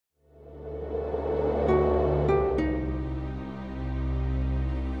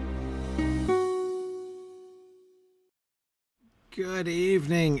Good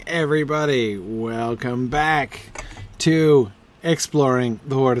evening, everybody. Welcome back to Exploring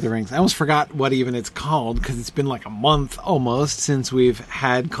the Lord of the Rings. I almost forgot what even it's called because it's been like a month almost since we've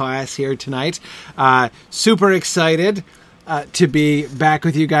had class here tonight. Super excited to be back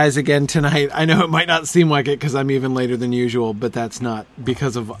with you guys again tonight. I know it might not seem like it because I'm even later than usual, but that's not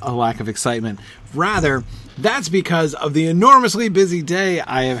because of a lack of excitement. Rather, that's because of the enormously busy day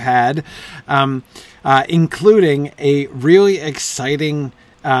I have had, including a really exciting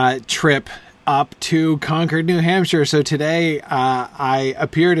trip up to Concord, New Hampshire. So today I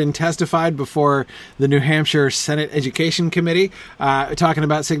appeared and testified before the New Hampshire Senate Education Committee talking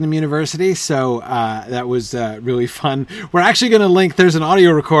about Signum University. So that was really fun. We're actually going to link, there's an audio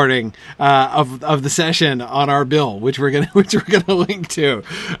recording of the session on our bill, which we're going to link to.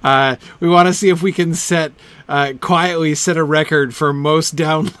 We want to see if we can quietly set a record for most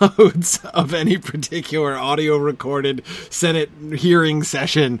downloads of any particular audio recorded Senate hearing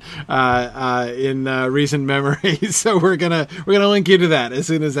session in recent memory. So we're gonna link you to that as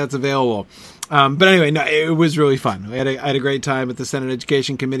soon as that's available. But anyway, no, it was really fun. I had a great time at the Senate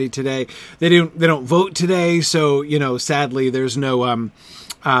Education Committee today. They don't vote today, so sadly there's no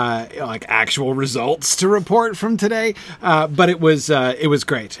like actual results to report from today. But it was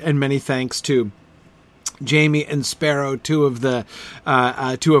great, and many thanks to Jamie and Sparrow, two of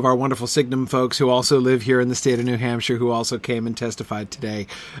our wonderful Signum folks who also live here in the state of New Hampshire, who also came and testified today,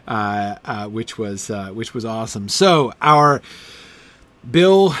 which was awesome. So our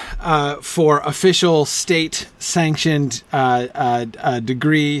bill for official state-sanctioned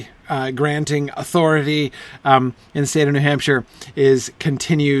degree granting authority in the state of New Hampshire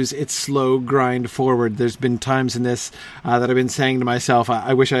continues its slow grind forward. There's been times in this that I've been saying to myself,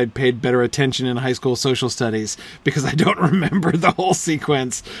 I wish I had paid better attention in high school social studies, because I don't remember the whole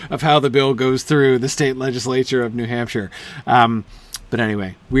sequence of how the bill goes through the state legislature of New Hampshire. But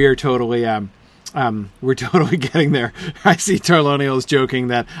anyway, we are totally we're totally getting there. I see Tarloniel's joking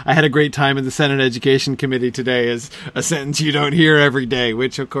that I had a great time in the Senate Education Committee today is a sentence you don't hear every day,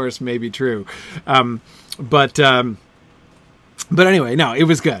 which of course may be true. But anyway, no, it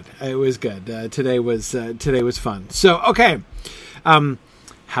was good. It was good. Today was fun. So, okay.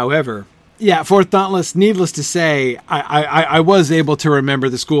 However, yeah, for Thoughtless, needless to say, I was able to remember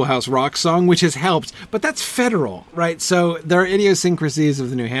the Schoolhouse Rock song, which has helped, but that's federal, right? So there are idiosyncrasies of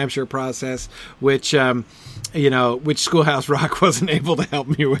the New Hampshire process, which Schoolhouse Rock wasn't able to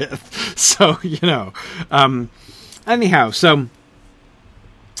help me with. So, anyhow, so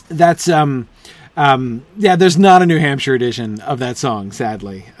that's, there's not a New Hampshire edition of that song,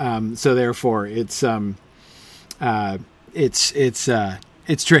 sadly. So therefore it's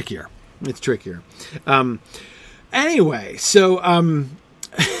trickier. It's trickier. Anyway, so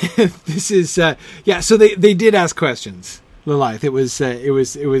this is so they did ask questions. Lilith, it was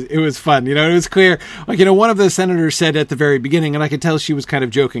fun. It was clear. One of the senators said at the very beginning, and I could tell she was kind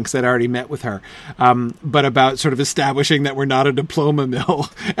of joking because I'd already met with her, but about sort of establishing that we're not a diploma mill.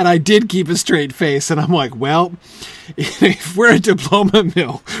 And I did keep a straight face, and I'm like, well, if we're a diploma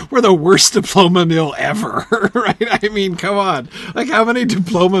mill, we're the worst diploma mill ever, right? I mean, come on. How many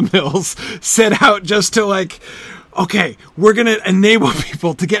diploma mills set out just to okay, we're going to enable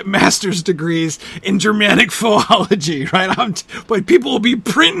people to get master's degrees in Germanic philology, right? But people will be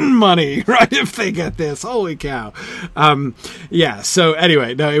printing money, right, if they get this. Holy cow. So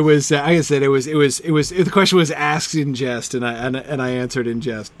anyway, no, it was, like I said, it was, the question was asked in jest, and I answered in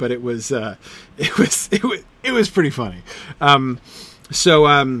jest, but it was pretty funny.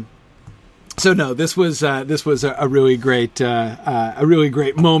 So no, this was a really great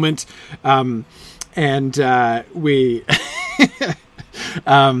moment. And we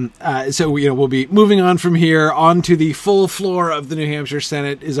we'll be moving on from here on to the full floor of the New Hampshire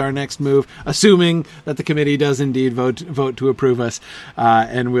Senate is our next move, assuming that the committee does indeed vote to approve us,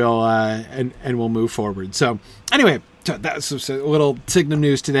 and we'll move forward. So anyway, that's a little Signum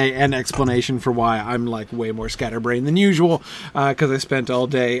news today and explanation for why I'm way more scatterbrained than usual, because I spent all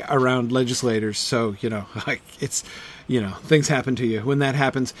day around legislators. So it's. Things happen to you when that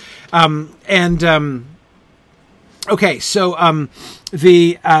happens. Okay, so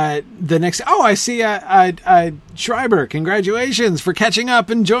the next. Oh, I see Schreiber. Congratulations for catching up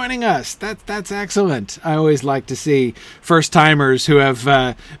and joining us. That's excellent. I always like to see first timers who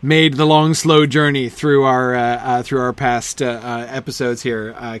have made the long, slow journey through our past episodes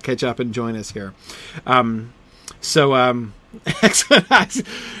here catch up and join us here. Excellent.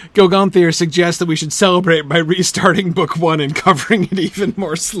 Gilgonthier suggests that we should celebrate by restarting book one and covering it even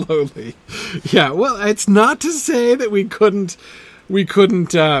more slowly. Yeah, well, it's not to say that we couldn't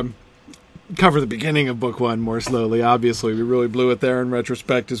cover the beginning of book one more slowly. Obviously, we really blew it there in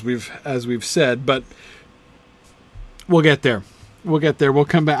retrospect, as we've said, but we'll get there. We'll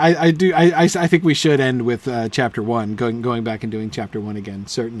come back. I think we should end with chapter one, going back and doing chapter one again.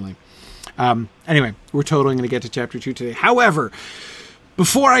 Certainly. Anyway, we're totally going to get to chapter two today. However,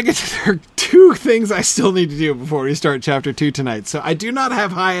 before I get to there are two things I still need to do before we start chapter 2 tonight. So I do not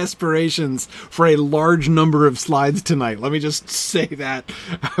have high aspirations for a large number of slides tonight. Let me just say that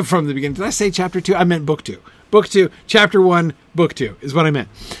from the beginning. Did I say chapter 2? I meant book 2. Book 2, chapter 1, book 2 is what I meant.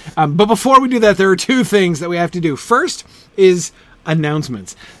 But before we do that, there are two things that we have to do. First is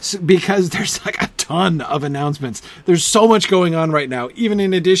announcements, because there's like a ton of announcements. There's so much going on right now, even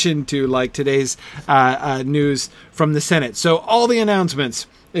in addition to like today's news from the Senate. So all the announcements,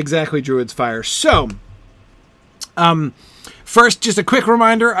 exactly, Druid's Fire. So first, just a quick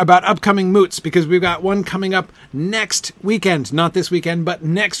reminder about upcoming moots, because we've got one coming up next weekend. Not this weekend, but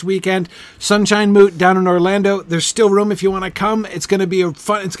next weekend. Sunshine Moot down in Orlando. There's still room if you want to come. It's going to be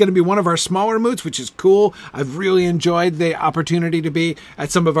it's going to be one of our smaller moots, which is cool. I've really enjoyed the opportunity to be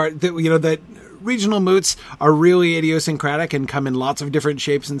at some of our, that regional moots are really idiosyncratic and come in lots of different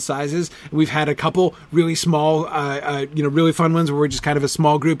shapes and sizes. We've had a couple really small, really fun ones where we're just kind of a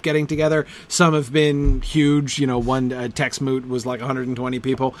small group getting together. Some have been huge. One Tex Moot was like 120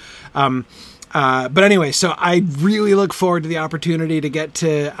 people. But anyway, so I really look forward to the opportunity to get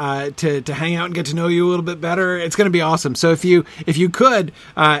to hang out and get to know you a little bit better. It's going to be awesome. So if you could,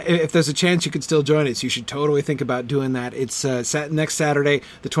 if there's a chance you could still join us, you should totally think about doing that. It's next Saturday,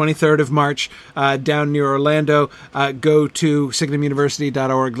 the 23rd of March, down near Orlando. Go to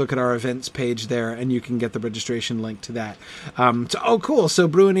signumuniversity.org, look at our events page there, and you can get the registration link to that. Cool. So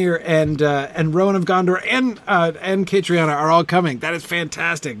Bruinir and Rowan of Gondor and Catriona are all coming. That is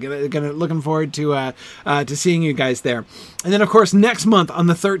fantastic. Looking forward to seeing you guys there. And then, of course, next month on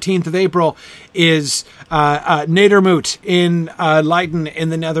the 13th of April is Nedermoot in Leiden in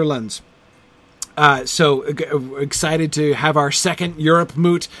the Netherlands. So excited to have our second Europe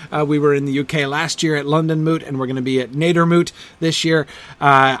Moot. We were in the UK last year at London Moot, and we're going to be at Nedermoot this year.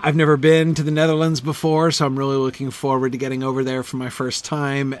 I've never been to the Netherlands before, so I'm really looking forward to getting over there for my first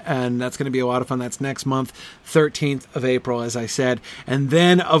time, and that's going to be a lot of fun. That's next month, 13th of April, as I said. And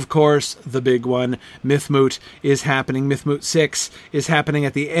then, of course, the big one, Mythmoot is happening. Mythmoot 6 is happening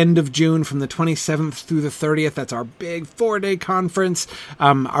at the end of June from the 27th through the 30th. That's our big 4-day conference,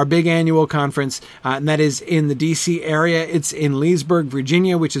 our big annual conference. And that is in the D.C. area. It's in Leesburg,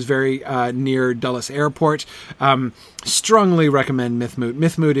 Virginia, which is very near Dulles Airport. Strongly recommend Mythmoot.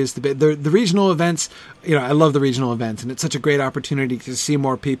 Mythmoot is the regional events. I love the regional events, and it's such a great opportunity to see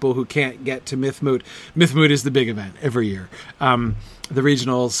more people who can't get to Mythmoot. Mythmoot is the big event every year. The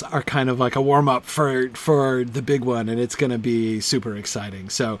regionals are kind of like a warm-up for the big one, and it's going to be super exciting.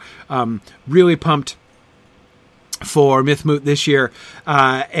 So really pumped for Mythmoot this year,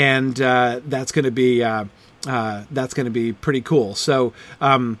 and that's going to be pretty cool. So,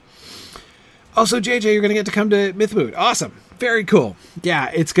 also JJ, you're going to get to come to Mythmoot. Awesome, very cool.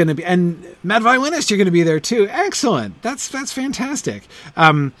 Yeah, it's going to be, and Mad Violinist, you're going to be there too. Excellent. That's fantastic.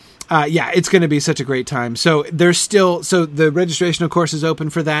 It's going to be such a great time. So the registration, of course, is open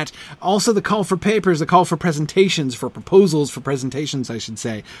for that. Also, the call for papers, the call for presentations, for proposals for presentations, I should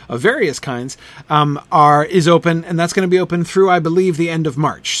say, of various kinds, is open, and that's going to be open through, I believe, the end of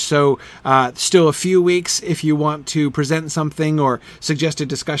March. So, still a few weeks if you want to present something or suggest a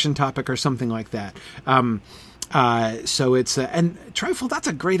discussion topic or something like that. So it's and Trifle, that's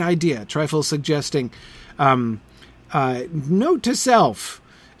a great idea. Trifle suggesting note to self.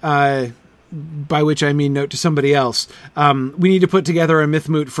 By which I mean note to somebody else. We need to put together a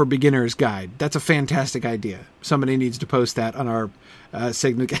Mythmoot for Beginners guide. That's a fantastic idea. Somebody needs to post that on our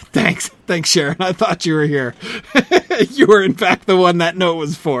Signet. Thanks, Sharon. I thought you were here. You were in fact the one that note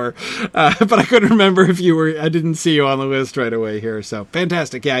was for, but I couldn't remember if you were. I didn't see you on the list right away here. So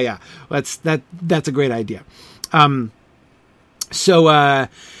fantastic. Yeah. That's a great idea.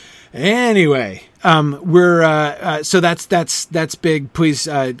 Anyway. So that's big. Please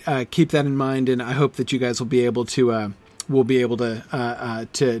keep that in mind, and I hope that you guys will be able to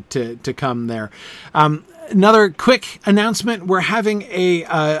come there. Another quick announcement: we're having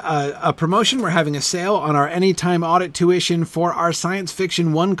a promotion. We're having a sale on our Anytime Audit tuition for our Science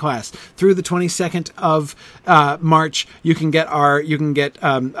Fiction 1 class through the 22nd of March. You can get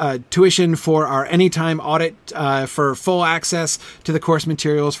tuition for our Anytime Audit for full access to the course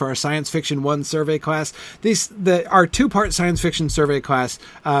materials for our Science Fiction 1 survey class. Our 2-part Science Fiction survey class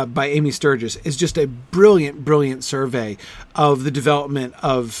by Amy Sturgis is just a brilliant survey of the development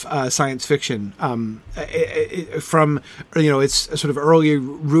of science fiction from, its sort of early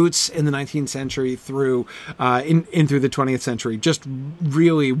roots in the 19th century through through the 20th century. Just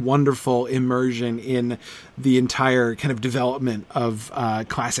really wonderful immersion in the entire kind of development of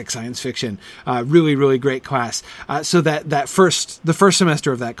classic science fiction. Really, really great class. So the first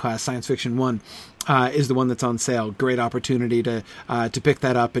semester of that class, Science Fiction 1, is the one that's on sale. Great opportunity to pick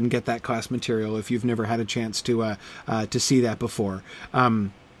that up and get that class material if you've never had a chance to see that before.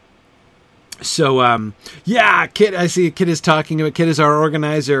 Kit, I see Kit is talking about. Kit is our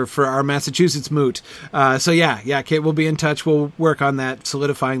organizer for our Massachusetts moot. Kit, we'll be in touch. We'll work on that,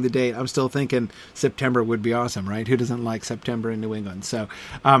 solidifying the date. I'm still thinking September would be awesome, right? Who doesn't like September in New England? So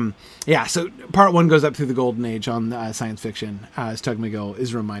part 1 goes up through the golden age on science fiction, as Tug McGill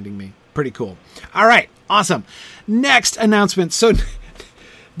is reminding me. Pretty cool. All right, awesome. Next announcement. So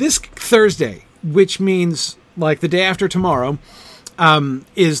this Thursday, which means like the day after tomorrow,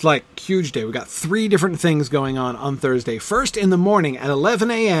 is like huge day. We got 3 different things going on Thursday. First, in the morning at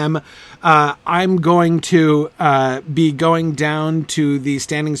 11 a.m., I'm going to be going down to the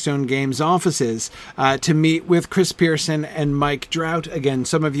Standing Stone Games offices to meet with Chris Pearson and Mike Drought. Again,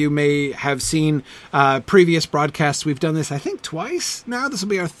 some of you may have seen previous broadcasts. We've done this, I think, twice now. This will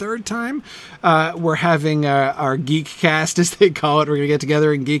be our 3rd time. We're having our Geek Cast, as they call it. We're going to get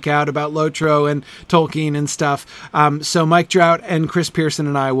together and geek out about Lotro and Tolkien and stuff. So Mike Drought and Chris Pearson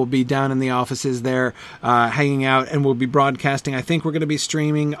and I will be down in the offices there hanging out, and we'll be broadcasting. I think we're going to be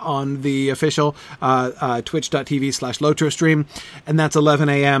streaming on the official twitch.tv/Lotro stream, and that's 11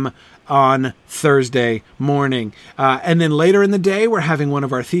 a.m. on Thursday morning. And then later in the day, we're having one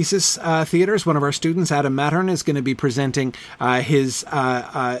of our thesis theaters. One of our students, Adam Mattern, is going to be presenting his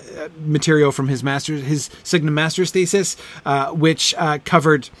material from his Signum Master's thesis, which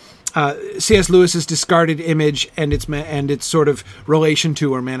covered C.S. Lewis's discarded image and its sort of relation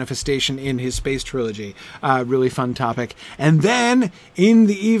to or manifestation in his space trilogy. Really fun topic. And then in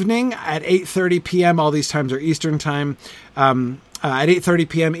the evening at 8:30 p.m., all these times are Eastern time, at 8:30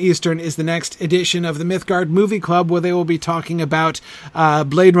 p.m. Eastern is the next edition of the Mythgard Movie Club, where they will be talking about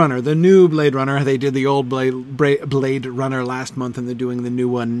Blade Runner, the new Blade Runner. They did the old Blade Runner last month, and they're doing the new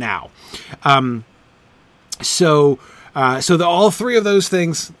one now. So all 3 of those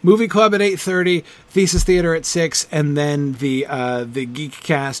things: Movie Club at 8:30, Thesis Theater at 6, and then the Geek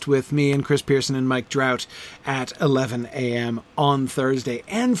Cast with me and Chris Pearson and Mike Drought at 11 a.m. on Thursday.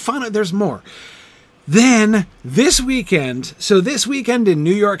 And there's more. Then this weekend in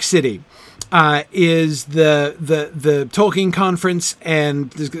New York City, is the Tolkien conference and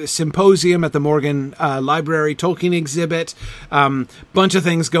the symposium at the Morgan Library Tolkien exhibit. Bunch of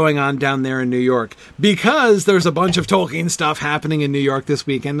things going on down there in New York, because there's a bunch of Tolkien stuff happening in New York this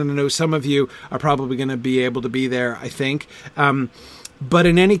weekend, and I know some of you are probably going to be able to be there, I think. But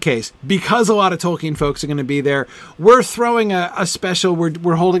in any case, because a lot of Tolkien folks are going to be there, we're throwing a special.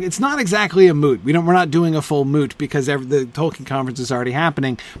 We're holding. It's not exactly a moot. We're not doing a full moot because the Tolkien conference is already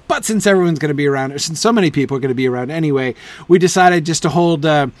happening. But since everyone's going to be around, or since so many people are going to be around anyway, we decided just to hold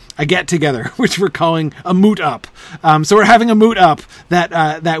a get together, which we're calling a moot up. So we're having a moot up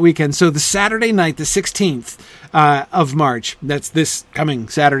that weekend. So the Saturday night, the 16th. Of March, that's this coming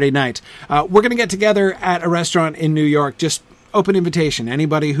Saturday night. We're going to get together at a restaurant in New York. Just open invitation.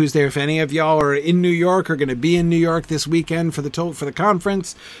 Anybody who's there, if any of y'all are in New York or going to be in New York this weekend for the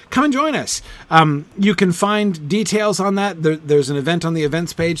conference, come and join us. You can find details on that. There's an event on the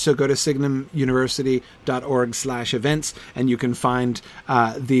events page, so go to signumuniversity.org/events, and you can find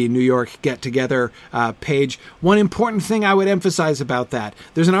the New York Get Together page. One important thing I would emphasize about that: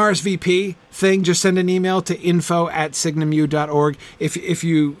 there's an RSVP thing. Just send an email to info@signumu.org. If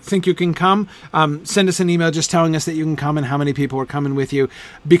you think you can come, send us an email just telling us that you can come and how many people are coming with you,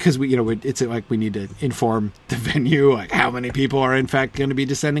 because it's like we need to inform the venue like how many people are in fact going to be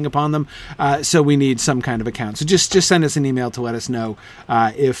descending upon them. So we need some kind of account. So just send us an email to let us know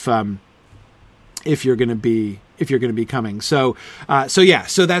if you're going to be coming. So that's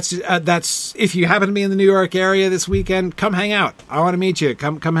if you happen to be in the New York area this weekend, come hang out. I want to meet you.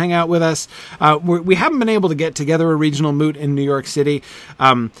 Come hang out with us. We haven't been able to get together a regional moot in New York City.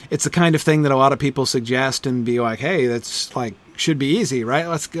 It's the kind of thing that a lot of people suggest and be like, hey, that's like should be easy, right?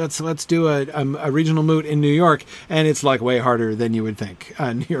 Let's do a regional moot in New York, and it's like way harder than you would think.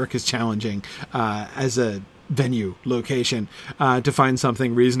 New York is challenging as a venue location to find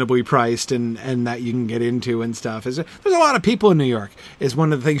something reasonably priced and that you can get into and stuff. There's a lot of people in New York is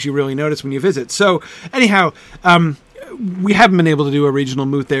one of the things you really notice when you visit. So anyhow, we haven't been able to do a regional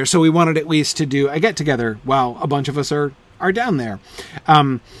moot there, so we wanted at least to do a get together while a bunch of us are down there.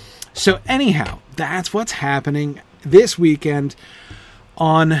 So anyhow, that's what's happening this weekend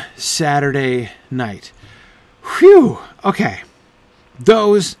on Saturday night. Whew. Okay.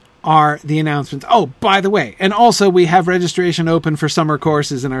 Those are the announcements. Oh, by the way, and also we have registration open for summer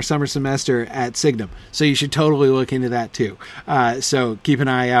courses in our summer semester at Signum. So you should totally look into that too. So keep an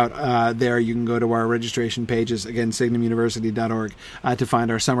eye out there. You can go to our registration pages, again, signumuniversity.org, to find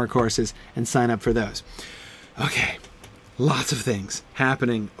our summer courses and sign up for those. Okay. Lots of things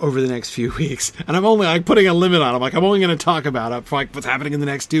happening over the next few weeks. And I'm only putting a limit on them. I'm only going to talk about what's happening in the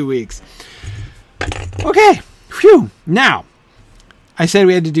next 2 weeks. Okay. Phew. Now, I said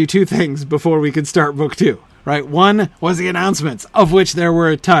we had to do 2 things before we could start book 2, right? One was the announcements, of which there were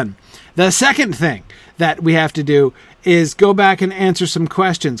a ton. The second thing that we have to do is go back and answer some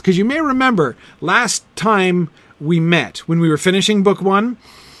questions. Because you may remember last time we met, when we were finishing book 1,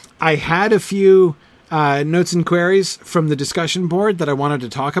 I had a few notes and queries from the discussion board that I wanted to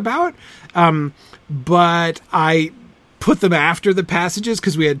talk about. But I put them after the passages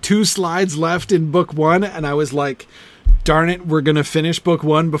because we had 2 slides left in book 1. And I was like, darn it, we're going to finish book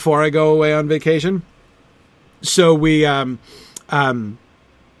 1 before I go away on vacation. So we, so I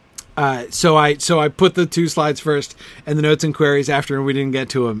put the 2 slides first and the notes and queries after, and we didn't get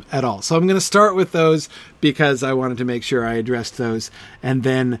to them at all. So I'm going to start with those because I wanted to make sure I addressed those, and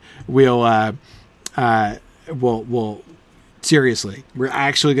then we'll seriously, we're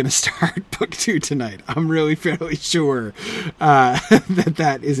actually going to start book 2 tonight. I'm really fairly sure,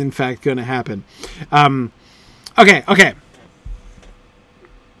 that is in fact going to happen. Okay.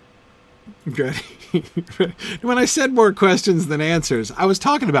 Good. When I said more questions than answers, I was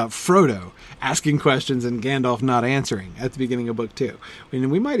talking about Frodo asking questions and Gandalf not answering at the beginning of book 2.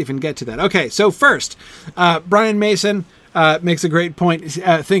 And we might even get to that. Okay, so first, Brian Mason makes a great point,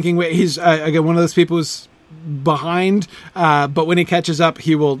 thinking he's, again, one of those people who's behind, but when he catches up,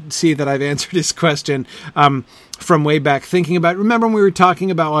 he will see that I've answered his question from way back, thinking about, remember when we were talking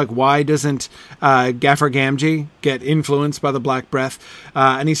about why doesn't Gaffer Gamgee get influenced by the Black Breath?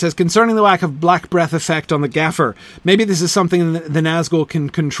 And he says, concerning the lack of Black Breath effect on the Gaffer, maybe this is something the Nazgul can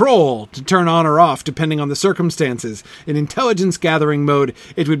control to turn on or off depending on the circumstances. In intelligence gathering mode,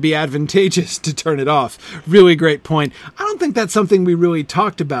 it would be advantageous to turn it off. Really great point. I don't think that's something we really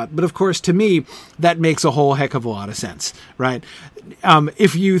talked about, but of course to me that makes a whole heck of a lot of sense, right?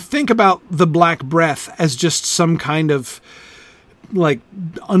 If you think about the Black Breath as just some kind of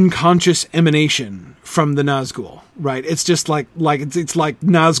unconscious emanation from the Nazgul, right? It's just like it's like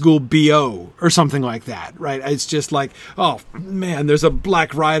Nazgul BO or something like that, right? It's just like, oh man, there's a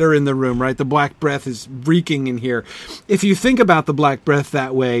Black Rider in the room, right? The Black Breath is reeking in here. If you think about the Black Breath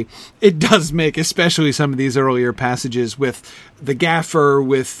that way, it does make, especially some of these earlier passages with the Gaffer,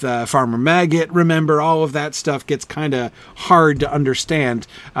 with Farmer Maggot, remember, all of that stuff gets kind of hard to understand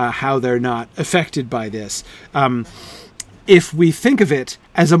how they're not affected by this. If we think of it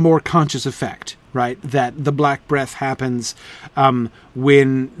as a more conscious effect, right, that the Black Breath happens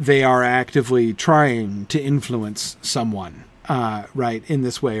when they are actively trying to influence someone, right, in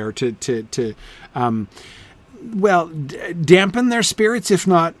this way, or to dampen their spirits, if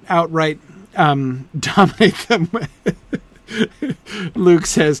not outright dominate them. Luke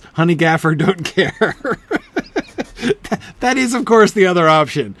says, honey Gaffer, don't care. That is, of course, the other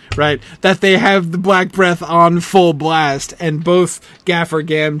option, right? That they have the Black Breath on full blast, and both Gaffer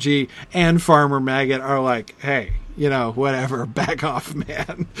Gamgee and Farmer Maggot are like, hey, whatever, back off,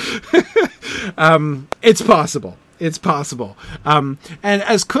 man. It's possible. It's possible. And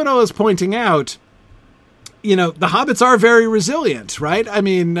as Kuno is pointing out, the hobbits are very resilient, right? I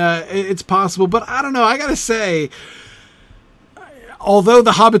mean, it's possible, but I don't know. I gotta say, although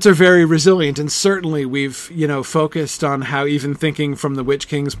the hobbits are very resilient, and certainly we've, focused on how, even thinking from the Witch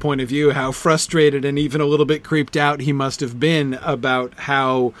King's point of view, how frustrated and even a little bit creeped out he must have been about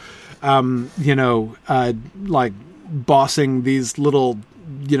how, bossing these little,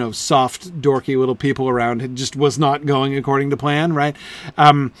 soft, dorky little people around, it just was not going according to plan, right?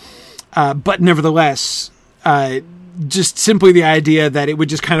 But nevertheless, just simply the idea that it would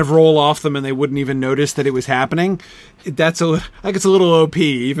just kind of roll off them and they wouldn't even notice that it was happening. It's a little OP,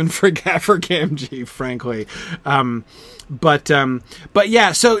 even for Gaffer Gamgee, frankly. But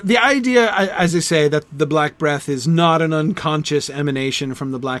yeah, so the idea, as I say, that the Black Breath is not an unconscious emanation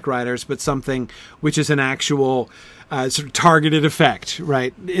from the Black Riders, but something which is an actual sort of targeted effect,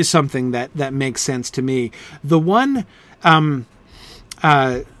 right, is something that makes sense to me. The one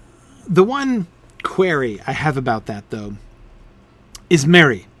query I have about that, though, is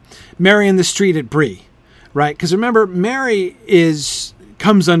Merry in the street at Bree, right? Because remember, Merry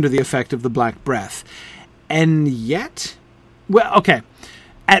comes under the effect of the Black Breath, and yet, well, okay,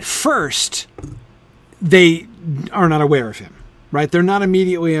 at first, they are not aware of him, right? They're not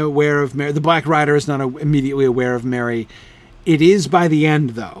immediately aware of Merry. The Black Rider is not immediately aware of Merry. It is by the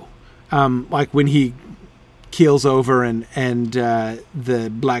end, though, like when he keels over and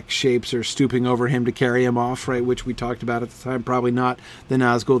the black shapes are stooping over him to carry him off, right? Which we talked about at the time. Probably not the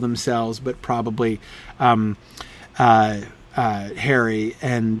Nazgul themselves, but probably Harry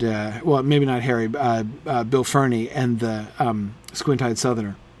and well, maybe not Harry, Bill Ferny and the Squint-Eyed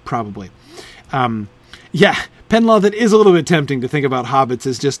Southerner, probably. Yeah, Penlaw, that is a little bit tempting to think about hobbits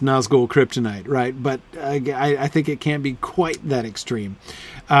as just Nazgul kryptonite, right? But I think it can't be quite that extreme.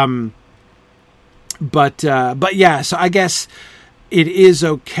 But yeah, so I guess it is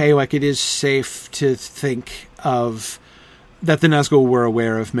okay, like it is safe to think of that the Nazgul were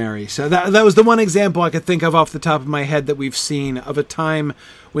aware of Merry. So that was the one example I could think of off the top of my head that we've seen of a time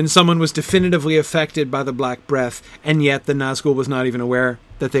when someone was definitively affected by the Black Breath, and yet the Nazgul was not even aware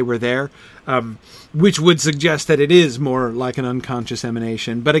that they were there, which would suggest that it is more like an unconscious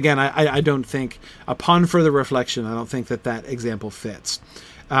emanation. But again, I don't think, upon further reflection, I don't think that example fits.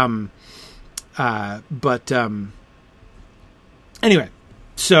 Anyway.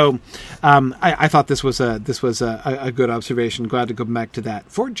 So I thought this was a good observation. Glad to go back to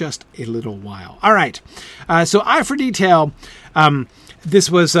that for just a little while. All right. So Eye for Detail.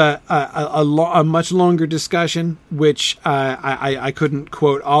 This was a much longer discussion, which I couldn't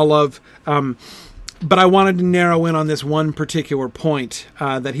quote all of. But I wanted to narrow in on this one particular point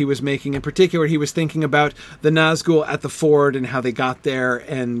that he was making. In particular, he was thinking about the Nazgul at the ford and how they got there,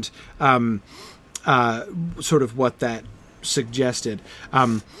 and sort of what that suggested.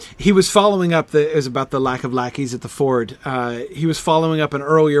 He was following up it was about the lack of lackeys at the ford. He was following up an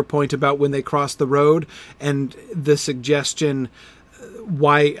earlier point about when they crossed the road and the suggestion,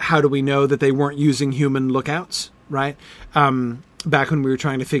 how do we know that they weren't using human lookouts, right? Back when we were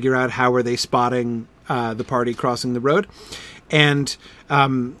trying to figure out how were they spotting the party crossing the road. And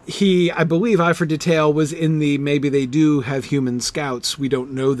I believe Eye for Detail was in the maybe they do have human scouts. We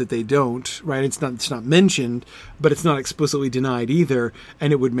don't know that they don't, right? It's not mentioned, but it's not explicitly denied either.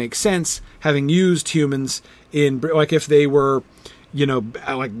 And it would make sense having used humans in, like if they were,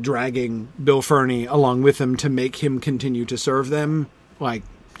 like dragging Bill Ferny along with them to make him continue to serve them, like,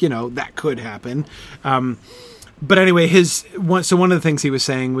 that could happen. But anyway, one of the things he was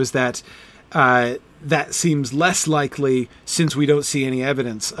saying was that that seems less likely since we don't see any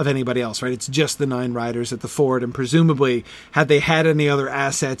evidence of anybody else, right? It's just the 9 riders at the ford, and presumably had they had any other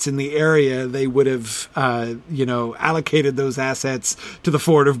assets in the area, they would have, allocated those assets to the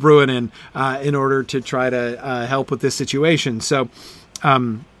ford of Bruinen in order to try to help with this situation. So,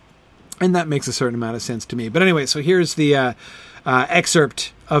 and that makes a certain amount of sense to me. But anyway, so here's the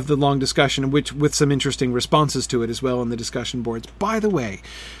excerpt of the long discussion, which with some interesting responses to it as well on the discussion boards. By the way,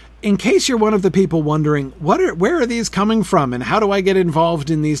 in case you're one of the people wondering, where are these coming from and how do I get involved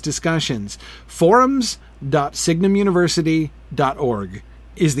in these discussions? Forums.signumuniversity.org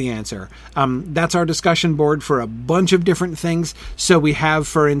is the answer. That's our discussion board for a bunch of different things. So we have,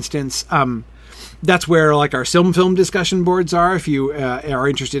 for instance, that's where like our film discussion boards are. If you are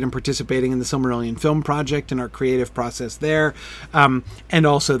interested in participating in the Silmarillion Film Project and our creative process there, and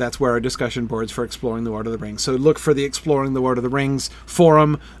also that's where our discussion boards for Exploring the Lord of the Rings. So look for the Exploring the Lord of the Rings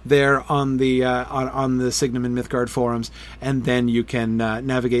forum there on the on the Signum and Mythgard forums, and then you can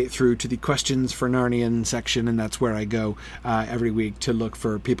navigate through to the Questions for Narnian section, and that's where I go every week to look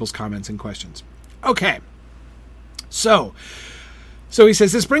for people's comments and questions. Okay, so he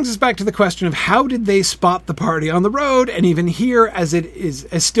says, this brings us back to the question of how did they spot the party on the road, and even here, as it is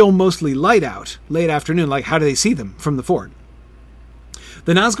still mostly light out, late afternoon, like how do they see them from the ford?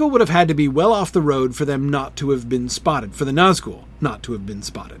 The Nazgul would have had to be well off the road for them not to have been spotted, for the Nazgul not to have been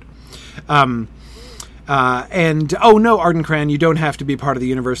spotted. And, oh no, Ardencran, you don't have to be part of the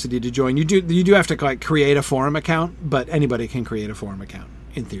university to join. You do have to like create a forum account, but anybody can create a forum account.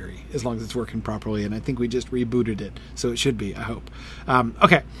 In theory, as long as it's working properly, and I think we just rebooted it, so it should be, I hope.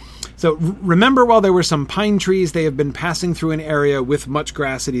 Okay, so remember while there were some pine trees, they have been passing through an area with much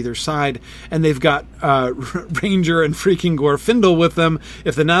grass at either side, and they've got Ranger and freaking Glorfindel with them.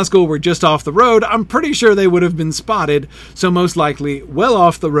 If the Nazgul were just off the road, I'm pretty sure they would have been spotted, so most likely well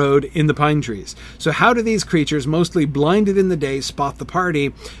off the road in the pine trees. So how do these creatures, mostly blinded in the day, spot the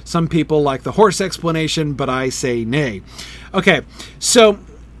party? Some people like the horse explanation, but I say nay. Okay, so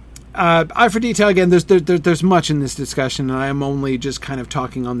Eye for Detail, again, there's much in this discussion, and I am only just kind of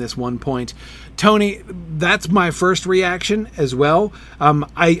talking on this one point. Tony, that's my first reaction as well.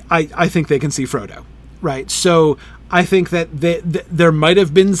 I think they can see Frodo, right? So I think that there might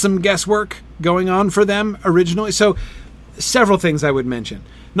have been some guesswork going on for them originally. So several things I would mention.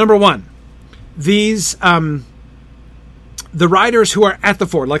 Number one, these the riders who are at the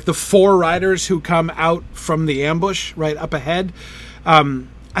ford, like the 4 riders who come out from the ambush right up ahead,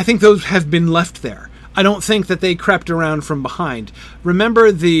 I think those have been left there. I don't think that they crept around from behind.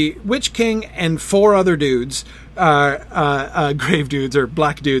 Remember, the Witch King and 4 other dudes, grave dudes or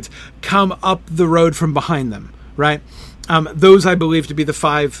black dudes, come up the road from behind them, right? Those I believe to be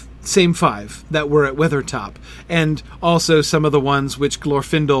the same 5 that were at Weathertop, and also some of the ones which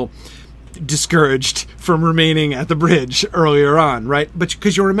Glorfindel discouraged from remaining at the bridge earlier on, right? But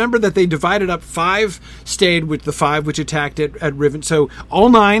because you remember that they divided up, 5 stayed with the 5 which attacked at Riven. So all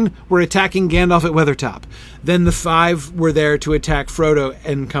 9 were attacking Gandalf at Weathertop. Then the 5 were there to attack Frodo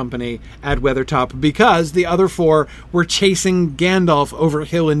and company at Weathertop, because the other 4 were chasing Gandalf over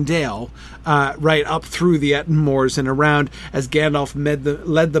hill and dale, right up through the Etten Moors and around, as Gandalf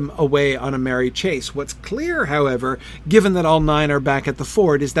led them away on a merry chase. What's clear, however, given that all 9 are back at the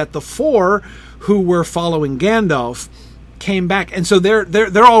ford, is that the 4 who were following Gandalf came back, and so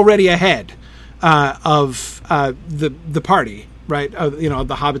they're already ahead of the party, right? The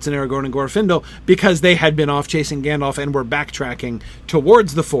hobbits and Aragorn and Glorfindel, because they had been off chasing Gandalf and were backtracking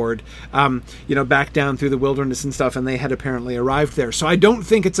towards the ford, back down through the wilderness and stuff, and they had apparently arrived there. So I don't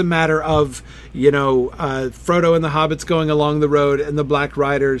think it's a matter of, Frodo and the hobbits going along the road and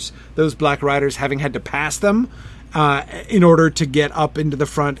those black riders having had to pass them in order to get up into the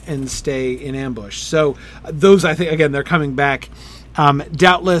front and stay in ambush. So those, I think, again, they're coming back.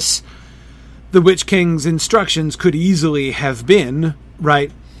 Doubtless, the Witch King's instructions could easily have been,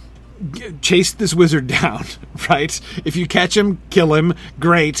 right, chase this wizard down, right? If you catch him, kill him,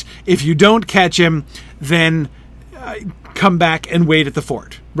 great. If you don't catch him, then come back and wait at the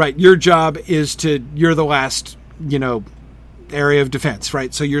fort, right? Your job is you're the last, area of defense,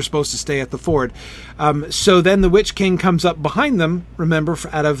 right? So you're supposed to stay at the ford. So then the Witch King comes up behind them, remember,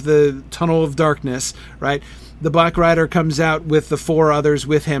 out of the tunnel of darkness, right? The Black Rider comes out with the 4 others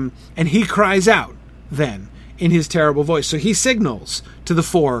with him, and he cries out then in his terrible voice. So he signals to the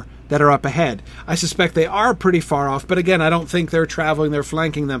 4 that are up ahead. I suspect they are pretty far off, but again, I don't think they're traveling, they're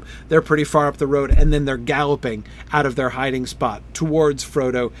flanking them. They're pretty far up the road, and then they're galloping out of their hiding spot towards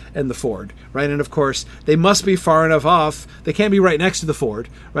Frodo and the ford, right? And of course, they must be far enough off. They can't be right next to the ford,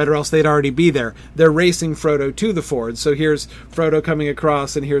 right? Or else they'd already be there. They're racing Frodo to the ford. So here's Frodo coming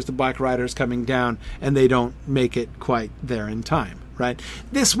across, and here's the Black Riders coming down, and they don't make it quite there in time. Right?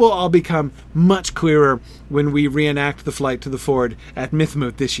 This will all become much clearer when we reenact the flight to the ford at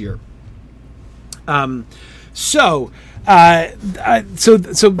Mythmoot this year. So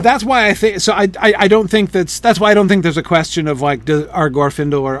that's why I think. So I don't think that's why I don't think there's a question of like, are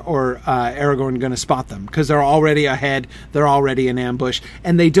Glorfindel or Aragorn going to spot them, because they're already ahead, they're already in ambush,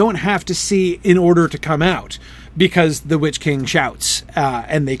 and they don't have to see in order to come out, because the Witch King shouts,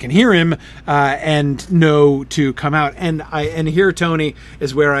 and they can hear him and know to come out. And here, Tony,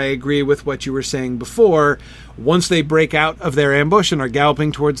 is where I agree with what you were saying before. Once they break out of their ambush and are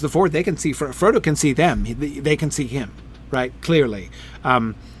galloping towards the ford, they can see Frodo can see them. They can see him, right? Clearly.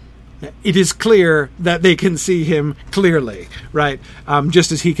 It is clear that they can see him clearly, right?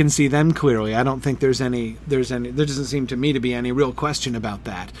 Just as he can see them clearly. I don't think there doesn't seem to me to be any real question about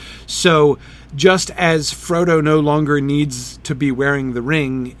that. So just as Frodo no longer needs to be wearing the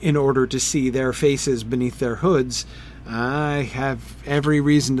ring in order to see their faces beneath their hoods, I have every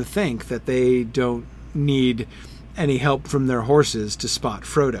reason to think that they don't need any help from their horses to spot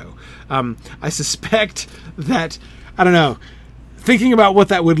Frodo. I suspect that, I don't know, thinking about what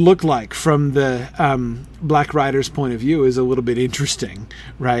that would look like from the Black Rider's point of view is a little bit interesting,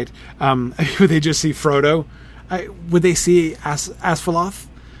 right? Would they just see Frodo? Would they see Asfaloth?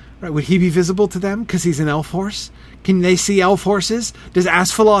 Right? Would he be visible to them because he's an elf horse? Can they see elf horses? Does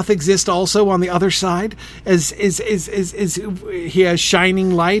Asfaloth exist also on the other side? Is he a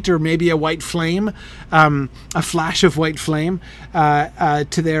shining light or maybe a white flame, a flash of white flame to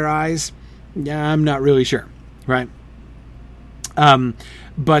their eyes? Yeah, I'm not really sure, right?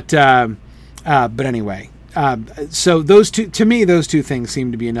 But anyway, so those two things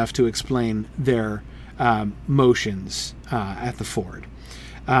seem to be enough to explain their motions at the ford.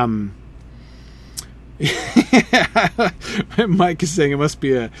 Mike is saying it must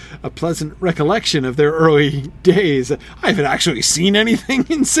be a pleasant recollection of their early days. I haven't actually seen anything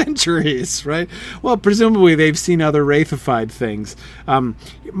in centuries, right? Well, presumably they've seen other wraithified things.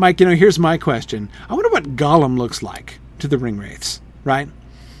 Mike, here's my question. I wonder what Gollum looks like to the Ringwraiths, right?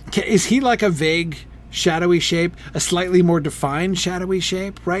 Is he like a vague, shadowy shape, a slightly more defined shadowy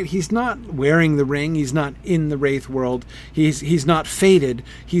shape, right? He's not wearing the ring. He's not in the Wraith world. He's not faded.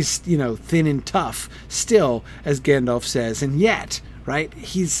 He's, thin and tough still, as Gandalf says. And yet, right,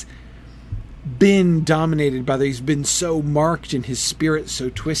 he's been dominated by he's been so marked and his spirit so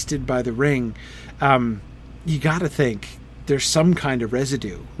twisted by the ring, you got to think there's some kind of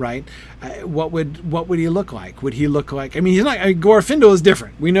residue, right? What would he look like? Would he look like? I mean, he's not. Glorfindel is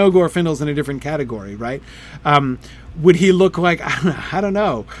different. We know Glorfindel's in a different category, right? Would he look like? I don't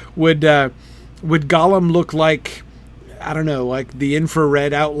know. Would Gollum look like? I don't know, like the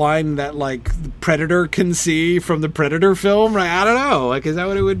infrared outline that like the Predator can see from the Predator film, right? I don't know. Like, is that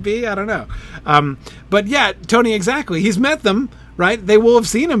what it would be? I don't know. But yeah, Tony, exactly. He's met them, right? They will have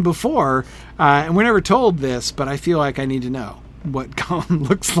seen him before, and we're never told this, but I feel like I need to know what Gollum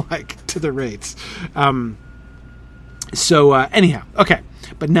looks like to the Wraiths. Anyhow, okay.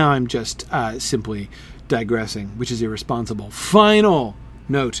 But now I'm just simply digressing, which is irresponsible. Final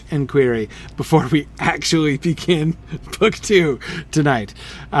note and query before we actually begin book 2 tonight.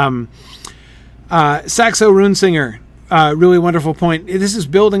 Saxo Runesinger, really wonderful point. This is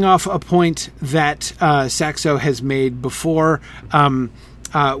building off a point that Saxo has made before,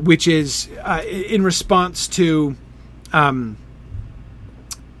 which is in response to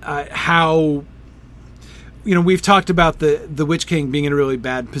how, we've talked about the Witch King being in a really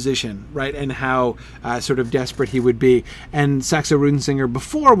bad position, right? And how sort of desperate he would be. And Saxo Runesinger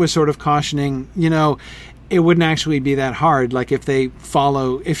before was sort of cautioning, it wouldn't actually be that hard. Like if he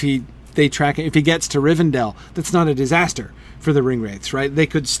gets to Rivendell, that's not a disaster for the Ringwraiths, right? They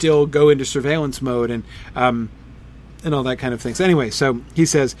could still go into surveillance mode and all that kind of thing. So anyway, so he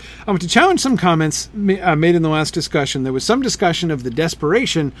says, I want to challenge some comments made in the last discussion. There was some discussion of the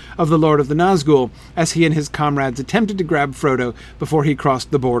desperation of the Lord of the Nazgul as he and his comrades attempted to grab Frodo before he crossed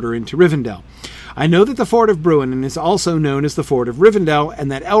the border into Rivendell. I know that the Ford of Bruin is also known as the Ford of Rivendell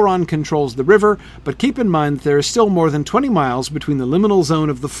and that Elrond controls the river, but keep in mind that there is still more than 20 miles between the liminal zone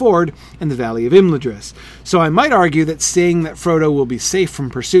of the Ford and the Valley of Imladris. So I might argue that saying that Frodo will be safe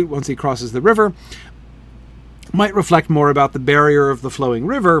from pursuit once he crosses the river might reflect more about the barrier of the flowing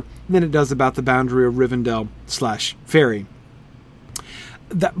river than it does about the boundary of Rivendell/Fairy.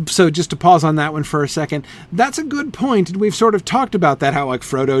 So just to pause on that one for a second, that's a good point. And we've sort of talked about that, how like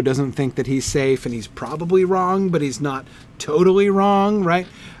Frodo doesn't think that he's safe and he's probably wrong, but he's not totally wrong, right?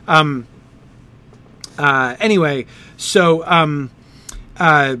 Anyway, so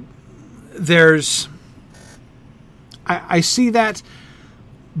there's... I see that,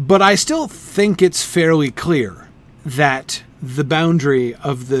 but I still think it's fairly clear that the boundary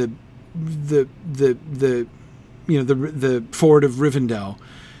of the Ford of Rivendell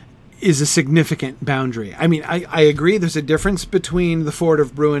is a significant boundary. I mean, I agree there's a difference between the Ford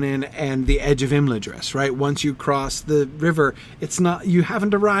of Bruinen and the edge of Imladris, right? Once you cross the river, you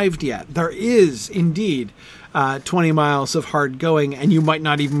haven't arrived yet. There is indeed 20 miles of hard going, and you might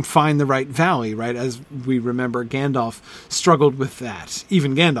not even find the right valley, right? As we remember, Gandalf struggled with that.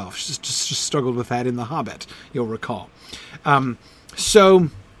 Even Gandalf just struggled with that in The Hobbit, you'll recall.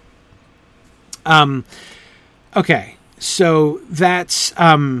 Okay, so that's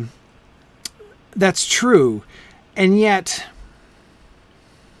true, and yet,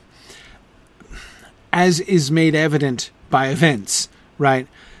 as is made evident by events, right,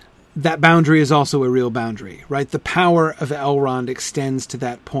 that boundary is also a real boundary, right? The power of Elrond extends to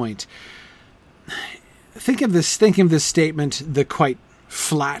that point. Think of this statement, the quite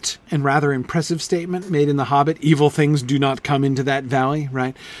flat and rather impressive statement made in The Hobbit, evil things do not come into that valley,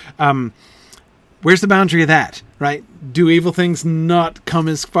 right? Where's the boundary of that, right? Do evil things not come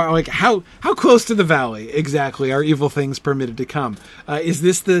as far? Like, how close to the valley exactly are evil things permitted to come? Is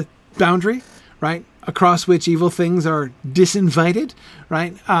this the boundary, right, across which evil things are disinvited,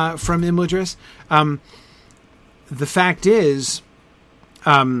 right, from Imladris? The fact is,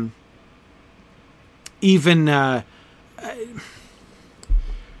 you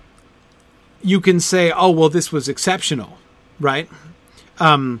can say, oh, well, this was exceptional, right?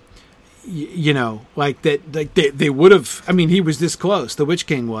 Like that, like they would have, I mean, he was this close, the Witch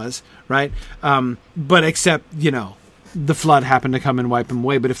King was, right? But except, the flood happened to come and wipe him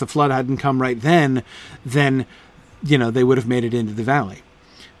away. But if the flood hadn't come right then, they would have made it into the valley.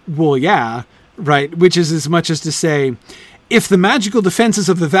 Well, yeah, right. Which is as much as to say, if the magical defenses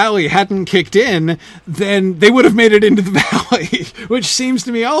of the valley hadn't kicked in, then they would have made it into the valley, which seems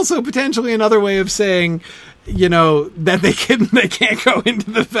to me also potentially another way of saying, that they can't go into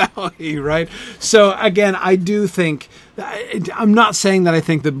the valley, right? So again, I do think, I'm not saying that I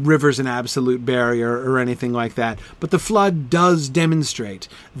think the river's an absolute barrier or anything like that, but the flood does demonstrate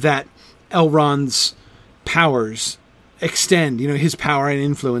that Elrond's powers extend, his power and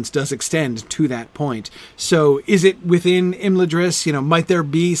influence does extend to that point. So is it within Imladris? Might there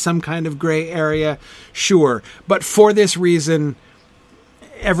be some kind of gray area? Sure. But for this reason,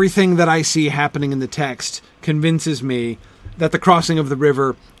 everything that I see happening in the text convinces me that the crossing of the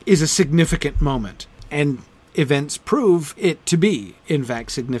river is a significant moment, and events prove it to be, in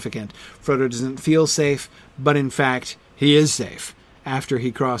fact, significant. Frodo doesn't feel safe, but in fact, he is safe after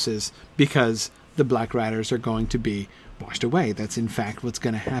he crosses, because the Black Riders are going to be washed away. That's in fact what's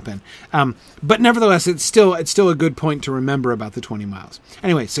going to happen. But nevertheless, it's still a good point to remember about the 20 miles.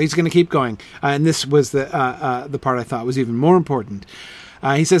 Anyway, so he's going to keep going, and this was the part I thought was even more important.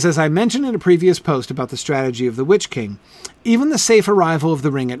 He says, as I mentioned in a previous post about the strategy of the Witch King, even the safe arrival of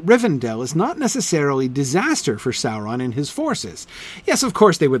the ring at Rivendell is not necessarily disaster for Sauron and his forces. Yes, of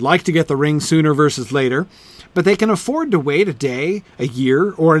course, they would like to get the ring sooner versus later, but they can afford to wait a day, a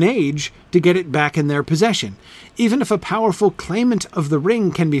year, or an age to get it back in their possession. Even if a powerful claimant of the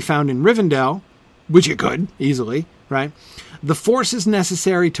ring can be found in Rivendell, which it could, easily, right? The forces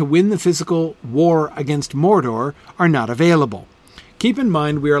necessary to win the physical war against Mordor are not available. Keep in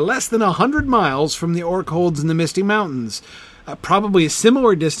mind, we are less than 100 miles from the Orc holds in the Misty Mountains, probably a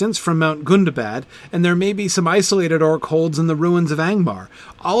similar distance from Mount Gundabad, and there may be some isolated Orc holds in the ruins of Angmar.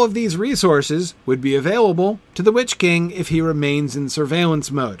 All of these resources would be available to the Witch King if he remains in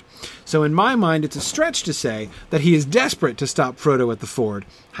surveillance mode. So in my mind, it's a stretch to say that he is desperate to stop Frodo at the ford.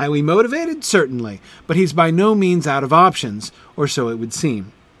 Highly motivated? Certainly, but he's by no means out of options, or so it would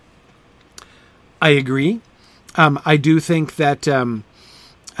seem. I agree. I do think that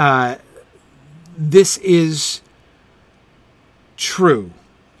this is true.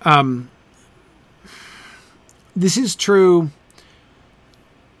 This is true.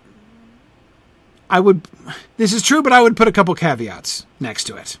 This is true, but I would put a couple caveats next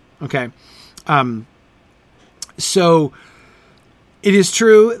to it. Okay. So it is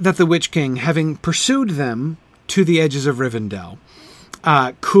true that the Witch King, having pursued them to the edges of Rivendell,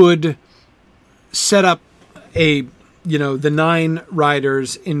 could set up the 9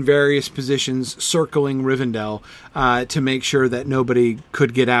 riders in various positions circling Rivendell to make sure that nobody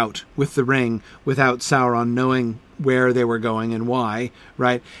could get out with the ring without Sauron knowing where they were going and why,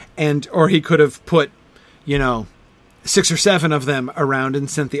 right? Or he could have put, 6 or 7 of them around and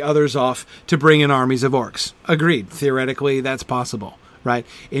sent the others off to bring in armies of orcs. Agreed. Theoretically, that's possible, right?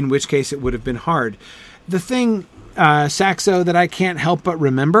 In which case it would have been hard. The thing, Saxo, that I can't help but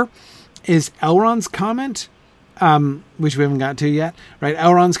remember is Elrond's comment, which we haven't got to yet, right?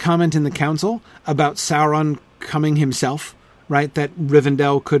 Elrond's comment in the council about Sauron coming himself, right? That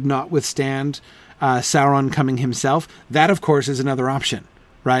Rivendell could not withstand Sauron coming himself. That, of course, is another option,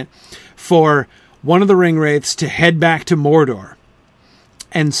 right? For one of the Ringwraiths to head back to Mordor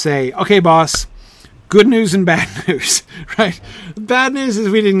and say, okay, boss, good news and bad news, right? Bad news is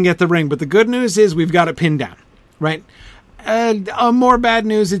we didn't get the ring, but the good news is we've got it pinned down, right? More bad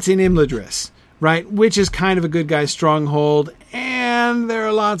news, it's in Imladris, right? Which is kind of a good guy's stronghold, and there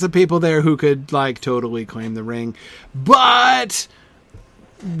are lots of people there who could, totally claim the ring. But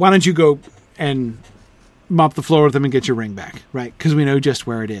why don't you go and mop the floor with them and get your ring back, right? Because we know just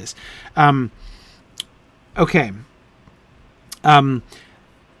where it is. Okay.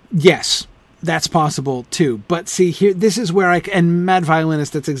 Yes, that's possible too. But see, here, this is where and Mad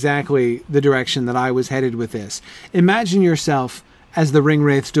Violinist, that's exactly the direction that I was headed with this. Imagine yourself as the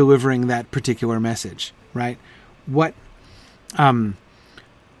Ringwraith delivering that particular message, right? What are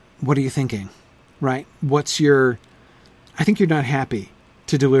you thinking, right? I think you're not happy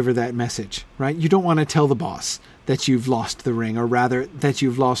to deliver that message, right? You don't want to tell the boss that you've lost the ring, or rather that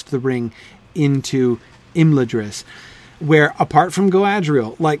you've lost the ring into Imladris, where apart from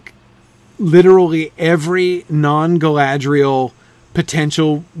Galadriel, literally every non-Galadriel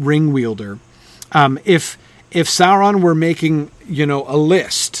potential ring wielder, if Sauron were making, a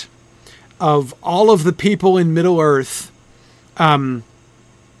list of all of the people in Middle-earth,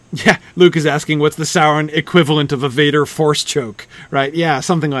 Luke is asking, what's the Sauron equivalent of a Vader force choke, right? Yeah,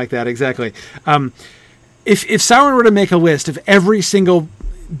 something like that, exactly. If Sauron were to make a list of every single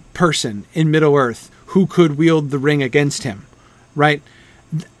person in Middle-earth who could wield the ring against him, right?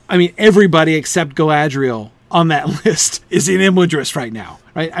 I mean, everybody except Galadriel on that list is in Imladris right now,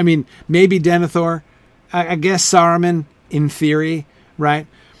 right? I mean, maybe Denethor, I guess Saruman, in theory, right?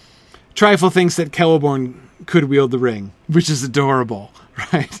 Trifle thinks that Celeborn could wield the ring, which is adorable,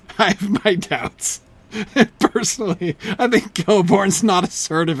 right? I have my doubts. Personally, I think Celeborn's not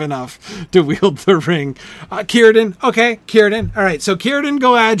assertive enough to wield the ring. Círdan, okay, Círdan. All right, so Círdan,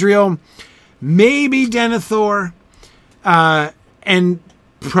 Galadriel, maybe Denethor, and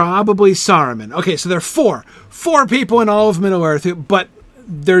probably Saruman. Okay, so there are four people in all of Middle-earth, but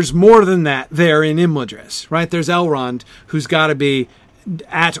there's more than that there in Imladris, right? There's Elrond, who's got to be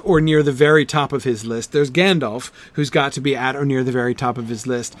at or near the very top of his list. There's Gandalf, who's got to be at or near the very top of his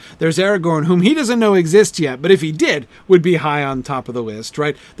list. There's Aragorn, whom he doesn't know exists yet, but if he did, would be high on top of the list,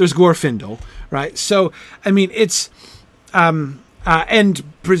 right? There's Glorfindel, right? So, I mean, it's, and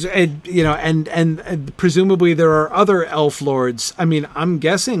presumably there are other elf lords. I mean, I'm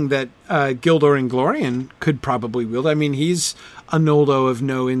guessing that Gildor Inglorian could probably wield. I mean, he's a Noldo of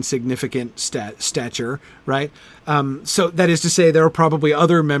no insignificant stature, right? So that is to say, there are probably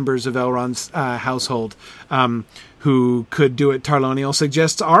other members of Elrond's household who could do it. Tarloniel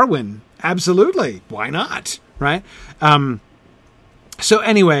suggests Arwen. Absolutely. Why not? Right? So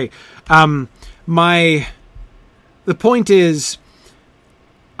anyway, the point is,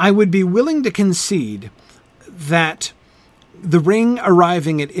 I would be willing to concede that the ring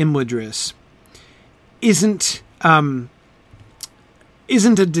arriving at Imladris isn't a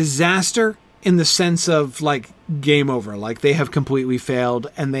disaster in the sense of like game over, like they have completely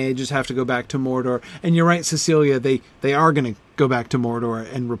failed and they just have to go back to Mordor. And you're right, Cecilia, they are going to go back to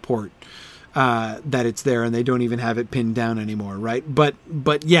Mordor and report that it's there, and they don't even have it pinned down anymore, right? But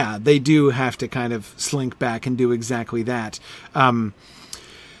yeah, they do have to kind of slink back and do exactly that.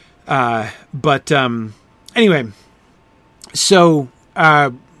 Anyway, so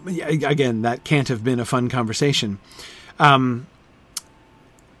again, that can't have been a fun conversation.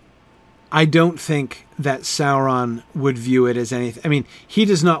 I don't think that Sauron would view it as anything. I mean, he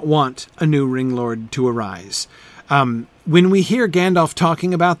does not want a new Ring Lord to arise. When we hear Gandalf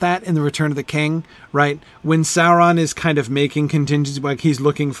talking about that in The Return of the King, right? When Sauron is kind of making contingencies, like he's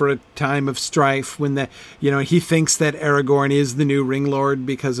looking for a time of strife, when he thinks that Aragorn is the new Ring Lord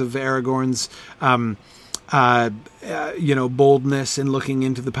because of Aragorn's, boldness in looking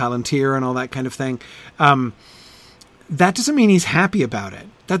into the Palantir and all that kind of thing. That doesn't mean he's happy about it.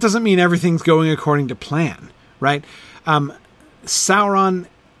 That doesn't mean everything's going according to plan, right? Sauron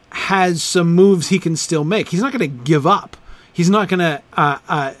has some moves he can still make. He's not going to give up. He's not going to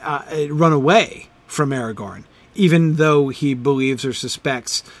run away from Aragorn, even though he believes or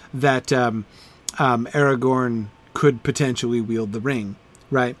suspects that Aragorn could potentially wield the ring,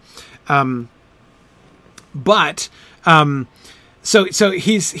 right? So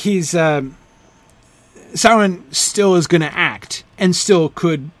he's Sauron still is going to act and still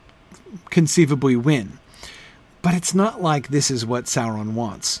could conceivably win. But it's not like this is what Sauron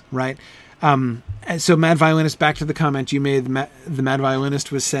wants, right? So Mad Violinist, back to the comment you made, the Mad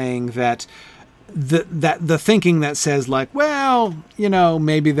Violinist was saying that the thinking that says like, well,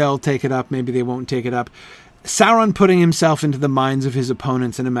 maybe they'll take it up, maybe they won't take it up. Sauron putting himself into the minds of his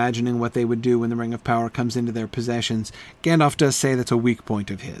opponents and imagining what they would do when the Ring of Power comes into their possessions. Gandalf does say that's a weak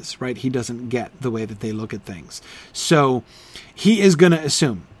point of his, right? He doesn't get the way that they look at things. So he is going to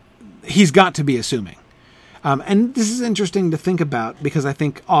assume. He's got to be assuming. And this is interesting to think about because I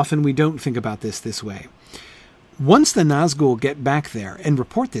think often we don't think about this way. Once the Nazgul get back there and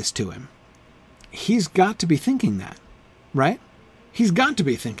report this to him, he's got to be thinking that, right? He's got to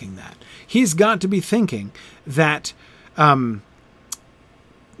be thinking that. He's got to be thinking that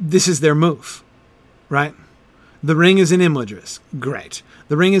this is their move, right? The ring is in Imladris. Great.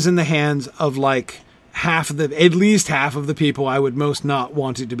 The ring is in the hands of like at least half of the people I would most not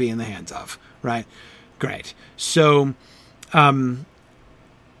want it to be in the hands of, right? Great. So,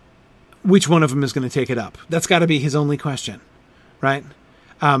 which one of them is going to take it up? That's got to be his only question, right?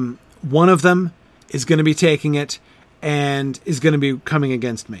 One of them is going to be taking it and is going to be coming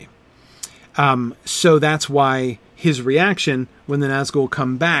against me. So that's why his reaction when the Nazgul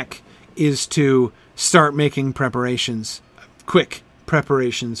come back is to start making quick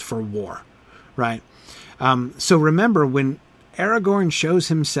preparations for war, right? So remember, when Aragorn shows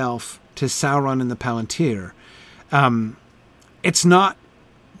himself to Sauron in the Palantir, that's not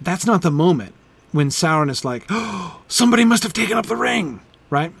the moment when Sauron is like, oh, somebody must have taken up the ring,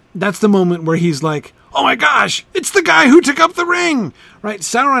 right? That's the moment where he's like, oh my gosh, it's the guy who took up the ring, right?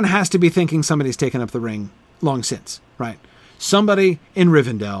 Sauron has to be thinking somebody's taken up the ring long since, right? Somebody in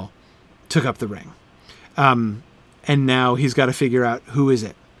Rivendell took up the ring. And now he's got to figure out who is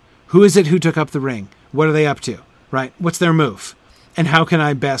it? Who is it who took up the ring? What are they up to, right? What's their move? And how can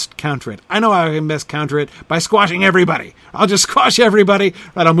I best counter it? I know how I can best counter it by squashing everybody. I'll just squash everybody,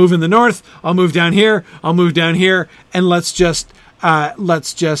 right? I'll move in the north. I'll move down here. I'll move down here. And let's just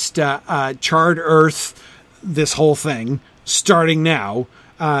chart Earth this whole thing starting now,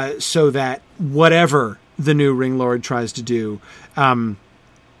 so that whatever the new Ring Lord tries to do, they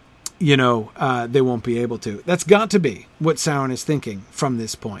won't be able to. That's got to be what Sauron is thinking from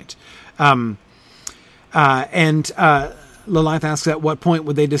this point. Lilith asks, at what point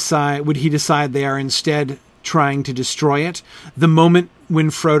would he decide they are instead trying to destroy it. The moment when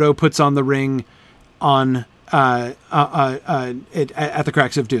Frodo puts on the ring on at the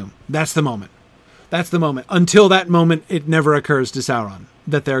Cracks of Doom, that's the moment. That's the moment. Until that moment, it never occurs to Sauron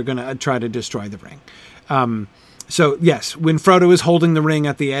that they're going to try to destroy the ring. So yes, when Frodo is holding the ring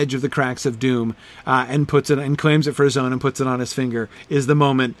at the edge of the Cracks of Doom and puts it and claims it for his own and puts it on his finger, is the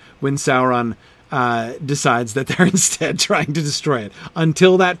moment when Sauron decides that they're instead trying to destroy it.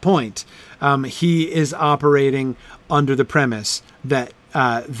 Until that point, he is operating under the premise that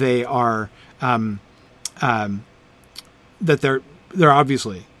they are that they're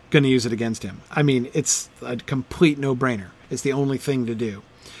obviously going to use it against him. I mean, it's a complete no-brainer. It's the only thing to do.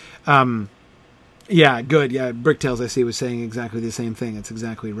 Yeah, good. Yeah, Bricktails, I see, was saying exactly the same thing. It's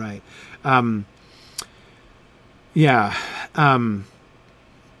exactly right. Yeah,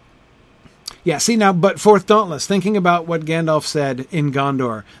 see now, but Fourth Dauntless, thinking about what Gandalf said in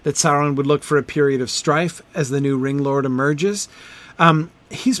Gondor, that Sauron would look for a period of strife as the new Ring Lord emerges.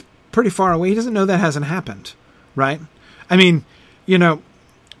 He's pretty far away. He doesn't know that hasn't happened, right? I mean,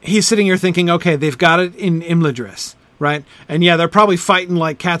 he's sitting here thinking, okay, they've got it in Imladris, right? And yeah, they're probably fighting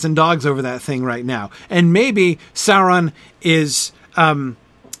like cats and dogs over that thing right now. And maybe Sauron is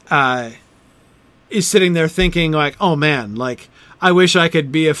sitting there thinking like, oh man, like, I wish I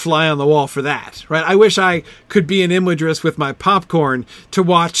could be a fly on the wall for that, right? I wish I could be in Imladris with my popcorn to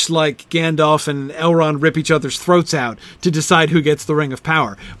watch like Gandalf and Elrond rip each other's throats out to decide who gets the Ring of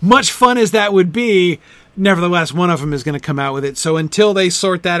Power. Much fun as that would be, nevertheless, one of them is going to come out with it. So until they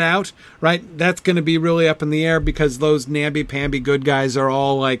sort that out, right, that's going to be really up in the air because those namby-pamby good guys are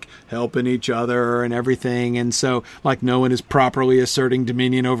all like helping each other and everything. And so like no one is properly asserting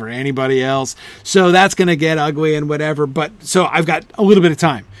dominion over anybody else. So that's going to get ugly and whatever. But so I've got a little bit of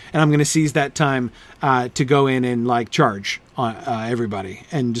time and I'm going to seize that time to go in and like charge on everybody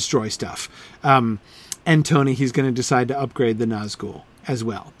and destroy stuff. And Tony, he's going to decide to upgrade the Nazgul as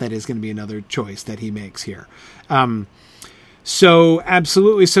well. That is going to be another choice that he makes here. So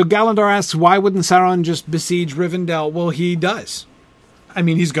absolutely. So Galandar asks, why wouldn't Sauron just besiege Rivendell? Well, he does. I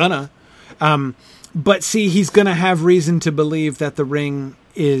mean, he's gonna. But see, he's gonna have reason to believe that the ring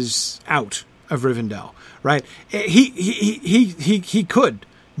is out of Rivendell, right? He could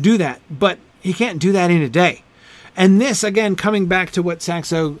do that, but he can't do that in a day. And this, again, coming back to what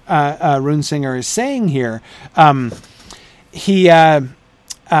Saxo Runesinger is saying here,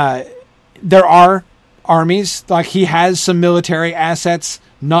 there are armies, like he has some military assets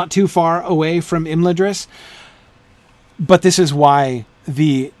not too far away from Imladris, but this is why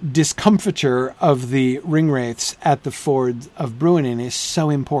the discomfiture of the Ringwraiths at the Ford of Bruinen is so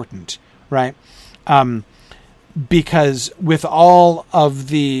important, right? Because with all of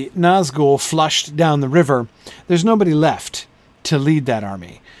the Nazgul flushed down the river, there's nobody left to lead that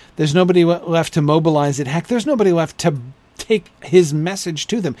army. There's nobody left to mobilize it. Heck, there's nobody left to take his message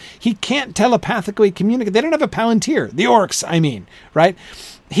to them. He can't telepathically communicate. They don't have a Palantir. The orcs, I mean, right?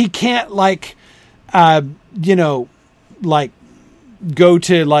 He can't go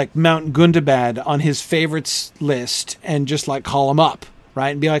to like Mount Gundabad on his favorites list and just like call him up, right?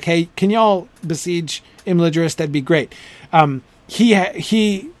 And be like, hey, can y'all besiege Imladris? That'd be great.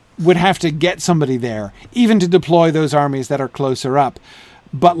 He would have to get somebody there, even to deploy those armies that are closer up.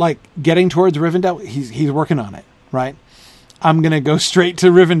 But like getting towards Rivendell, he's working on it, right? I'm going to go straight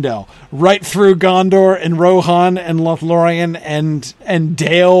to Rivendell, right through Gondor and Rohan and Lothlorien and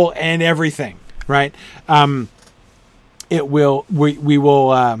Dale and everything, right? We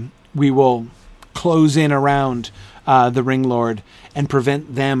will close in around the Ring Lord and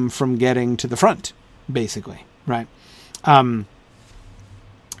prevent them from getting to the front, basically, right?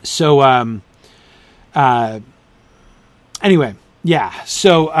 Anyway, yeah.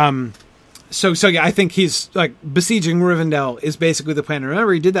 So yeah, I think he's like besieging Rivendell is basically the plan.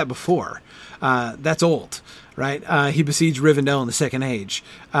 Remember, he did that before. That's old, right? He besieged Rivendell in the Second Age.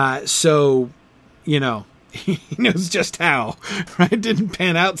 He knows just how, right? It didn't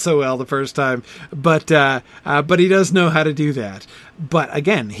pan out so well the first time, but he does know how to do that. But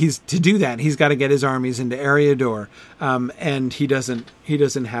again, to do that, he's got to get his armies into Eriador, and he doesn't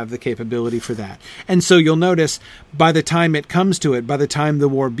have the capability for that. And so you'll notice by the time it comes to it, by the time the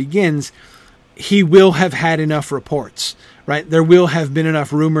war begins, he will have had enough reports, right? There will have been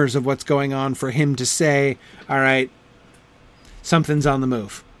enough rumors of what's going on for him to say, all right, something's on the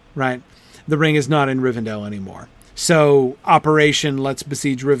move, right? The ring is not in Rivendell anymore. So Operation Let's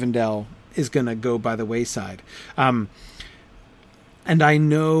Besiege Rivendell is going to go by the wayside. And I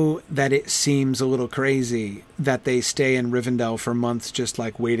know that it seems a little crazy that they stay in Rivendell for months just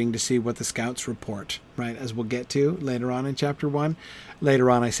like waiting to see what the scouts report, right? As we'll get to later on in chapter 1. Later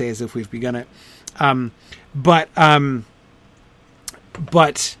on, I say as if we've begun it. But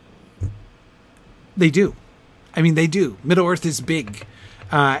they do. I mean, they do. Middle-earth is big.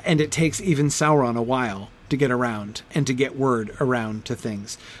 And it takes even Sauron a while to get around and to get word around to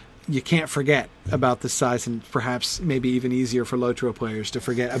things. You can't forget about the size, and perhaps maybe even easier for Lotro players to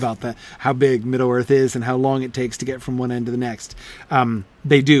forget about how big Middle-earth is and how long it takes to get from one end to the next.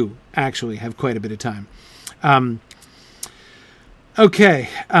 They do actually have quite a bit of time. Okay.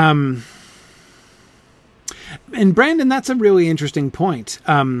 And Brandon, that's a really interesting point.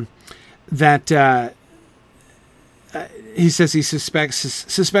 He says he suspects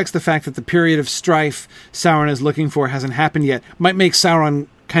the fact that the period of strife Sauron is looking for hasn't happened yet might make Sauron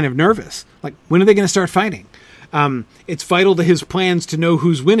kind of nervous. Like, when are they going to start fighting? It's vital to his plans to know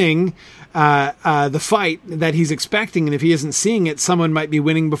who's winning the fight that he's expecting, and if he isn't seeing it, someone might be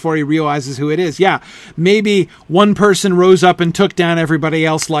winning before he realizes who it is. Yeah, maybe one person rose up and took down everybody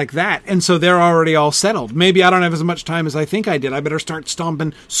else like that, and so they're already all settled. Maybe I don't have as much time as I think I did. I better start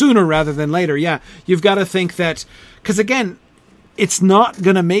stomping sooner rather than later. Yeah, you've got to think that, because again, it's not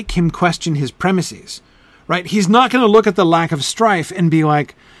going to make him question his premises, right? He's not going to look at the lack of strife and be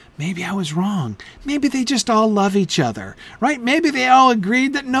like, maybe I was wrong. Maybe they just all love each other, right? Maybe they all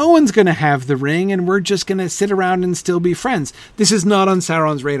agreed that no one's going to have the ring and we're just going to sit around and still be friends. This is not on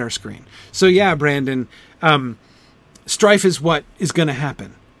Sauron's radar screen. So yeah, Brandon, strife is what is going to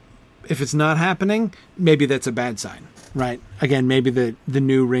happen. If it's not happening, maybe that's a bad sign, right? Again, maybe the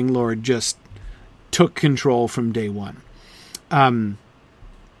new ring lord just took control from day one.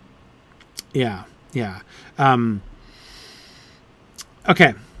 Yeah.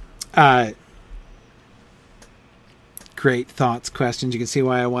 Okay. Great thoughts, questions. You can see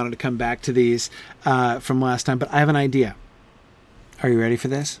why I wanted to come back to these from last time, but I have an idea. Are you ready for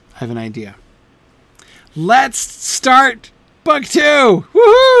this? I have an idea. Let's start book 2!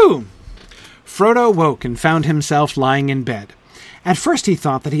 Woohoo! Frodo woke and found himself lying in bed. At first he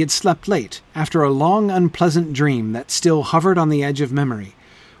thought that he had slept late, after a long, unpleasant dream that still hovered on the edge of memory.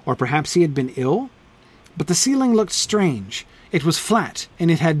 Or perhaps he had been ill? But the ceiling looked strange. It was flat,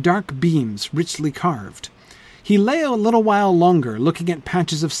 and it had dark beams richly carved. He lay a little while longer, looking at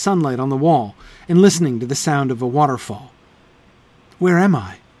patches of sunlight on the wall, and listening to the sound of a waterfall. "Where am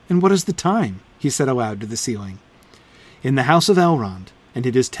I? And what is the time?" he said aloud to the ceiling. "In the house of Elrond, and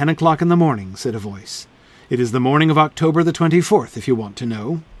it is 10 o'clock in the morning," said a voice. "It is the morning of October the 24th, if you want to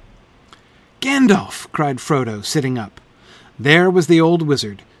know." "Gandalf!" cried Frodo, sitting up. There was the old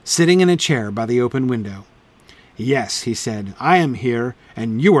wizard, sitting in a chair by the open window. "Yes," he said, "I am here,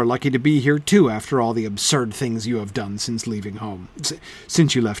 and you are lucky to be here too after all the absurd things you have done since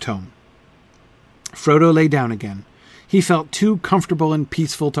you left home." Frodo lay down again. He felt too comfortable and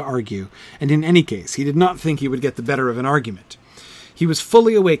peaceful to argue, and in any case he did not think he would get the better of an argument. He was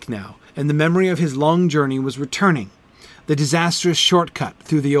fully awake now, and the memory of his long journey was returning. The disastrous shortcut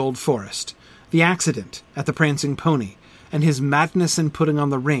through the old forest, the accident at the Prancing Pony, and his madness in putting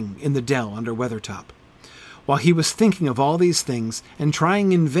on the ring in the dell under Weathertop. While he was thinking of all these things, and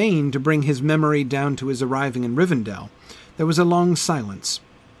trying in vain to bring his memory down to his arriving in Rivendell, there was a long silence,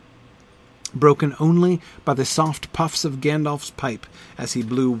 broken only by the soft puffs of Gandalf's pipe as he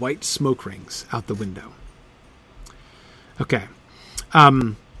blew white smoke rings out the window. Okay.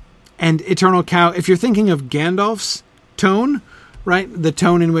 And Eternal Cow, if you're thinking of Gandalf's tone, right, the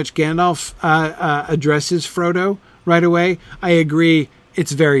tone in which Gandalf addresses Frodo right away, I agree,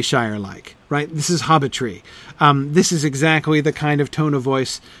 it's very Shire-like. Right? This is hobbitry. This is exactly the kind of tone of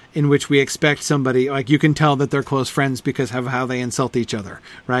voice in which we expect somebody, like you can tell that they're close friends because of how they insult each other,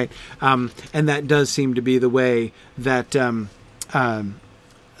 right? And that does seem to be the way that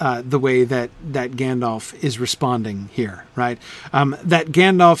Gandalf is responding here, right? That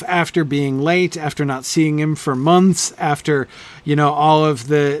Gandalf, after being late, after not seeing him for months, after, all of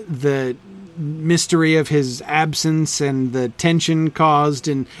the mystery of his absence and the tension caused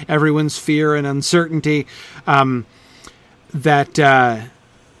and everyone's fear and uncertainty, that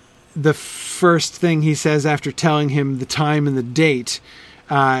the first thing he says after telling him the time and the date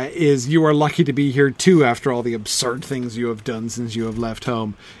is, "You are lucky to be here too after all the absurd things you have done since you have left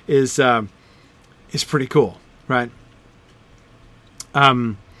home," is pretty cool, right?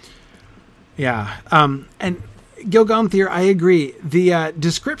 And Gilgonthir, I agree. The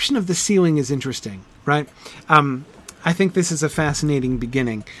description of the ceiling is interesting, right? I think this is a fascinating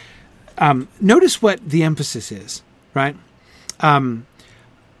beginning. Notice what the emphasis is, right? On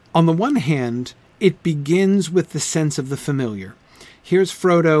the one hand, it begins with the sense of the familiar. here's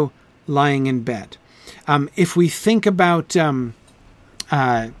Frodo lying in bed. If we think about,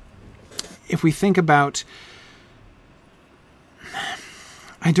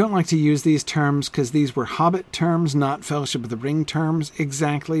 I don't like to use these terms because these were Hobbit terms, not Fellowship of the Ring terms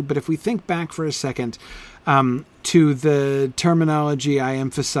exactly. But if we think back for a second to the terminology I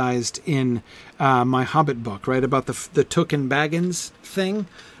emphasized in my Hobbit book, right, about the Took and Baggins thing,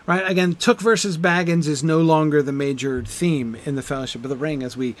 right? Again, Took versus Baggins is no longer the major theme in the Fellowship of the Ring,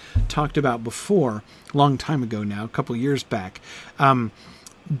 as we talked about before, a long time ago now, a couple years back.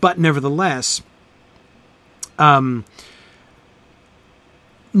 But nevertheless,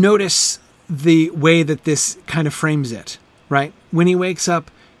 notice the way that this kind of frames it, right? When he wakes up,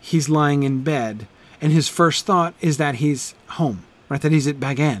 he's lying in bed, and his first thought is that he's home, right? That he's at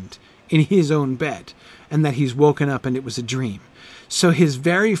Bag End, in his own bed, and that he's woken up and it was a dream. So his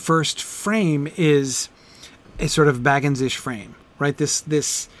very first frame is a sort of Baggins-ish frame, right?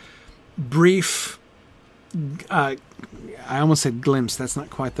 This brief, I almost said glimpse, that's not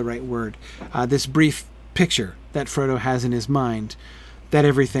quite the right word, this brief picture that Frodo has in his mind that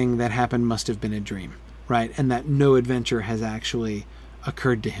everything that happened must have been a dream, right? And that no adventure has actually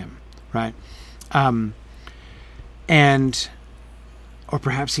occurred to him, right? Or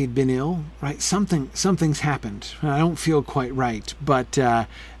perhaps he'd been ill, right? Something's happened. I don't feel quite right, but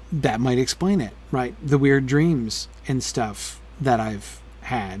that might explain it, right? The weird dreams and stuff that I've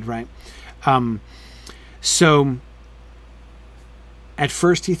had, right? So at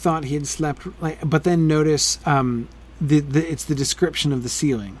first he thought he had slept, but then notice it's the description of the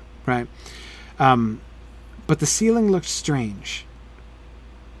ceiling, right? But the ceiling looked strange.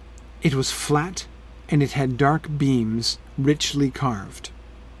 It was flat, and it had dark beams richly carved.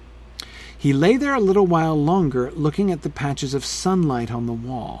 He lay there a little while longer, looking at the patches of sunlight on the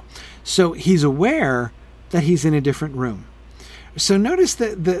wall. So he's aware that he's in a different room. So notice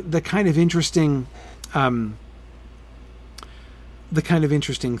the kind of interesting,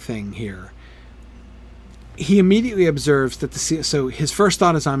 thing here. He immediately observes that so his first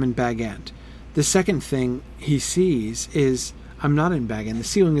thought is, I'm in Bag End. The second thing he sees is, I'm not in Bag End. The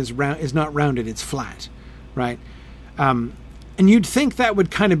ceiling is not rounded, it's flat, right? And you'd think that would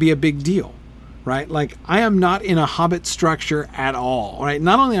kind of be a big deal, right? Like, I am not in a Hobbit structure at all, right?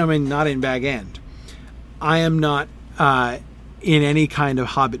 Not only am I not in Bag End, I am not in any kind of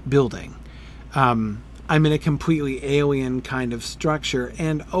Hobbit building. I'm in a completely alien kind of structure.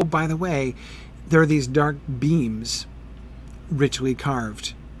 And, oh, by the way, there are these dark beams richly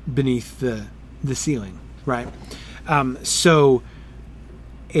carved beneath the ceiling, right? So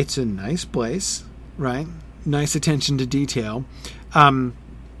it's a nice place, right? Nice attention to detail.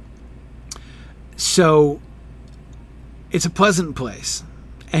 So it's a pleasant place,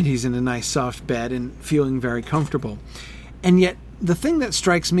 and he's in a nice soft bed and feeling very comfortable. And yet the thing that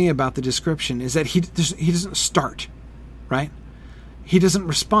strikes me about the description is that he doesn't start, right? He doesn't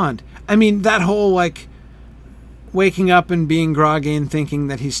respond. I mean, that whole, waking up and being groggy and thinking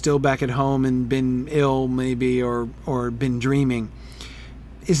that he's still back at home and been ill maybe or been dreaming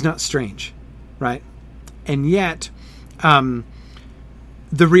is not strange, right? And yet, the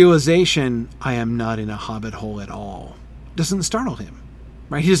realization, I am not in a Hobbit hole at all, doesn't startle him,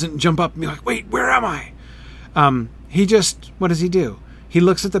 right? He doesn't jump up and be like, wait, where am I? He just, what does he do? He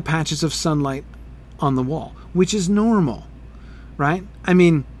looks at the patches of sunlight on the wall, which is normal, right? I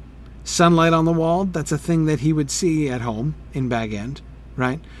mean, sunlight on the wall, that's a thing that he would see at home in Bag End,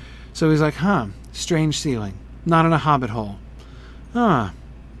 right? So he's like, strange ceiling, not in a Hobbit hole.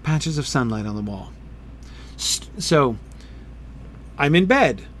 Patches of sunlight on the wall. So, I'm in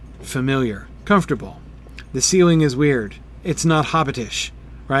bed, familiar, comfortable. The ceiling is weird. It's not Hobbitish,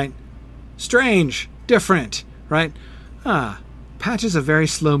 right? Strange, different, right? Patches of very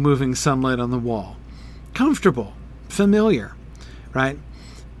slow-moving sunlight on the wall. Comfortable, familiar, right?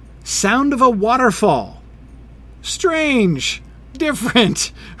 Sound of a waterfall. Strange,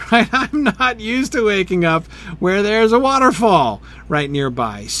 different, right? I'm not used to waking up where there's a waterfall right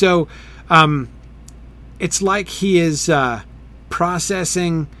nearby. So, it's like he is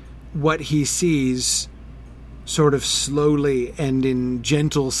processing what he sees sort of slowly and in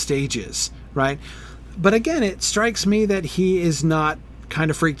gentle stages, right? But again, it strikes me that he is not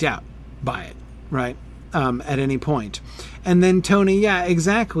kind of freaked out by it, right? At any point. And then Tony, yeah,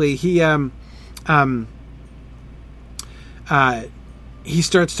 exactly. He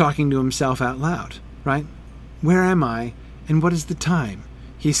starts talking to himself out loud, right? Where am I, and what is the time?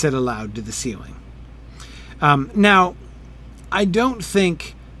 He said aloud to the ceiling. Now, I don't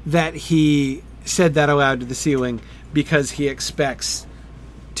think that he said that aloud to the ceiling because he expects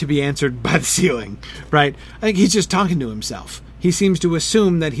to be answered by the ceiling, right? I think he's just talking to himself. he seems to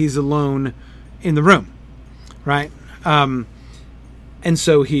assume that he's alone in the room, right? And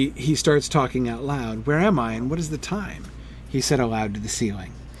so he starts talking out loud. Where am I, and what is the time? He said aloud to the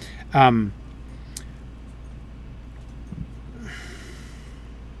ceiling.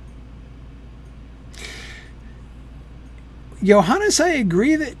 Johannes, I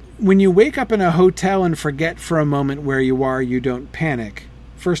agree that when you wake up in a hotel and forget for a moment where you are, you don't panic.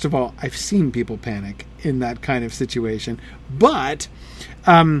 First of all, I've seen people panic in that kind of situation. But,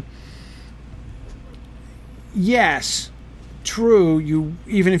 yes, true,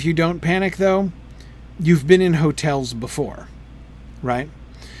 even if you don't panic, though, you've been in hotels before, right?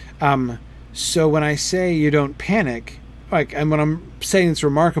 So when I say you don't panic, and when I'm saying it's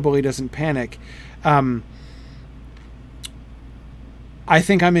remarkable he doesn't panic, I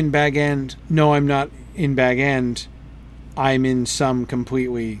think I'm in Bag End. No, I'm not in Bag End. I'm in some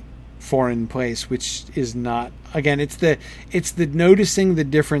completely foreign place, which is not. Again, it's the noticing the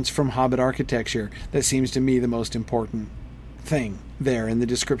difference from Hobbit architecture that seems to me the most important thing there in the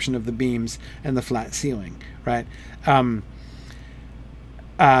description of the beams and the flat ceiling, right?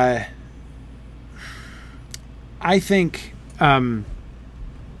 I think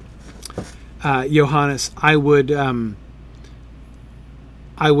Johannes, I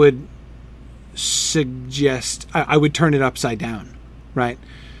would suggest I would turn it upside down, right?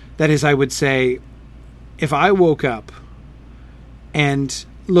 That is, I would say, if I woke up and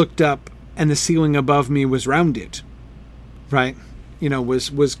looked up and the ceiling above me was rounded, right?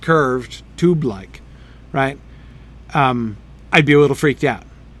 Was curved, tube-like, right? I'd be a little freaked out,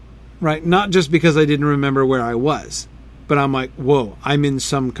 right? Not just because I didn't remember where I was, but I'm like, whoa, I'm in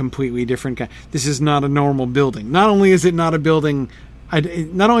some completely different kind. This is not a normal building. Not only is it not a building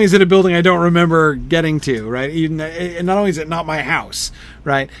not only is it a building I don't remember getting to, right? And not only is it not my house,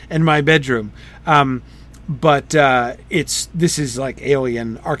 right, and my bedroom, but this is like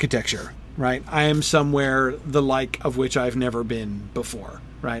alien architecture, right? I am somewhere the like of which I've never been before,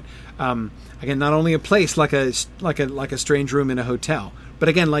 right? Again, not only a place like a strange room in a hotel, but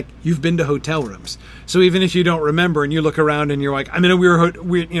again, like you've been to hotel rooms. So even if you don't remember and you look around and you're like, I'm in a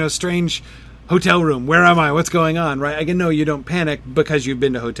weird, strange hotel room. Where am I? What's going on? Right? Again, no, you don't panic because you've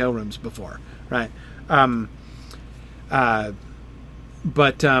been to hotel rooms before. Right?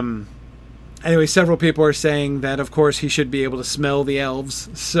 Anyway, several people are saying that, of course, he should be able to smell the elves.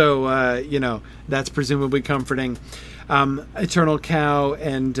 So, that's presumably comforting. Eternal Cow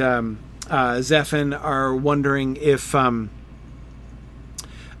and Zephin are wondering if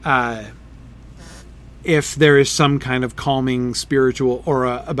there is some kind of calming spiritual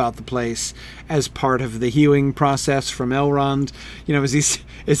aura about the place as part of the healing process from Elrond.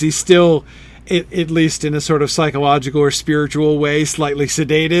 Is he still, at least in a sort of psychological or spiritual way, slightly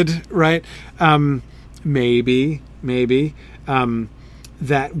sedated, right? Maybe.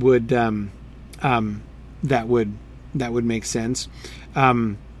 That would make sense.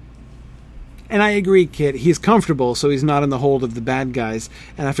 And I agree, Kit. He's comfortable, so he's not in the hold of the bad guys.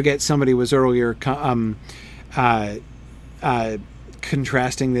 And I forget, somebody was earlier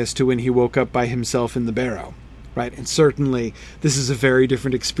contrasting this to when he woke up by himself in the barrow, right? And certainly, this is a very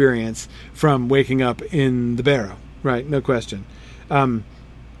different experience from waking up in the barrow, right? No question.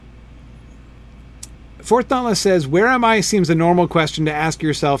 Fort Dauntless says, where am I seems a normal question to ask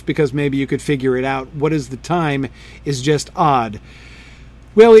yourself because maybe you could figure it out. What is the time is just odd.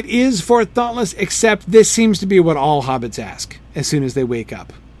 Well, it is Fort Dauntless, except this seems to be what all hobbits ask as soon as they wake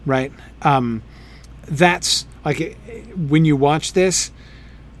up, right? That's, like, when you watch this,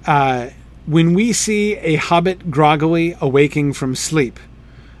 when we see a hobbit groggily awaking from sleep,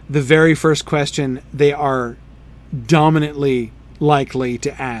 the very first question they are dominantly likely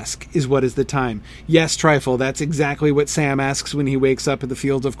to ask is, what is the time? Yes, Trifle, that's exactly what Sam asks when he wakes up at the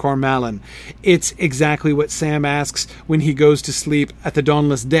fields of Cormallen. It's exactly what Sam asks when he goes to sleep at the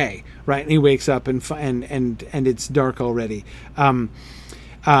dawnless day, right? And he wakes up and it's dark already.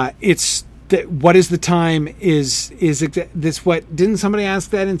 It's what is the time is this what didn't somebody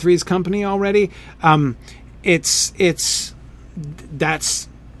ask that in Three's Company already? It's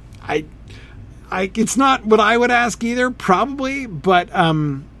not what I would ask either, probably, but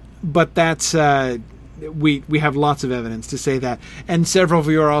that's we have lots of evidence to say that, and several of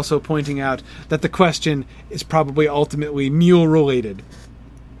you are also pointing out that the question is probably ultimately mule related.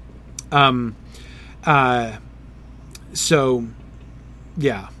 So,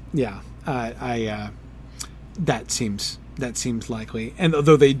 yeah, that seems likely. And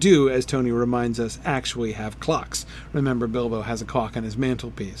although they do, as Tony reminds us, actually have clocks. Remember, Bilbo has a clock on his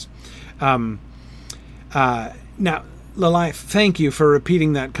mantelpiece. Now, Lalife, thank you for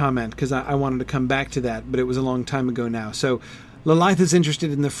repeating that comment, because I wanted to come back to that, but it was a long time ago now. So Lilith is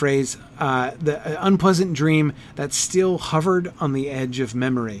interested in the phrase, the unpleasant dream that still hovered on the edge of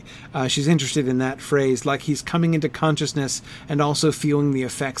memory. She's interested in that phrase, like he's coming into consciousness and also feeling the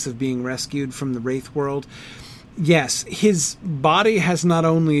effects of being rescued from the Wraith world. Yes, his body has not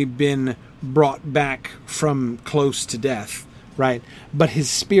only been brought back from close to death, right, but his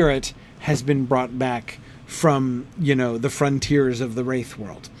spirit has been brought back from, the frontiers of the Wraith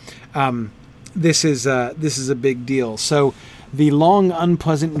world. This is a big deal. So the long,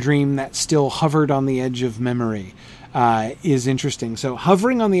 unpleasant dream that still hovered on the edge of memory is interesting. So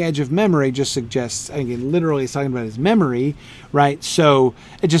hovering on the edge of memory just suggests, again, literally it's talking about his memory, right? So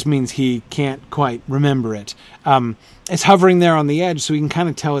it just means he can't quite remember it. It's hovering there on the edge, so he can kind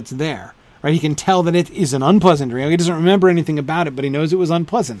of tell it's there, right? He can tell that it is an unpleasant dream. He doesn't remember anything about it, but he knows it was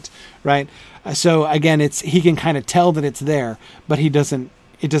unpleasant, right? So again, he can kind of tell that it's there, but it doesn't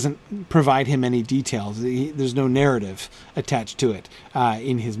provide him any details. There's no narrative attached to it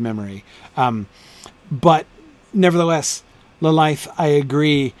in his memory. But nevertheless, Lilith, I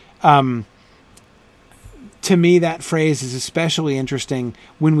agree. To me, that phrase is especially interesting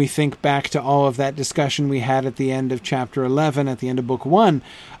when we think back to all of that discussion we had at the end of chapter 11, at the end of book 1,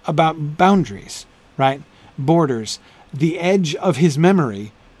 about boundaries, right? Borders. The edge of his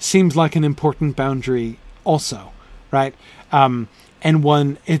memory seems like an important boundary also, right? And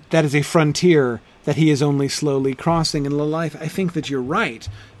that is a frontier that he is only slowly crossing. And Lilith, I think that you're right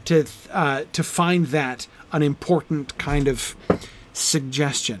to find that an important kind of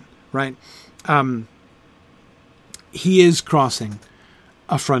suggestion, right? He is crossing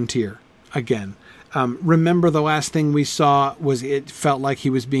a frontier again. Remember the last thing we saw was it felt like he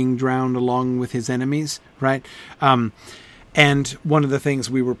was being drowned along with his enemies, right? And one of the things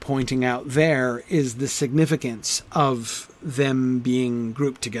we were pointing out there is the significance of them being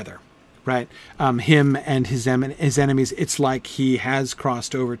grouped together, right? Him and his enemies, it's like he has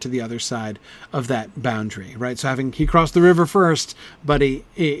crossed over to the other side of that boundary, right? So he crossed the river first, but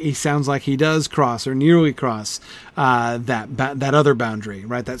he sounds like he does cross or nearly cross that other boundary,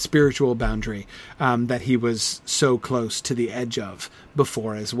 right? That spiritual boundary that he was so close to the edge of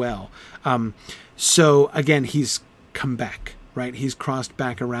before as well. So again, he's come back, right? He's crossed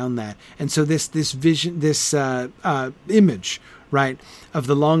back around that. And so this vision, this image, right, of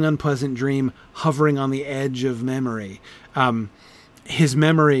the long unpleasant dream hovering on the edge of memory. His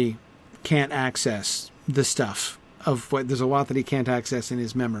memory can't access the stuff of what, there's a lot that he can't access in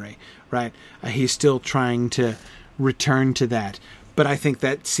his memory, right? He's still trying to return to that. But I think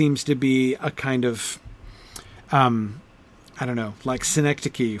that seems to be a kind of, like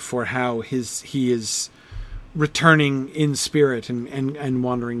synecdoche for how he is returning in spirit and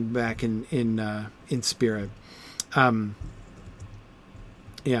wandering back in spirit.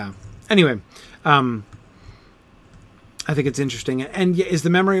 Yeah. Anyway, I think it's interesting. And is the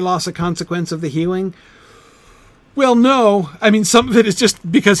memory loss a consequence of the healing? Well, no. I mean, some of it is just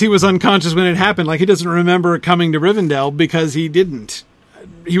because he was unconscious when it happened. Like, he doesn't remember coming to Rivendell because he didn't.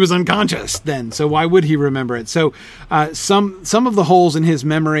 He was unconscious then, so why would he remember it? So some of the holes in his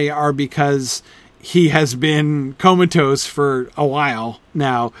memory are because he has been comatose for a while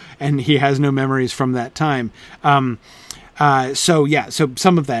now, and he has no memories from that time. So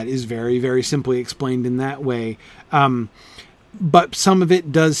some of that is very, very simply explained in that way. But some of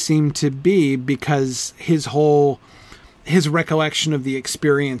it does seem to be because his recollection of the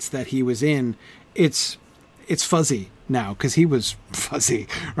experience that he was in, it's fuzzy now because he was fuzzy,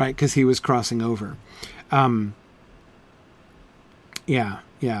 right? Because he was crossing over. Yeah,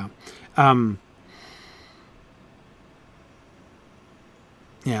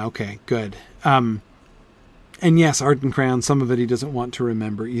 okay, good. And yes, Arden Crayon, some of it he doesn't want to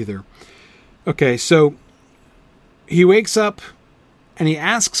remember either. Okay, so he wakes up and he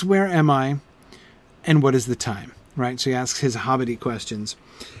asks, where am I? And what is the time? Right? So he asks his hobbity questions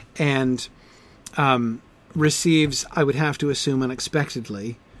and receives, I would have to assume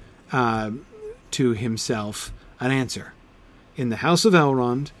unexpectedly, to himself, an answer. In the house of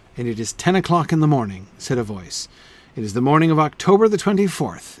Elrond, and it is 10 o'clock in the morning, said a voice. It is the morning of October the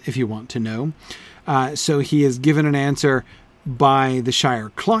 24th, if you want to know. So he is given an answer by the Shire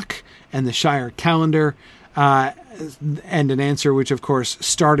clock and the Shire calendar, and an answer which, of course,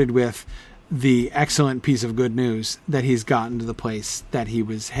 started with the excellent piece of good news that he's gotten to the place that he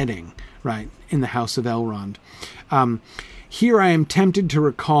was heading, right, in the House of Elrond. Here I am tempted to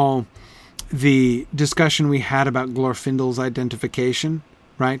recall the discussion we had about Glorfindel's identification,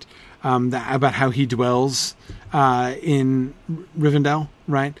 right, about how he dwells in Rivendell,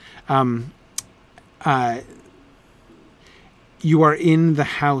 right? You are in the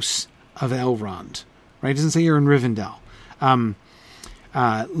House of Elrond, right? It doesn't say you're in Rivendell.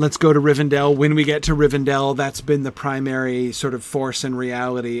 Let's go to Rivendell. When we get to Rivendell, that's been the primary sort of force and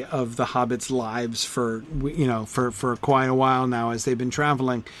reality of the Hobbits' lives for quite a while now as they've been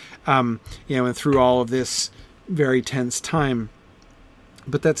traveling, and through all of this very tense time.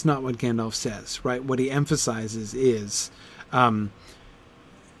 But that's not what Gandalf says, right? What he emphasizes is,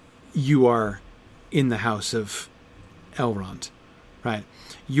 you are in the house of Elrond, right?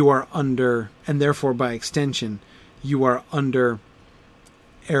 You are under, and therefore by extension, you are under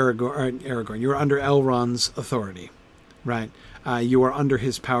Aragorn. You are under Elrond's authority, right? You are under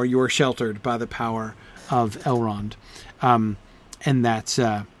his power. You are sheltered by the power of Elrond, and that's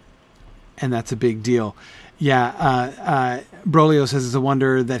a big deal. Yeah, Brolio says it's a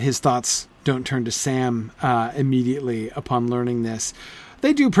wonder that his thoughts don't turn to Sam immediately upon learning this.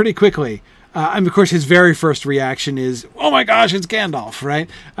 They do pretty quickly. And of course, his very first reaction is, "Oh my gosh, it's Gandalf!" Right?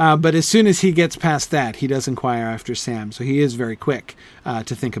 But as soon as he gets past that, he does inquire after Sam. So he is very quick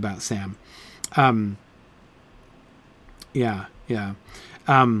to think about Sam. Yeah.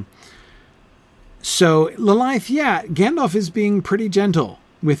 So Lilith, Gandalf is being pretty gentle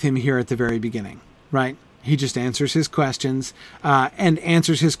with him here at the very beginning, right? He just answers his questions, and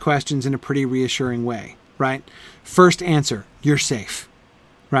answers his questions in a pretty reassuring way, right? First answer, you're safe,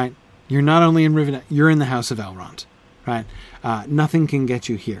 right? You're not only in Rivendell, you're in the House of Elrond, right? Nothing can get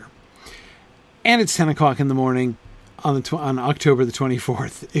you here. And it's 10 o'clock in the morning on October the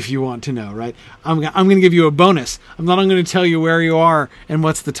 24th, if you want to know, right? I'm going to give you a bonus. I'm not going to tell you where you are and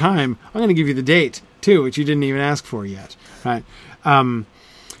what's the time. I'm going to give you the date, too, which you didn't even ask for yet, right? And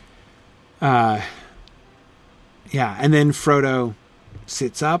then Frodo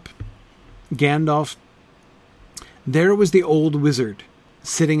sits up. Gandalf. There was the old wizard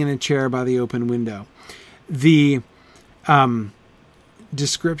sitting in a chair by the open window. The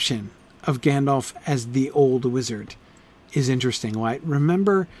description of Gandalf as the old wizard is interesting, right?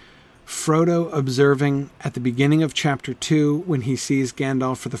 Remember Frodo observing at the beginning of chapter 2 when he sees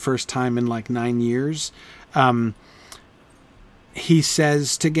Gandalf for the first time in like 9 years? He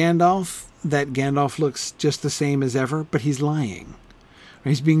says to Gandalf that Gandalf looks just the same as ever, but he's lying.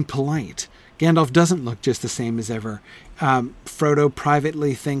 He's being polite. Gandalf doesn't look just the same as ever. Frodo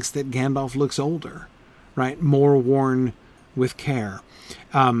privately thinks that Gandalf looks older, right? More worn with care.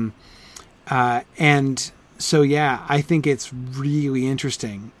 And so, I think it's really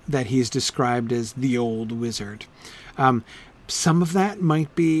interesting that he's described as the old wizard. Some of that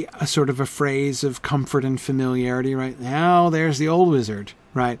might be a sort of a phrase of comfort and familiarity, right? Now there's the old wizard,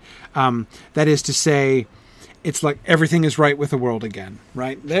 right? That is to say, it's like everything is right with the world again,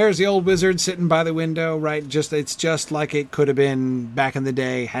 right? There's the old wizard sitting by the window, right? It's just like it could have been back in the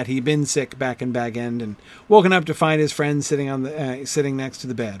day had he been sick back in Bag End and woken up to find his friend sitting sitting next to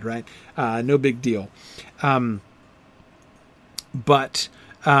the bed, right? No big deal.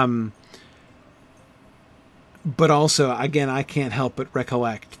 But also, again, I can't help but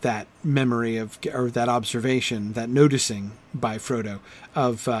recollect that memory or that observation, that noticing by Frodo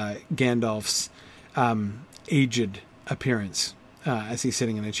of Gandalf's aged appearance as he's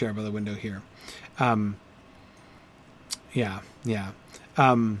sitting in a chair by the window here.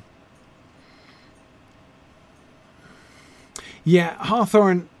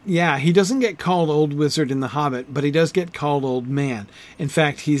 Hawthorne, he doesn't get called Old Wizard in The Hobbit, but he does get called Old Man. In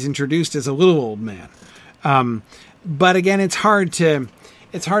fact, he's introduced as a little old man. But again, it's hard to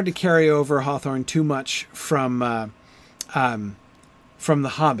carry over Hawthorne too much from The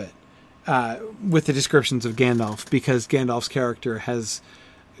Hobbit with the descriptions of Gandalf, because Gandalf's character has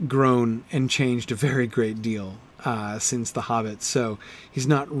grown and changed a very great deal since The Hobbit. So he's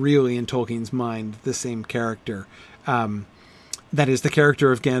not really, in Tolkien's mind, the same character. That is, the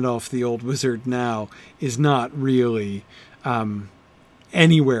character of Gandalf the Old Wizard now is not really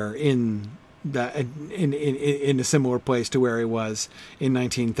anywhere in a similar place to where he was in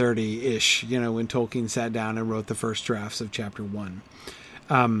 1930-ish, when Tolkien sat down and wrote the first drafts of Chapter 1.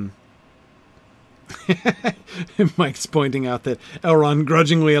 Mike's pointing out that Elrond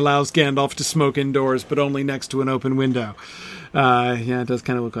grudgingly allows Gandalf to smoke indoors, but only next to an open window. It does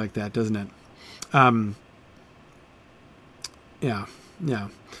kind of look like that, doesn't it?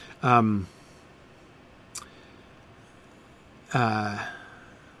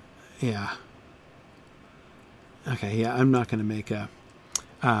 Okay, I'm not going to make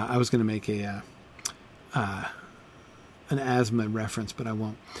I was going to make an asthma reference, but I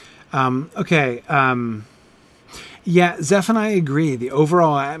won't. Zeph and I agree. The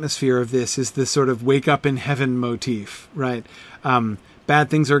overall atmosphere of this is the sort of wake up in heaven motif, right? Bad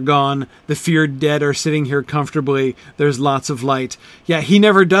things are gone. The feared dead are sitting here comfortably. There's lots of light. Yeah, he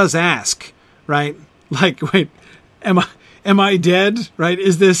never does ask, right? Like, wait, am I dead? Right?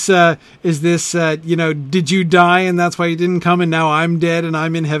 Is this, did you die and that's why you didn't come and now I'm dead and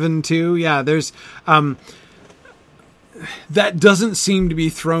I'm in heaven too? Yeah, there's, that doesn't seem to be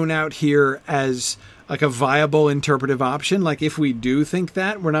thrown out here as like a viable interpretive option. Like if we do think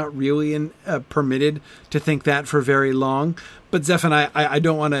that, we're not really permitted to think that for very long. But Zephan, I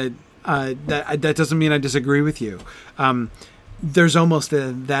don't want to, that doesn't mean I disagree with you. There's almost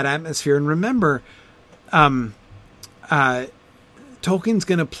that atmosphere. And remember, Tolkien's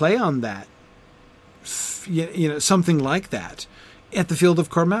going to play on that, something like that at the Field of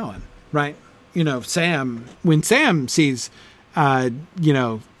Cormowen, right? When Sam sees,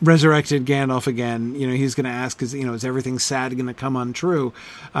 resurrected Gandalf again, he's going to ask, is everything sad going to come untrue?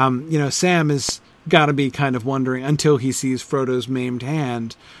 Sam has got to be kind of wondering until he sees Frodo's maimed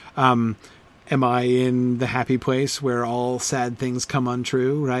hand. Am I in the happy place where all sad things come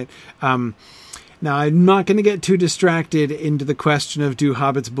untrue? Right. Now, I'm not going to get too distracted into the question of do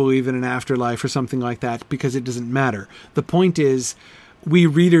hobbits believe in an afterlife or something like that, because it doesn't matter. The point is, we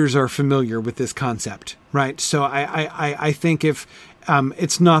readers are familiar with this concept, right? So I think if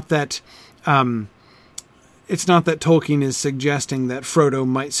it's not that Tolkien is suggesting that Frodo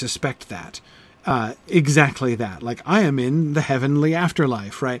might suspect that. Exactly that. Like, I am in the heavenly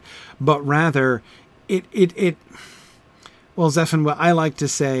afterlife, right? But rather, well, Zephan, what I like to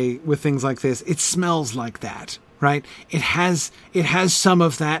say with things like this, it smells like that, right? It has some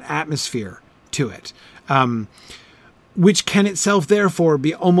of that atmosphere to it, which can itself therefore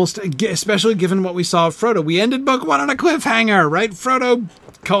be almost, especially given what we saw of Frodo. We ended book 1 on a cliffhanger, right? Frodo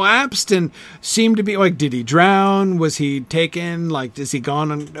collapsed and seemed to be like, did he drown? Was he taken? Like, is he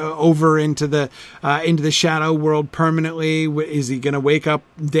gone over into the shadow world permanently? Is he going to wake up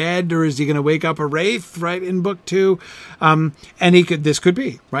dead, or is he going to wake up a wraith? Right, in book 2, and this could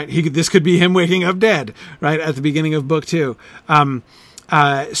be right. This could be him waking up dead, right, at the beginning of book 2.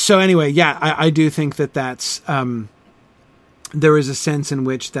 So anyway, yeah, I do think that's. There is a sense in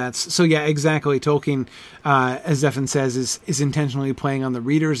which that's so. Yeah, exactly. Tolkien, as Zephan says, is intentionally playing on the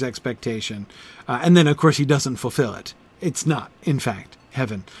reader's expectation, and then of course he doesn't fulfill it. It's not, in fact,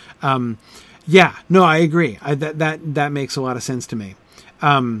 heaven. Yeah, no, I agree. That makes a lot of sense to me.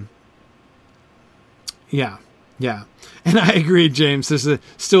 Yeah, and I agree, James. There's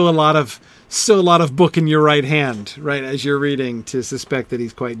still a lot of book in your right hand, right, as you're reading, to suspect that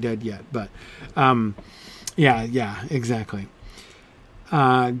he's quite dead yet. But yeah, exactly.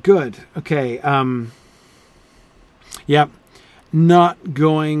 Good. Okay. Yep. Not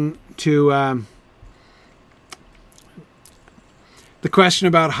going to, the question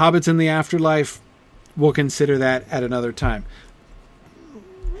about hobbits in the afterlife, we'll consider that at another time.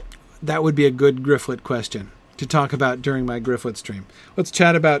 That would be a good Grifflet question to talk about during my Grifflet stream. Let's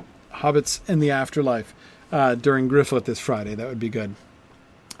chat about hobbits in the afterlife, during Grifflet this Friday. That would be good.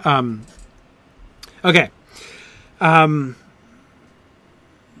 Okay.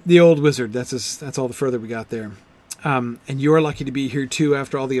 The Old Wizard. That's all the further we got there. And you're lucky to be here too,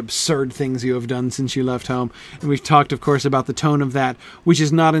 after all the absurd things you have done since you left home. And we've talked, of course, about the tone of that, which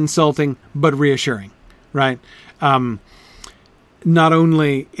is not insulting, but reassuring, right? Not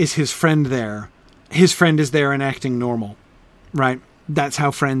only is his friend there, his friend is there and acting normal, right? That's how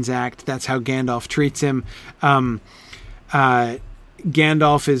friends act. That's how Gandalf treats him. Gandalf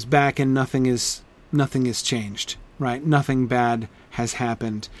is back and nothing is changed, right? Nothing bad has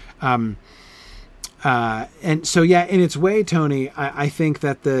happened. And so, yeah, in its way, Tony, I think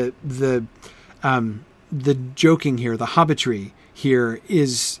that the joking here, the hobbitry here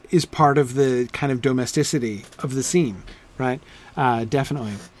is part of the kind of domesticity of the scene, right?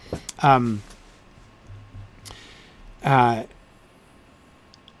 Definitely.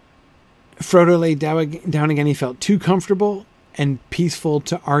 Frodo lay down again. He felt too comfortable and peaceful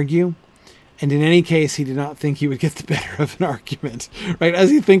to argue. And in any case, he did not think he would get the better of an argument, right? As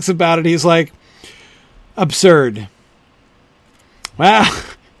he thinks about it, he's like, absurd. Well,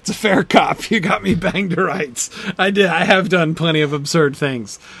 it's a fair cop. You got me banged to rights. I have done plenty of absurd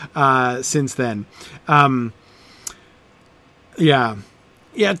things since then. Yeah,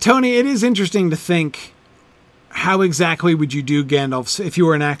 Tony, it is interesting to think, how exactly would you do Gandalf if you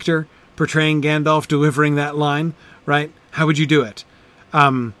were an actor portraying Gandalf, delivering that line, right? How would you do it?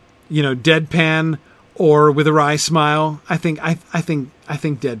 Deadpan or with a wry smile? I think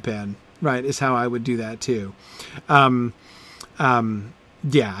deadpan, right, is how I would do that too. Yeah,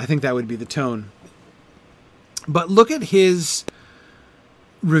 I think that would be the tone. But look at his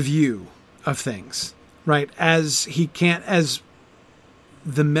review of things, right? As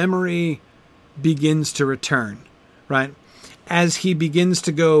the memory begins to return, right? As he begins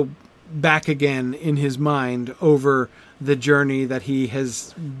to go back again in his mind over the journey that he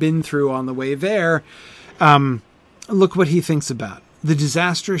has been through on the way there, look what he thinks about. The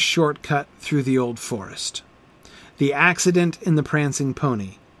disastrous shortcut through the old forest, the accident in the prancing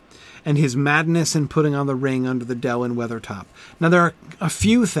pony, and his madness in putting on the ring under the dell in Weathertop. Now, there are a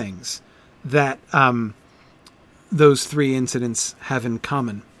few things that those three incidents have in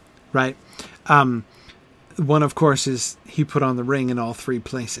common, right? One, of course, is he put on the ring in all three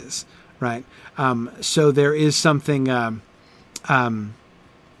places, right? So there is something...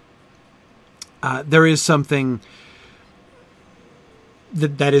 there is something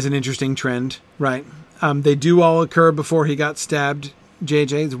that is an interesting trend, right? They do all occur before he got stabbed,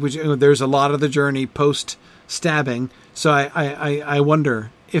 JJ, which there's a lot of the journey post-stabbing. So I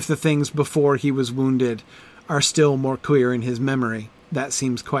wonder if the things before he was wounded are still more clear in his memory. That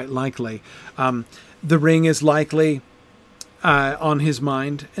seems quite likely. The ring is likely on his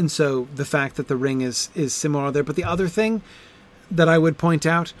mind, and so the fact that the ring is similar there. But the other thing that I would point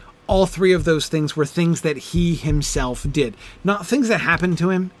out, all three of those things were things that he himself did. Not things that happened to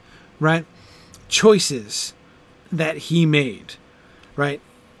him, right? Choices that he made, right?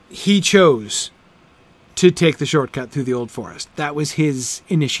 He chose to take the shortcut through the old forest. That was his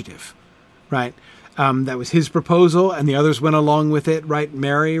initiative, right? That was his proposal, and the others went along with it, right?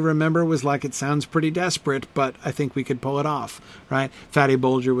 Mary, remember, was like, it sounds pretty desperate, but I think we could pull it off, right? Fatty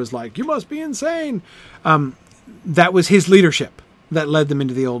Bolger was like, you must be insane. That was his leadership that led them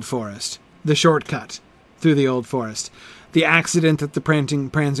into the old forest. The shortcut through the old forest. The accident at the prancing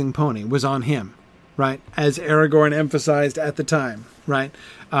pony was on him, right? As Aragorn emphasized at the time, right?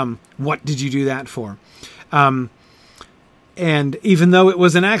 What did you do that for? And even though it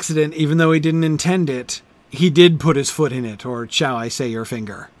was an accident, even though he didn't intend it, he did put his foot in it, or shall I say your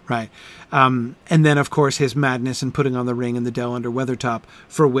finger, right? And then, of course, his madness in putting on the ring in the dell under Weathertop,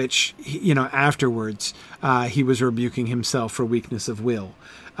 for which, afterwards, he was rebuking himself for weakness of will.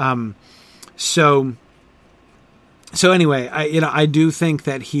 So anyway, I do think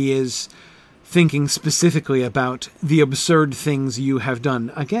that he is thinking specifically about the absurd things you have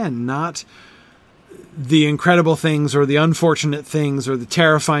done. Again, not the incredible things or the unfortunate things or the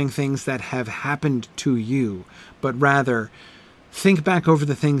terrifying things that have happened to you, but rather think back over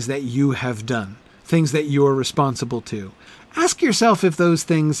the things that you have done, things that you are responsible to. Ask yourself if those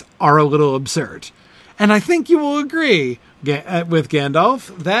things are a little absurd. And I think you will agree with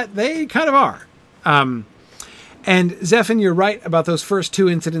Gandalf that they kind of are. And Zephin, you're right about those first two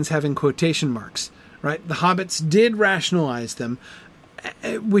incidents having quotation marks, right? The hobbits did rationalize them,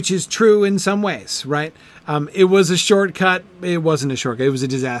 which is true in some ways, right? It was a shortcut. It wasn't a shortcut. It was a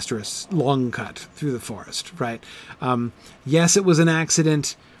disastrous long cut through the forest, right? Yes, it was an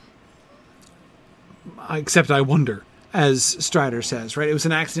accident, except I wonder, as Strider says, right? It was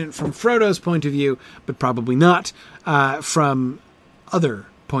an accident from Frodo's point of view, but probably not from other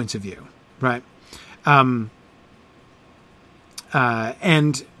points of view, right?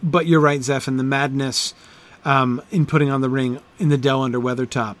 But you're right, Zephin, the madness in putting on the ring in the dell under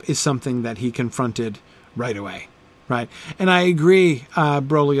Weathertop is something that he confronted right away, right? And I agree,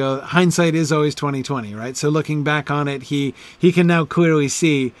 Brolio, hindsight is always 20/20, right? So looking back on it, he can now clearly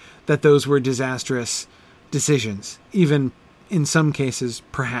see that those were disastrous decisions, even in some cases,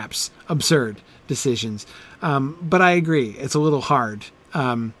 perhaps absurd decisions. But I agree, it's a little hard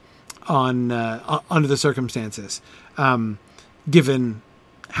under the circumstances, given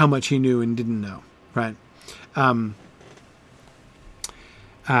how much he knew and didn't know, right?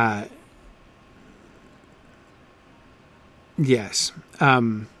 Yes.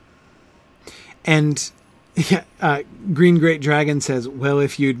 And Green Great Dragon says, well,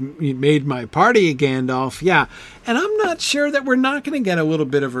 if you'd made my party, Gandalf, yeah. And I'm not sure that we're not going to get a little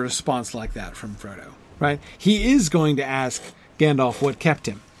bit of a response like that from Frodo, right? He is going to ask Gandalf what kept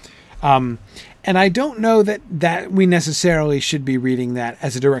him. And I don't know that we necessarily should be reading that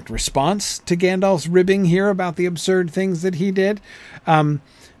as a direct response to Gandalf's ribbing here about the absurd things that he did. But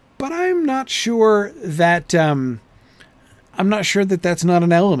I'm not sure that that's not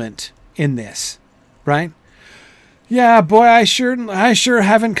an element in this, right? Yeah, boy, I sure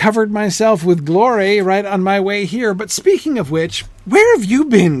haven't covered myself with glory, right, on my way here. But speaking of which, where have you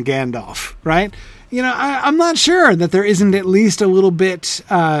been, Gandalf, right? I'm not sure that there isn't at least a little bit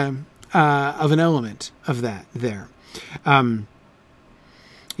of an element of that there.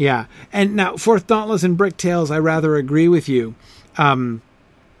 Yeah. And now, Fourth Dauntless and Bricktails, I rather agree with you.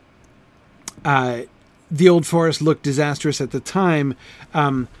 The Old Forest looked disastrous at the time,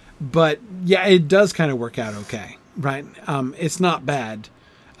 but yeah, it does kind of work out okay, right? It's not bad.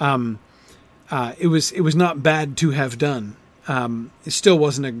 It was not bad to have done. It still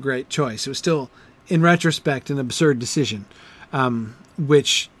wasn't a great choice. It was still in retrospect, an absurd decision,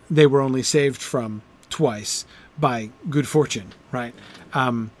 which they were only saved from twice by good fortune, right?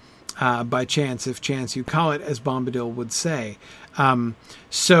 By chance, if chance you call it, as Bombadil would say. In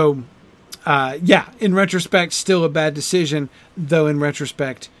retrospect, still a bad decision, though in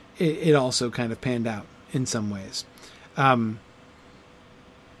retrospect, it also kind of panned out in some ways.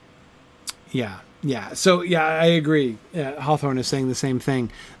 So, I agree. Hawthorne is saying the same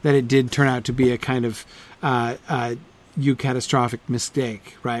thing, that it did turn out to be a kind of catastrophic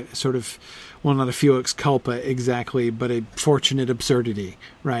mistake, right? Sort of, well, not a Felix culpa exactly, but a fortunate absurdity,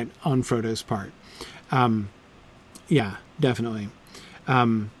 right, on Frodo's part. Definitely.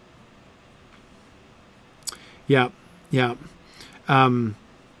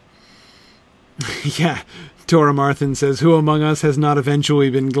 Tora Marthin says, who among us has not eventually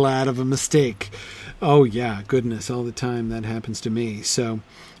been glad of a mistake? Oh, yeah, goodness, all the time that happens to me. So,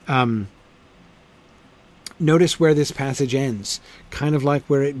 notice where this passage ends, kind of like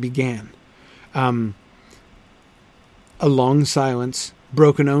where it began. A long silence,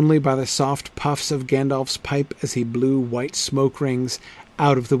 broken only by the soft puffs of Gandalf's pipe as he blew white smoke rings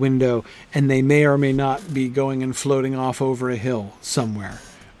out of the window, and they may or may not be going and floating off over a hill somewhere,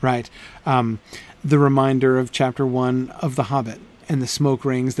 right? The reminder of Chapter 1 of The Hobbit and the smoke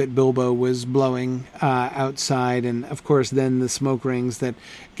rings that Bilbo was blowing outside, and of course then the smoke rings that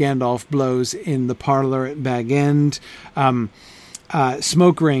Gandalf blows in the parlor at Bag End.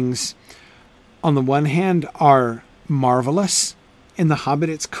 Smoke rings, on the one hand, are marvelous. In The Hobbit,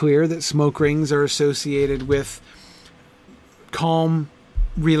 it's clear that smoke rings are associated with calm,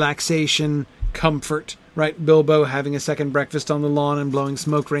 relaxation, comfort, right? Bilbo having a second breakfast on the lawn and blowing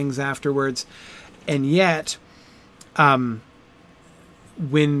smoke rings afterwards. And yet, when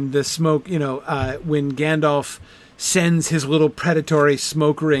the smoke, when Gandalf sends his little predatory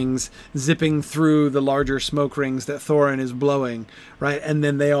smoke rings zipping through the larger smoke rings that Thorin is blowing, right? And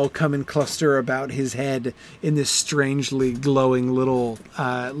then they all come and cluster about his head in this strangely glowing little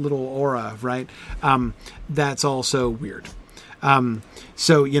aura, right? That's also weird.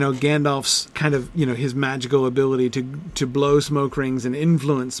 Gandalf's kind of, his magical ability to blow smoke rings and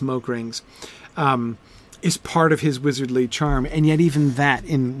influence smoke rings, is part of his wizardly charm. And yet even that,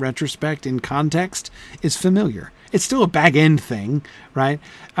 in retrospect, in context, is familiar. It's still a Bag End thing, right?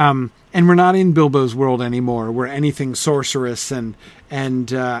 And we're not in Bilbo's world anymore, where anything sorcerous and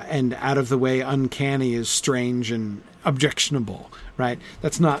out of the way uncanny is strange and objectionable, right?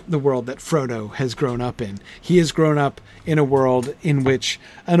 That's not the world that Frodo has grown up in. He has grown up in a world in which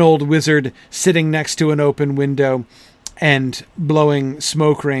an old wizard sitting next to an open window and blowing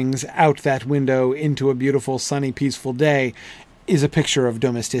smoke rings out that window into a beautiful, sunny, peaceful day is a picture of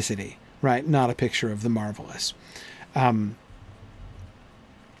domesticity, right? Not a picture of the marvelous. That's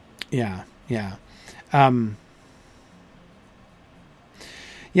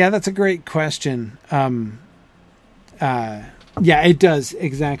a great question. It does.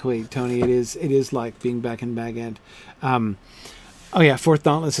 Exactly, Tony. It is like being back in Bag End. Fourth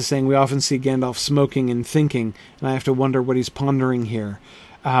Dauntless is saying, we often see Gandalf smoking and thinking, and I have to wonder what he's pondering here.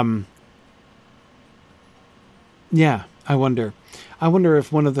 I wonder. I wonder if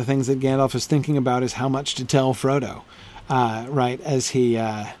one of the things that Gandalf is thinking about is how much to tell Frodo, right? As he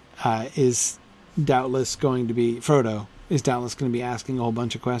is doubtless going to be asking a whole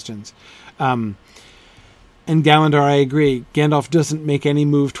bunch of questions. And Galandar, I agree. Gandalf doesn't make any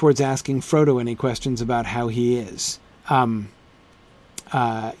move towards asking Frodo any questions about how he is.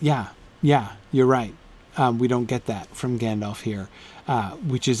 You're right. We don't get that from Gandalf here,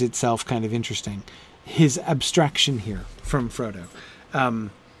 which is itself kind of interesting. His abstraction here from Frodo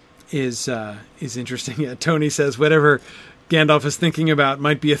is interesting. Yeah, Tony says whatever Gandalf is thinking about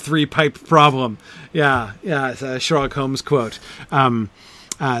might be a 3-pipe problem. It's a Sherlock Holmes quote.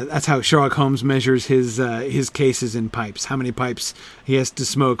 That's how Sherlock Holmes measures his cases in pipes. How many pipes he has to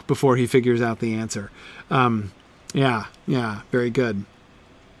smoke before he figures out the answer. Very good.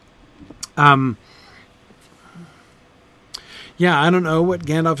 I don't know what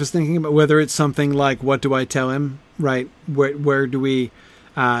Gandalf is thinking about, whether it's something like, what do I tell him, right? Where do we...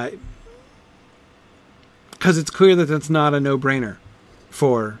 Because it's clear that that's not a no-brainer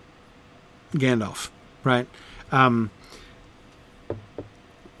for Gandalf, right?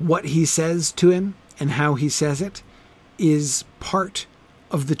 What he says to him and how he says it is part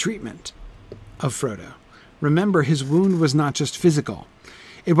of the treatment of Frodo. Remember, his wound was not just physical.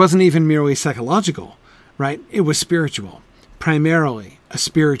 It wasn't even merely psychological, right? It was spiritual. Primarily a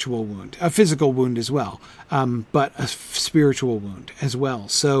spiritual wound. A physical wound as well, but a spiritual wound as well.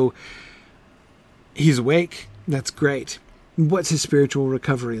 So he's awake. That's great. What's his spiritual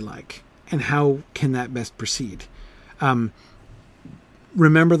recovery like? and how can that best proceed?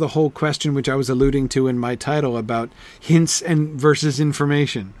 Remember the whole question which I was alluding to in my title about hints and versus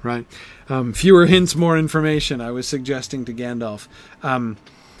information, right? Fewer hints, more information, I was suggesting to Gandalf.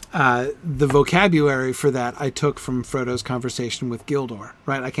 The vocabulary for that I took from Frodo's conversation with Gildor,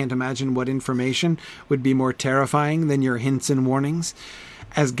 right? I can't imagine what information would be more terrifying than your hints and warnings.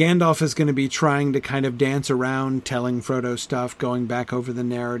 As Gandalf is going to be trying to kind of dance around, telling Frodo stuff, going back over the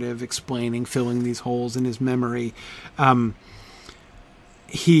narrative, explaining, filling these holes in his memory,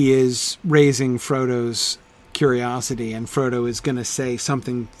 he is raising Frodo's curiosity, and Frodo is going to say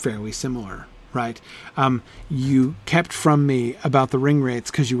something fairly similar, right? You kept from me about the ring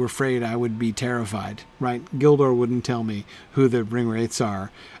wraiths because you were afraid I would be terrified, right? Gildor wouldn't tell me who the ring wraiths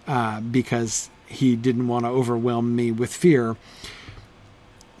are because he didn't want to overwhelm me with fear.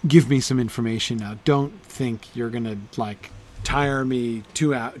 Give me some information now. Don't think you're going to tire me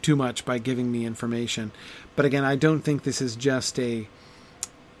too much by giving me information. But again, I don't think this is just a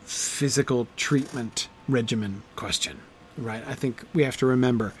physical treatment regimen question, right? I think we have to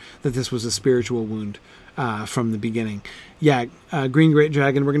remember that this was a spiritual wound from the beginning. Yeah, Green Great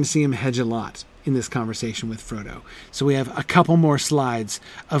Dragon, we're going to see him hedge a lot in this conversation with Frodo. So we have a couple more slides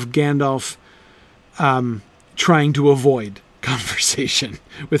of Gandalf trying to avoid conversation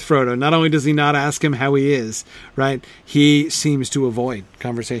with Frodo. Not only does he not ask him how he is, right? He seems to avoid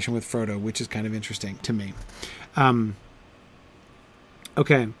conversation with Frodo, which is kind of interesting to me.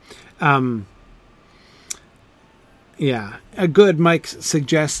 Okay. Yeah. Good. Mike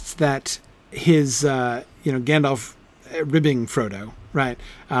suggests that his, Gandalf ribbing Frodo, right,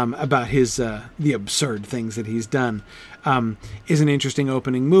 about his, the absurd things that he's done, is an interesting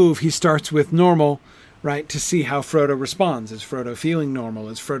opening move. He starts with normal, right, to see how Frodo responds. Is Frodo feeling normal?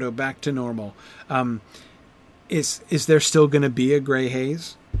 Is Frodo back to normal? Is there still going to be a gray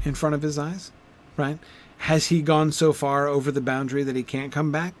haze in front of his eyes, right? Has he gone so far over the boundary that he can't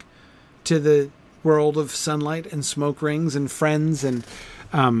come back to the world of sunlight and smoke rings and friends and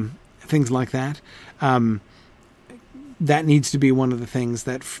things like that? That needs to be one of the things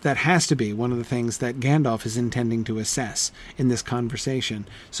that has to be one of the things that Gandalf is intending to assess in this conversation.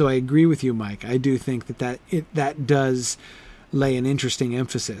 So I agree with you, Mike. I do think that does lay an interesting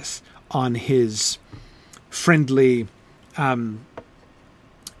emphasis on his friendly and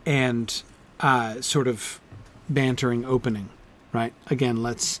sort of bantering opening, right? Again,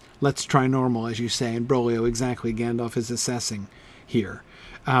 let's try normal, as you say, and Brolio, exactly, Gandalf is assessing here.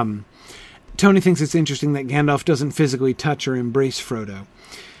 Tony thinks it's interesting that Gandalf doesn't physically touch or embrace Frodo.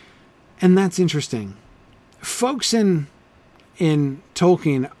 And that's interesting. Folks in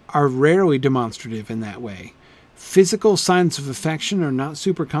Tolkien are rarely demonstrative in that way. Physical signs of affection are not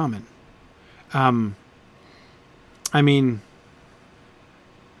super common. I mean,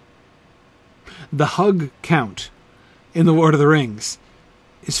 the hug count in The Lord of the Rings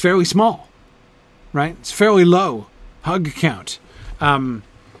is fairly small, right? It's fairly low hug count. How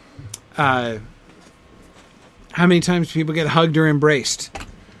many times do people get hugged or embraced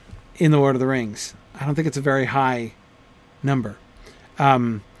in The Lord of the Rings? I don't think it's a very high number.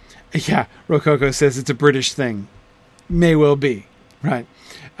 Yeah, Rococo says it's a British thing. May well be, right?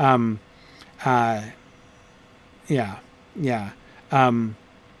 Yeah.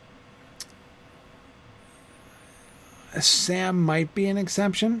 Sam might be an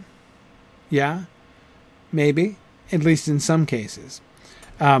exception. Yeah, maybe, at least in some cases.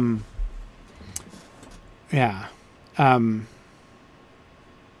 Yeah.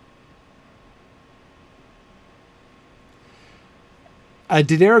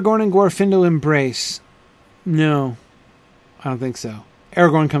 Did Aragorn and Glorfindel embrace? No, I don't think so.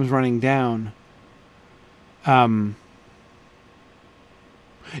 Aragorn comes running down.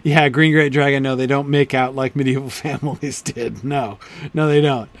 Yeah, Green Great Dragon, no, they don't make out like medieval families did. No, they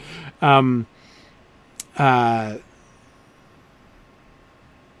don't.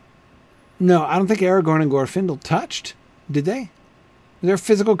 No, I don't think Aragorn and Glorfindel touched. Did they? Was there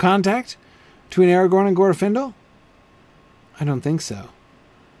physical contact between Aragorn and Glorfindel? I don't think so.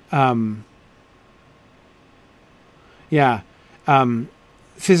 Yeah.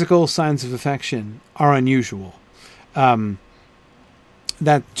 Physical signs of affection are unusual.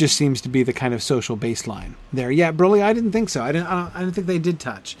 That just seems to be the kind of social baseline there. Yeah, Broly, I didn't think so. I didn't think they did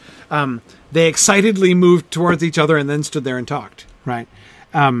touch. They excitedly moved towards each other and then stood there and talked, right?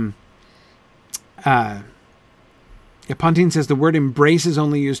 Pontine says the word embrace is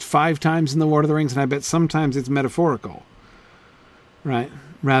only used 5 times in The Lord of the Rings, and I bet sometimes it's metaphorical, right?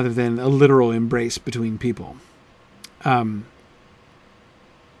 Rather than a literal embrace between people.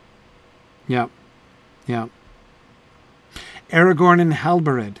 Yeah. Aragorn and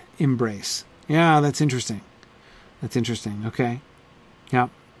Halberud embrace. Yeah, that's interesting. That's interesting. Okay. Yep.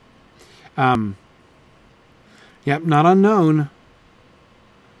 Yep, not unknown.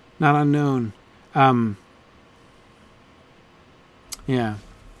 Not unknown. Yeah.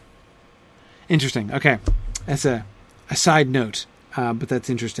 Interesting. Okay. That's a side note, but that's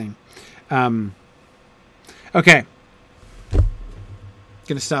interesting. Okay.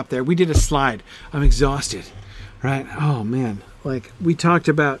 Gonna stop there. We did a slide. I'm exhausted. Right? Oh, man. Like, we talked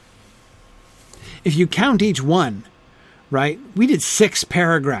about, if you count each one, right? We did 6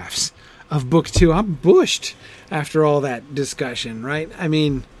 paragraphs of book 2. I'm bushed after all that discussion, right? I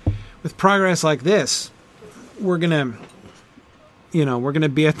mean, with progress like this, we're gonna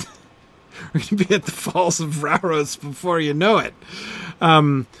be at the Falls of Rauros before you know it.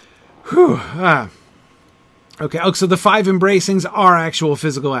 Okay. Oh, so the 5 embracings are actual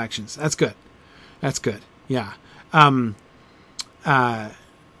physical actions. That's good. That's good. Yeah. Who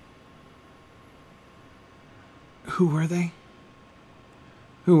were they?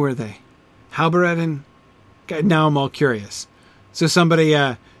 Halberud and... God, now I'm all curious. So somebody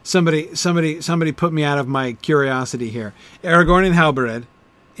put me out of my curiosity here. Aragorn and Halberud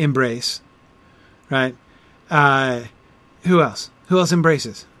embrace, right? Who else? Who else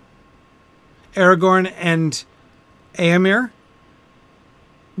embraces? Aragorn and Éomer,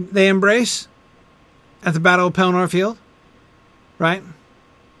 they embrace at the Battle of Pelennor Field, right?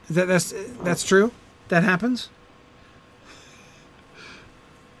 That's true. That happens.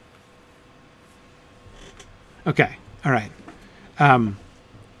 Okay. All right. Aragorn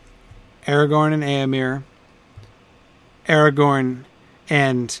and Éomer, Aragorn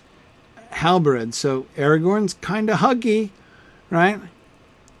and Halberud. So Aragorn's kind of huggy, right?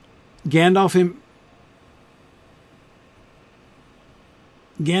 Gandalf.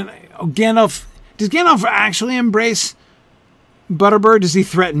 Does Gandalf actually embrace Butterbur? Does he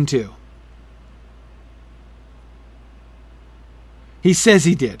threaten to? He says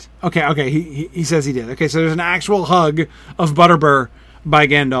he did. Okay. He says he did. Okay, so there's an actual hug of Butterbur by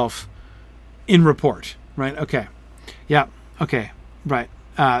Gandalf in report, right? Okay. Yeah. Okay. Right.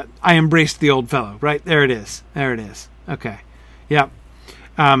 I embraced the old fellow. Right. There it is. Okay. Yep.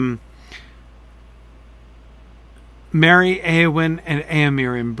 Merry, Éowyn, and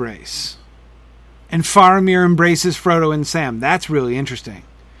Éomer embrace. And Faramir embraces Frodo and Sam. That's really interesting.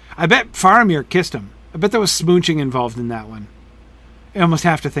 I bet Faramir kissed him. I bet there was smooching involved in that one. I almost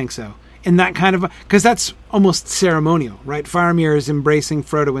have to think so. In that kind of... Because that's almost ceremonial, right? Faramir is embracing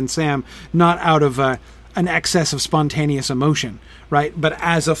Frodo and Sam, not out of an excess of spontaneous emotion, right? But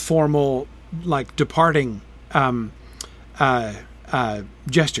as a formal, like, departing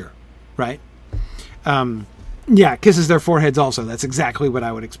gesture, right? Yeah, kisses their foreheads also. That's exactly what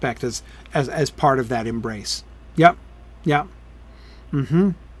I would expect as part of that embrace. Yep. Mm-hmm.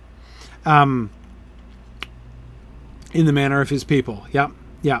 In the manner of his people. Yep.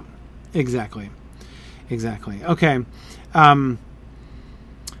 Exactly. Okay.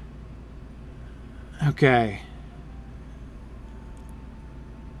 Okay.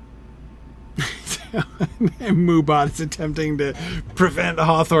 Moobot is attempting to prevent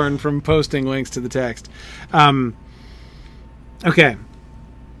Hawthorne from posting links to the text. Okay.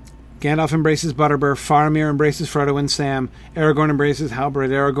 Gandalf embraces Butterbur. Faramir embraces Frodo and Sam. Aragorn embraces Halberud.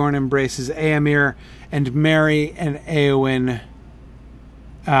 Aragorn embraces Éomer. And Merry and Éowyn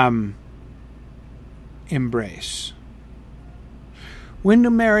embrace. When do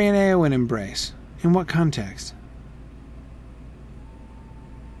Merry and Éowyn embrace? In what context?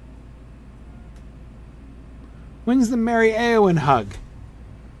 When's the Merry Éowyn hug?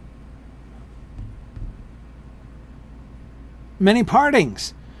 Many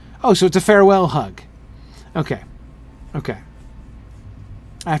partings. Oh, so it's a farewell hug. Okay.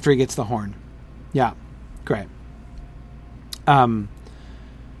 After he gets the horn. Yeah. Great.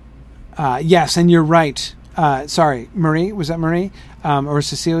 Yes, and you're right. Sorry, Marie. Was that Marie? Or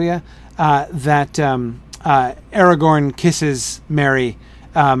Cecilia? That Aragorn kisses Merry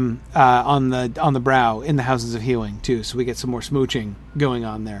on the brow in the Houses of Healing too, so we get some more smooching going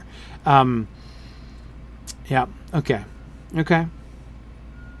on there. Yeah. Okay.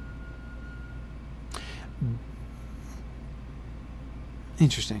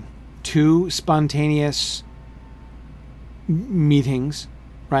 Interesting. 2 spontaneous meetings,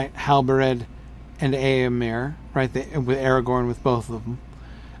 right? Halberud and Éomer, right? With Aragorn, with both of them,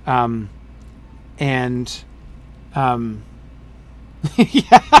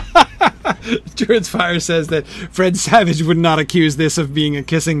 Druid's Fire says that Fred Savage would not accuse this of being a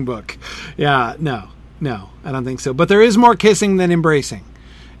kissing book. Yeah, no, I don't think so. But there is more kissing than embracing.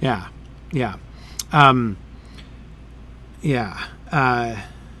 Yeah. Yeah.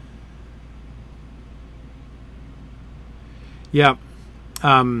 Yep.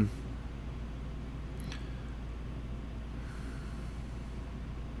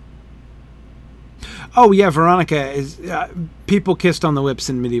 Oh yeah, Veronica is. People kissed on the lips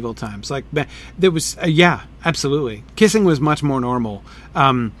in medieval times. Like there was, yeah, absolutely. Kissing was much more normal.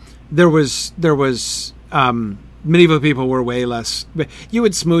 There was medieval people were way less. You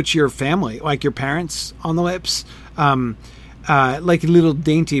would smooch your family, like your parents, on the lips. Like little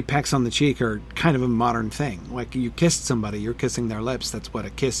dainty pecks on the cheek are kind of a modern thing. Like you kissed somebody, you're kissing their lips. That's what a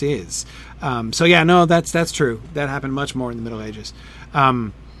kiss is. So yeah, no, that's true. That happened much more in the Middle Ages.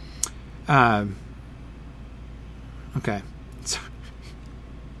 Okay. So,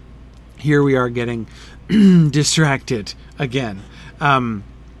 here we are getting distracted again. But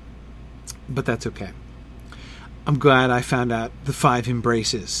that's okay. I'm glad I found out the 5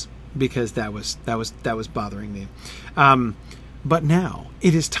 embraces because that was bothering me. But now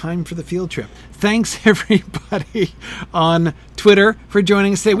it is time for the field trip. Thanks everybody on Twitter for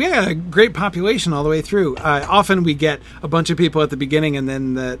joining us today. We had a great population all the way through. Often we get a bunch of people at the beginning and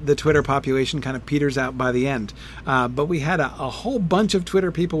then the Twitter population kind of peters out by the end. But we had a whole bunch of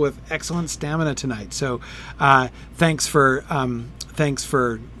Twitter people with excellent stamina tonight. So thanks for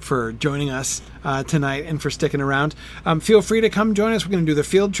joining us tonight and for sticking around. Feel free to come join us. We're going to do the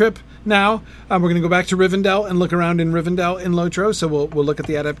field trip now. We're going to go back to Rivendell and look around in Rivendell in Lotro. So we'll look at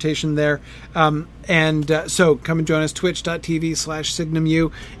the adaptation there. So come and join us,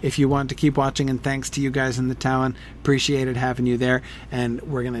 twitch.tv/SignumU if you want to keep watching. And thanks to you guys in the town. Appreciated having you there. And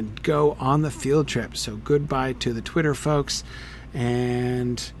we're going to go on the field trip. So goodbye to the Twitter folks.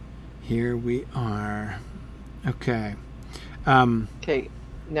 And here we are. Okay. Okay,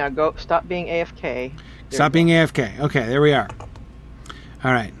 now go. Stop being AFK. Stop being AFK. Okay, there we are.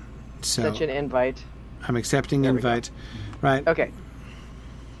 All right. So such an invite. I'm accepting invite. Right. Okay.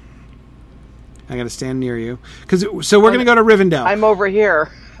 I got to stand near you so we're going to go to Rivendell. I'm over here.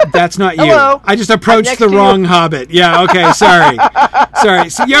 That's not you. Hello. I just approached the wrong hobbit. Yeah. Okay. Sorry.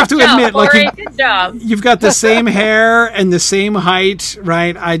 So you have to admit, good job. You've got the same hair and the same height,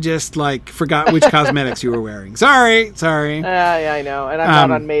 right? I just forgot which cosmetics you were wearing. Sorry. Yeah, I know, and I'm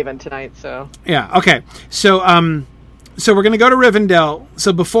not on Maven tonight, so. Yeah. Okay. So we're gonna go to Rivendell.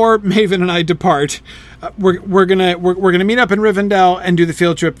 So before Maven and I depart, we're gonna meet up in Rivendell and do the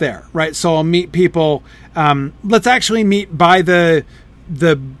field trip there, right? So I'll meet people. Let's actually meet by the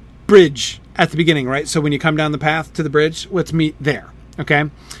bridge at the beginning, right? So when you come down the path to the bridge, let's meet there. Okay.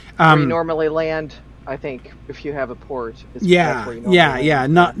 Where you normally land, I think, if you have a port. Yeah.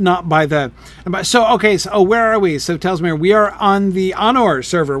 Not by the. So okay. So where are we? So tells me we are on the Honor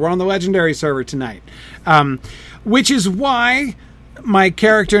server. We're on the Legendary server tonight, which is why my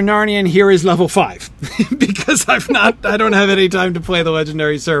character Narnian here is level 5 because I don't have any time to play the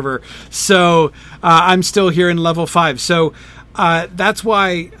Legendary server. So I'm still here in level 5. So that's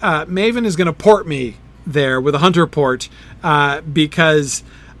why Maven is going to port me there with a hunter port because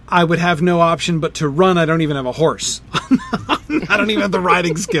I would have no option but to run. I don't even have a horse. I don't even have the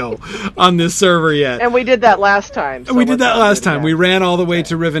riding skill on this server yet. And we did that last time. So we did that last time. We ran all the way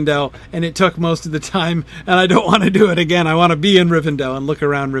to Rivendell, and it took most of the time, and I don't want to do it again. I want to be in Rivendell and look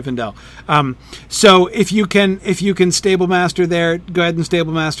around Rivendell. So if you can stable master there, go ahead and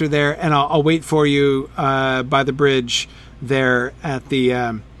stable master there, and I'll wait for you by the bridge there at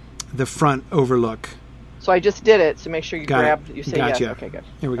the front overlook. So I just did it, so make sure you you say gotcha. yes. Okay, good.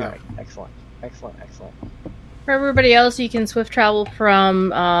 Here we go. All right. Excellent. For everybody else, you can swift travel from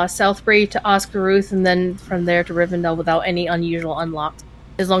Southbury to Oscaruth and then from there to Rivendell without any unusual unlocks,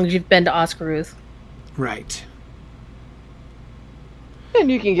 as long as you've been to Oscaruth. Right. And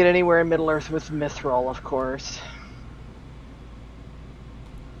you can get anywhere in Middle-earth with Mithril, of course.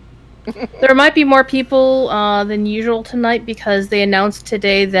 There might be more people than usual tonight because they announced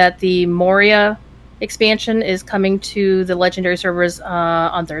today that the Moria expansion is coming to the Legendary servers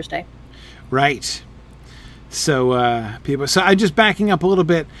on Thursday. Right. So, people. So, I'm just backing up a little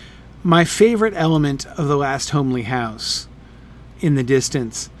bit. My favorite element of the Last Homely House in the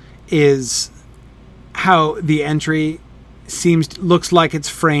distance is how the entry looks like it's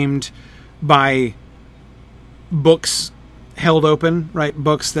framed by books held open, right?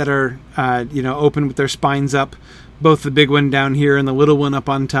 Books that are, open with their spines up, both the big one down here and the little one up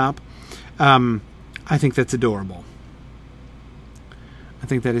on top. I think that's adorable. I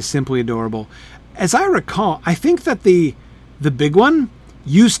think that is simply adorable. As I recall, I think that the big one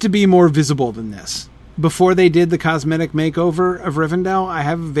used to be more visible than this. Before they did the cosmetic makeover of Rivendell, I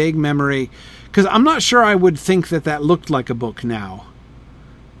have a vague memory, because I'm not sure I would think that looked like a book now.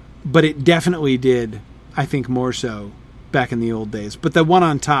 But it definitely did, I think, more so back in the old days. But the one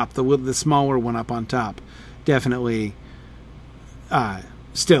on top, the smaller one up on top, definitely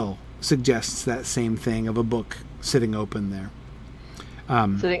still suggests that same thing of a book sitting open there.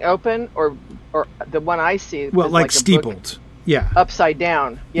 Sitting open, or the one I see. Well, like steepled. Yeah. Upside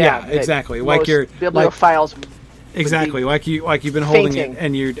down. Yeah, exactly. Like your bibliophiles. Exactly. Like you've been holding it,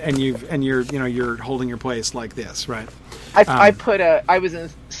 and you're holding your place like this, right? I was in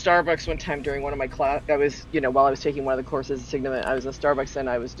Starbucks one time during one of my class. I was, while I was taking one of the courses at Signum, I was in Starbucks and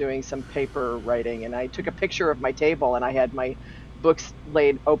I was doing some paper writing, and I took a picture of my table and I had my books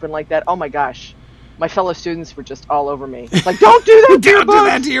laid open like that. Oh my gosh. My fellow students were just all over me. Like, don't do that to your books! Don't do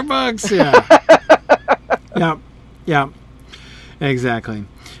that to your books! Yeah. Yeah. Exactly.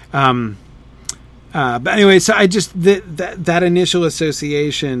 But anyway, so I just... That initial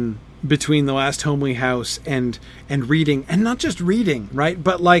association between The Last Homely House and reading, and not just reading, right?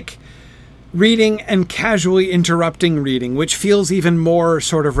 But like reading and casually interrupting reading, which feels even more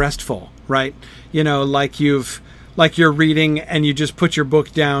sort of restful, right? Like you're reading and you just put your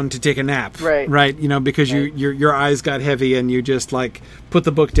book down to take a nap, right? Because your eyes got heavy and you just like put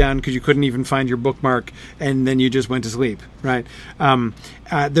the book down because you couldn't even find your bookmark, and then you just went to sleep, right?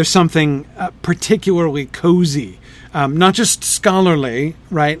 There's something particularly cozy, not just scholarly,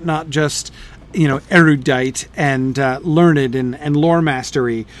 right? Not just erudite and learned and lore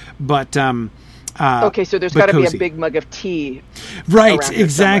mastery, but okay, so there's got to be a big mug of tea. Right,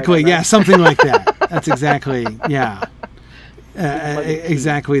 exactly. Yeah, something like that. That's exactly,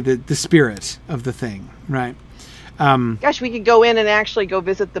 exactly the spirit of the thing, right? Gosh, we could go in and actually go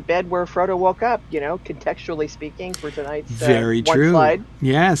visit the bed where Frodo woke up, contextually speaking, for tonight's very one true. Slide.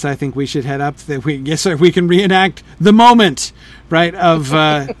 Yes, I think we should head up. Yes, sir, we can reenact the moment, right, of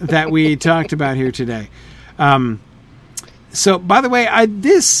that we talked about here today. So, by the way,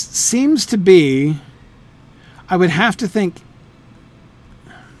 this seems to be, I would have to think,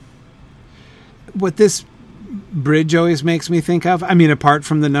 what this bridge always makes me think of. I mean, apart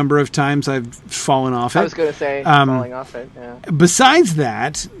from the number of times I've fallen off it. I was going to say, falling off it, yeah. Besides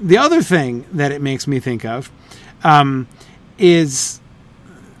that, the other thing that it makes me think of is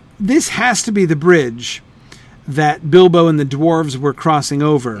this has to be the bridge that Bilbo and the dwarves were crossing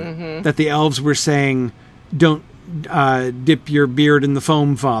over, that the elves were saying, don't dip your beard in the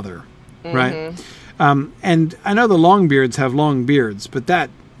foam, father, right? And I know the Longbeards have long beards, but that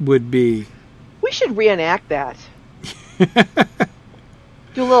would be... We should reenact that. Do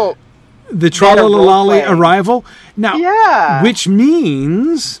a little... The Tralalalali arrival? Now, which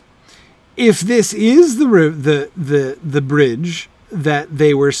means if this is the bridge that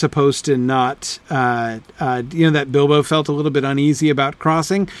they were supposed to not, that Bilbo felt a little bit uneasy about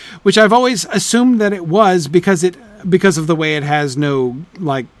crossing, which I've always assumed that it was because of the way it has no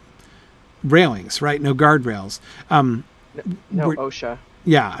like railings, right? No guardrails. No OSHA.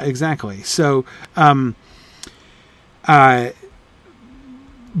 Yeah, exactly. So, but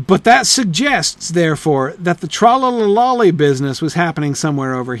that suggests, therefore, that the Tralalalali business was happening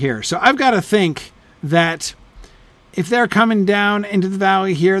somewhere over here. So I've got to think that if they're coming down into the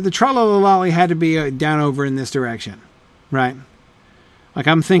valley here, the Tralalalali had to be down over in this direction, right? Like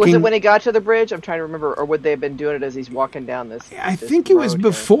I'm thinking... Was it when he got to the bridge? I'm trying to remember. Or would they have been doing it as he's walking down this I think it was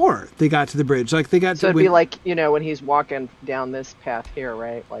before they got to the bridge. Like they got so it'd be like, when he's walking down this path here,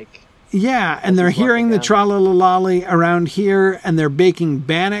 right? Like... Yeah, and they're hearing the Tralalalali around here, and they're baking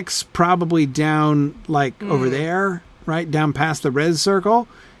bannocks probably down, like, over there, right? Down past the res circle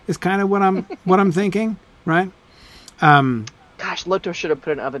is kind of what I'm thinking, right? Gosh, Loto should have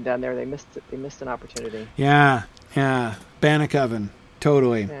put an oven down there. They missed it. They missed an opportunity. Yeah. Bannock oven.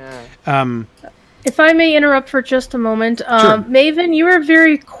 Totally. Yeah. If I may interrupt for just a moment. Sure. Maven, you are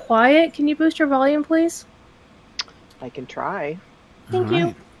very quiet. Can you boost your volume, please? I can try. Thank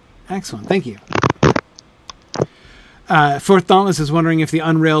you. Excellent. Thank you. Fourth Dauntless is wondering if the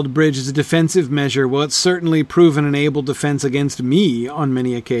unrailed bridge is a defensive measure. Well, it's certainly proven an able defense against me on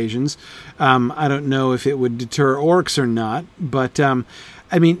many occasions. I don't know if it would deter orcs or not, but I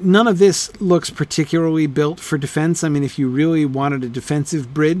mean, none of this looks particularly built for defense. I mean, if you really wanted a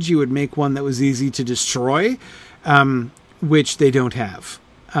defensive bridge, you would make one that was easy to destroy, which they don't have.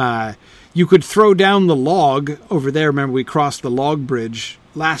 You could throw down the log over there. Remember, we crossed the log bridge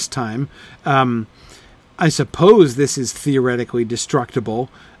last time. I suppose this is theoretically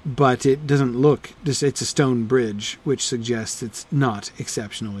destructible, but it doesn't look... It's a stone bridge, which suggests it's not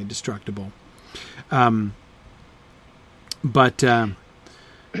exceptionally destructible. But...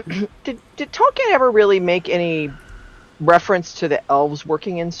 Did Tolkien ever really make any reference to the elves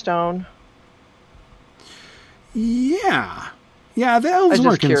working in stone? Yeah, the elves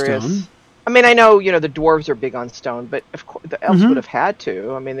work in stone. mean, I know, the dwarves are big on stone, but of course the elves would have had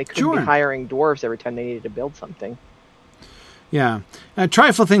to. I mean, they couldn't be hiring dwarves every time they needed to build something. Yeah.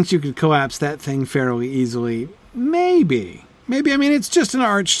 Trifle thinks you could collapse that thing fairly easily. Maybe. I mean, it's just an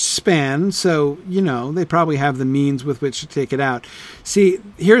arched span, so, they probably have the means with which to take it out. See,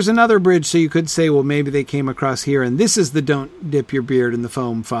 here's another bridge, so you could say, well, maybe they came across here, and this is the don't dip your beard in the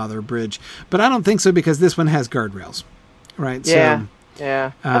foam, Father bridge. But I don't think so, because this one has guardrails, right? Yeah. So,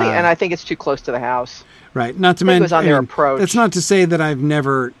 yeah. I think it's too close to the house. Right. Not to mention, it was on their approach. That's not to say that I've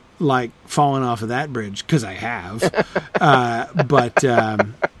never, fallen off of that bridge, because I have.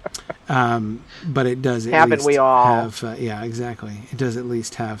 But it does at Haven't least we all? have... yeah, exactly. It does at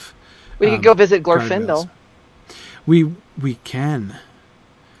least have... We could go visit Glorfindel. We can.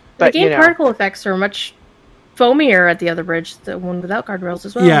 But, the game particle effects are much foamier at the other bridge, the one without guardrails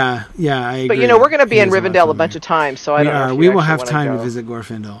as well. Yeah, I agree. But, we're going to be in Rivendell a bunch of times, so I don't know if we will have time to visit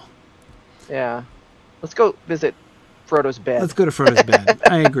Glorfindel. Yeah. Let's go visit Frodo's bed. Let's go to Frodo's bed.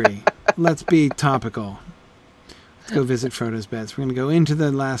 I agree. Let's be topical. Let's go visit Frodo's bed. So we're going to go into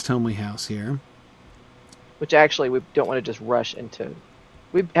the last homely house here. Which actually, we don't want to just rush into...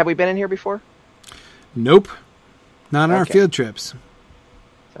 Have we been in here before? Nope. Not on our field trips.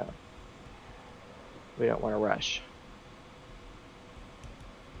 So, we don't want to rush.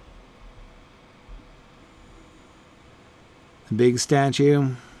 The big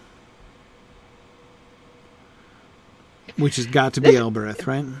statue. Which has got to be Elbereth,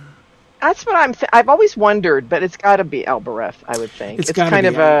 right? That's what I've always wondered, but it's got to be Elbereth, I would think. It's kind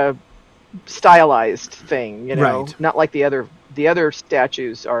of a stylized thing, Right. Not like the other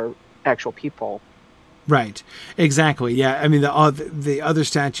statues are actual people. Right. Exactly. Yeah. I mean, the other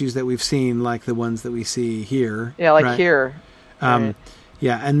statues that we've seen, like the ones that we see here. Yeah, like right? here. Right.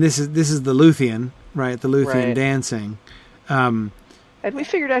 Yeah, and this is the Luthien, right? The Luthien dancing. Had we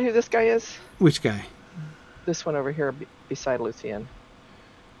figured out who this guy is? Which guy? This one over here beside Luthien.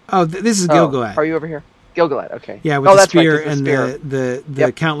 Oh, this is Gil-galad. Are you over here? Gil-galad, okay. Yeah, with the spear right, and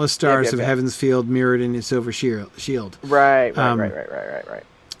the countless stars of Heaven's Field mirrored in his silver shield. Right.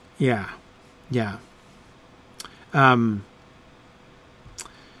 Yeah.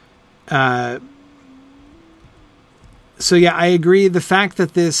 So yeah, I agree. The fact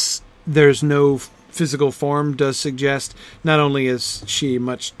that there's no physical form does suggest not only is she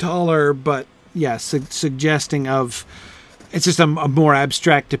much taller, but suggesting of it's just a more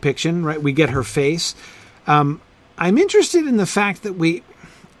abstract depiction, right? We get her face. I'm interested in the fact that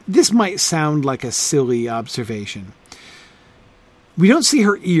this might sound like a silly observation. We don't see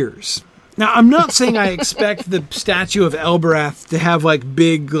her ears. Now, I'm not saying I expect the statue of Elbereth to have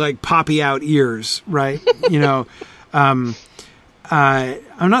big, poppy out ears, right? I'm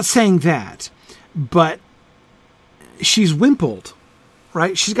not saying that, but she's wimpled,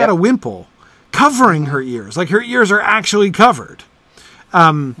 right? She's got a wimple covering her ears. Her ears are actually covered.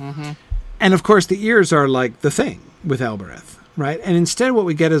 And of course the ears are the thing with Elbereth, right? And instead what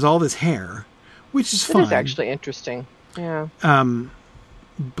we get is all this hair, which is fine. It is actually interesting. Yeah.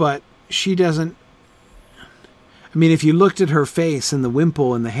 But she doesn't... I mean, if you looked at her face and the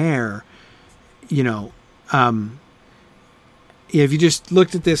wimple and the hair, if you just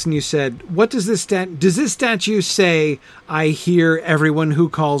looked at this and you said, what does this statue say, I hear everyone who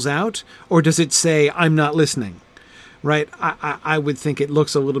calls out? Or does it say, I'm not listening? Right? I would think it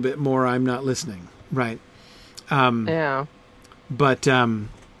looks a little bit more, I'm not listening. Right? Yeah. But,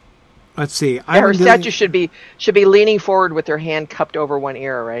 let's see. Her statue should be leaning forward with her hand cupped over one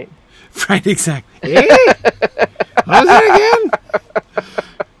ear, right? Right, exactly. Hey! What was that again?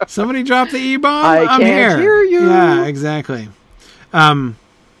 Somebody dropped the E-bomb? I'm can't hear you. Yeah, exactly. And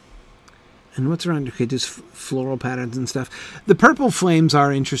what's around? Okay, just floral patterns and stuff. The purple flames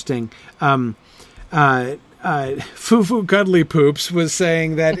are interesting. Fufu Cuddly Poops was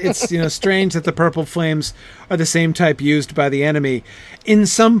saying that it's strange that the purple flames are the same type used by the enemy. In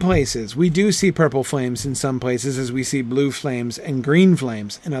some places, we do see purple flames in some places, as we see blue flames and green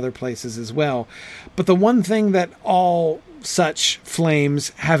flames in other places as well. But the one thing that all such flames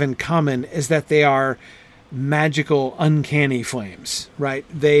have in common is that they are magical, uncanny flames, right?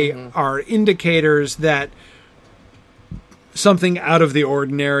 They are indicators that something out of the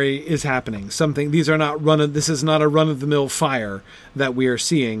ordinary is happening. This is not a run-of-the-mill fire that we are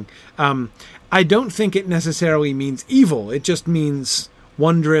seeing. I don't think it necessarily means evil. It just means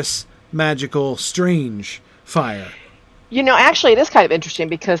wondrous, magical, strange fire. Actually, it is kind of interesting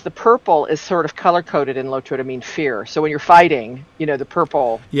because the purple is sort of color-coded in Lotro to mean fear. So when you're fighting, the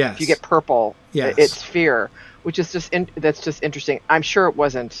purple, yes. If you get purple, yes. It's fear, which is that's just interesting. I'm sure it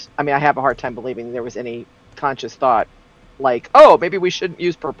wasn't, I mean, I have a hard time believing there was any conscious thought oh, maybe we shouldn't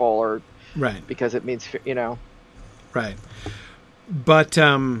use purple or Right. because it means, you know. Right. But, you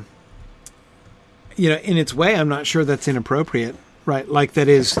know, in its way, I'm not sure that's inappropriate, right? Like that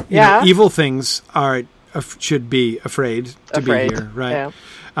is, you know, evil things should be afraid to be here, right?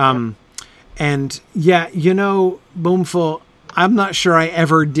 Yeah. And yeah, you know, Boomful, I'm not sure I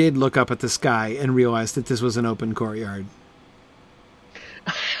ever did look up at the sky and realize that this was an open courtyard.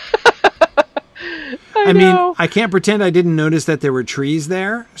 I mean, I can't pretend I didn't notice that there were trees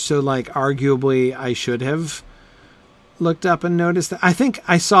there. So, like, arguably, I should have looked up and noticed that. I think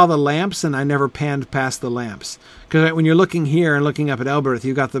I saw the lamps, and I never panned past the lamps. Because when you're looking here and looking up at Elbereth,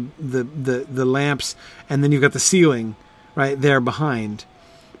 you've got the lamps, and then you've got the ceiling right there behind.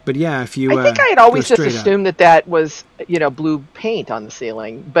 But yeah, if you, I think I had always just assumed that was, you know, blue paint on the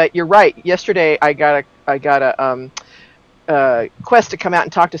ceiling. But you're right. Yesterday, I got a quest to come out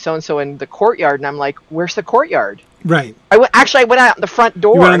and talk to so and so in the courtyard, and I'm like, "Where's the courtyard?" Right. I went out the front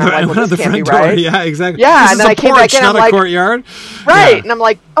door, and I'm like, "Well, this can't be right." Yeah, exactly. Yeah, this and then I came back in, I'm like, like, courtyard. Right, Yeah. and I'm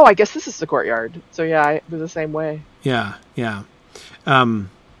like, "Oh, I guess this is the courtyard." So yeah, it was the same way. Yeah, yeah.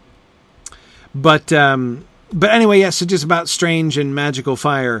 But anyway, yes. So just about strange and magical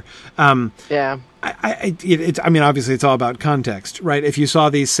fire. Yeah. I mean, obviously, it's all about context, right? If you saw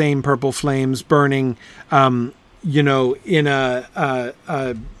these same purple flames burning, you know, in a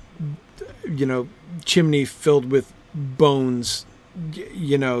you know, chimney filled with bones,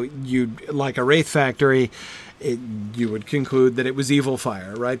 you know, like a wraith factory, you would conclude that it was evil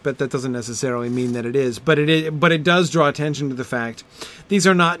fire, right? But that doesn't necessarily mean that it is. But it does draw attention to the fact these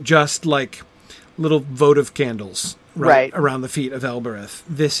are not just like little votive candles, right. around the feet of Elbereth.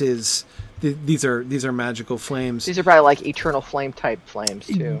 These are magical flames. These are probably like eternal flame type flames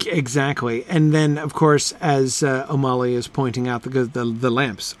too. Exactly. And then, of course, as O'Malley is pointing out, the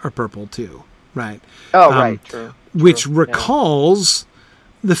lamps are purple too, right? Oh, right. True. Which recalls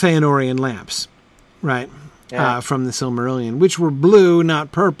the Feanorian lamps, right? Yeah. From the Silmarillion, which were blue,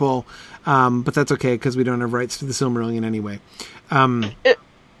 not purple. But that's okay because we don't have rights to the Silmarillion anyway.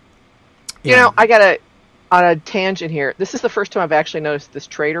 You know, on a tangent here, this is the first time I've actually noticed this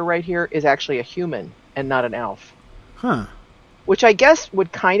traitor right here is actually a human and not an elf. Huh. Which I guess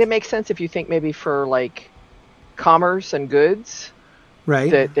would kind of make sense if you think maybe for, like, commerce and goods.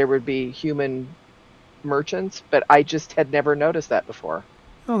 Right. That there would be human merchants, but I just had never noticed that before.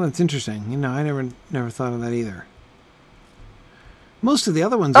 Oh, that's interesting. You know, I never thought of that either. Most of the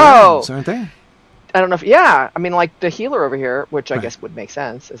other ones are elves, aren't they? I don't know if, I mean, like the healer over here, which I guess would make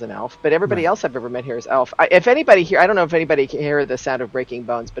sense as an elf, but everybody else I've ever met here is elf. If anybody here, I don't know if anybody can hear the sound of breaking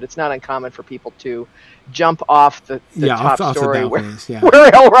bones, but it's not uncommon for people to jump off the top story where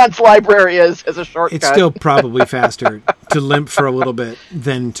Elrond's library is as a shortcut. It's still probably faster to limp for a little bit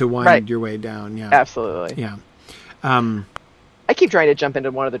than to wind your way down. Yeah, absolutely. Yeah. I keep trying to jump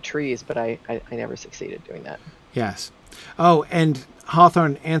into one of the trees, but I never succeeded doing that. Yes. Oh, and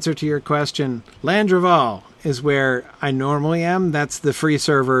Hawthorne, answer to your question, Landreval is where I normally am. That's the free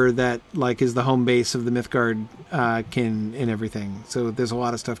server that like is the home base of the Mythgard kin and everything. So there's a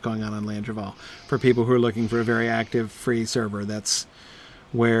lot of stuff going on Landreval for people who are looking for a very active free server. That's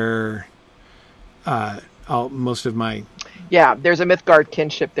where most of my there's a Mythgard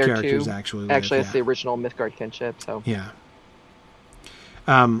kinship there characters too. Actually, it's the original Mythgard kinship. So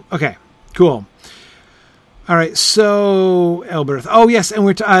okay, cool. All right, so Elbereth. Oh yes, and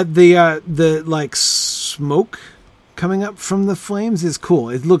we're the like smoke coming up from the flames is cool.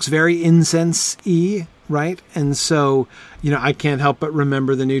 It looks very incense-y, right? And so, you know, I can't help but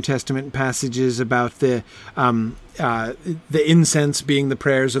remember the New Testament passages about the incense being the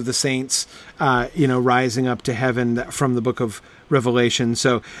prayers of the saints, you know, rising up to heaven from the book of Revelation.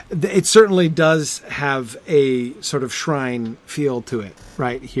 So it certainly does have a sort of shrine feel to it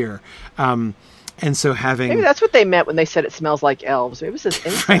right here. And so maybe that's what they meant when they said it smells like elves. Maybe it was this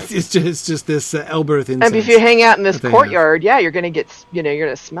incense. Right, it's just this Elbereth incense. And if you hang out in this courtyard, you're going to get, you know, you're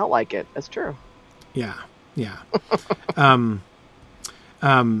going to smell like it. That's true. Yeah.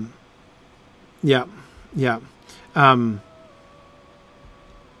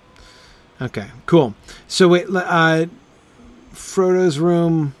 Okay, cool. So wait, Frodo's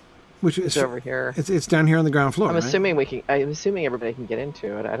room, which is over here. It's down here on the ground floor. I'm assuming everybody can get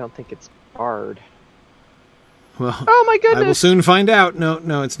into it. I don't think it's barred. Well, oh my goodness! I will soon find out.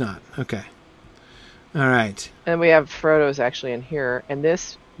 No, it's not. Okay. All right. And we have Frodo's actually in here, and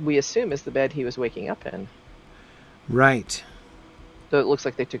this we assume is the bed he was waking up in. Right. So it looks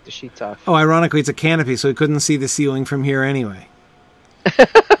like they took the sheets off. Oh, ironically, it's a canopy, so he couldn't see the ceiling from here anyway.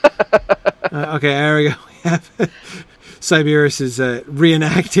 Okay, there we go. Cyberius is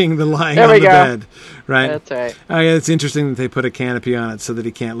reenacting the lying There on we the go. bed. Right? That's right. Yeah, it's interesting that they put a canopy on it so that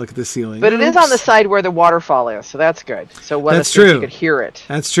he can't look at the ceiling. But it is on the Oops. side where the waterfall is, so that's good. So one That's of the things true. you could hear it.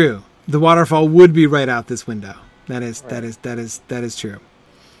 That's true. The waterfall would be right out this window. That is true.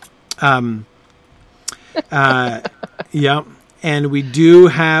 Yeah, and we do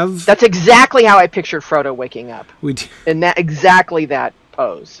have That's exactly how I pictured Frodo waking up. we do, In that exactly that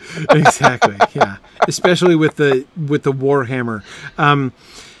pose. exactly, yeah, especially with the warhammer.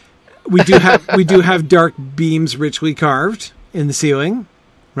 We do have dark beams richly carved in the ceiling,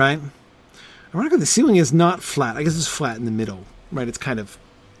 right? Ironically, the ceiling is not flat. I guess it's flat in the middle, right? It's kind of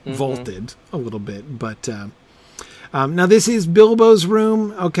vaulted a little bit, but now this is Bilbo's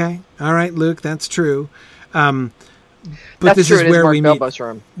room. Okay, all right, Luke, that's true. But That's this true. is It is where Mark we Bilbo's meet.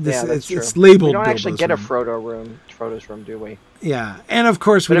 room. This, Yeah, that's true. it's labeled. We don't actually Bilbo's get a room. Frodo's room, do we? Yeah, and of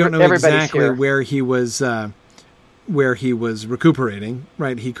course we But don't know everybody's exactly here. where he was recuperating.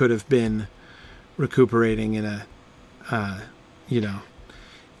 Right, he could have been recuperating in a,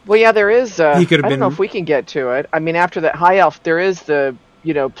 Well, yeah, there is. He could have I don't know been- if we can get to it. I mean, after that High Elf, there is the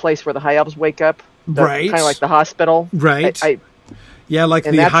place where the High Elves wake up, Right. Kind of like the hospital, right. I Like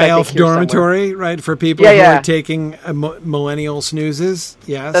and the that's, I High think, Elf here somewhere. dormitory, right, for people Yeah, who yeah. are taking millennial snoozes.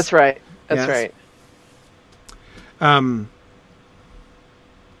 Yes, That's right. That's Yes. right.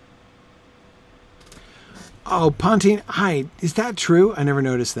 Oh, Pontine, hi. Is that true? I never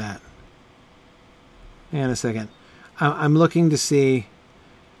noticed that. Hang on a second. I'm looking to see.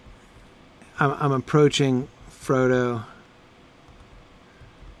 I'm approaching Frodo.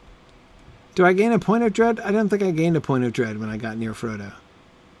 Do I gain a point of dread? I don't think I gained a point of dread when I got near Frodo.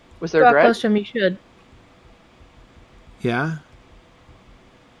 Was there Draw dread? close to him, you should. Yeah?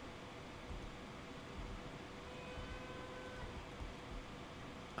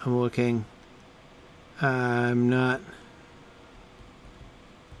 I'm looking. I'm not.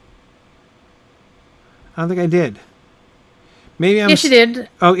 I don't think I did. Maybe I'm. Yes, you did.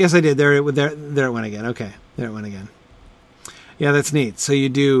 Oh, yes, I did. There it went again. Okay, there it went again. Yeah, that's neat. So you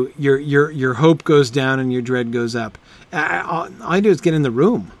do your hope goes down and your dread goes up. All I do is get in the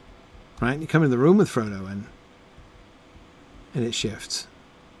room, right? You come in the room with Frodo and it shifts.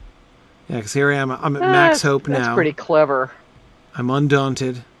 Yeah, because here I am. I'm at max hope now. That's pretty clever. I'm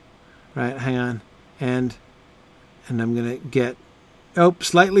undaunted, right? Hang on, and I'm gonna get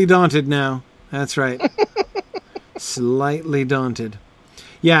slightly daunted now. That's right, slightly daunted.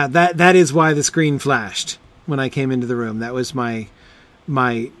 Yeah, that is why the screen flashed when I came into the room. That was my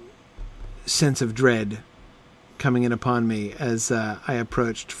sense of dread coming in upon me as I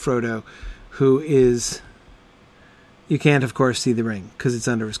approached Frodo, who is. You can't, of course, see the ring because it's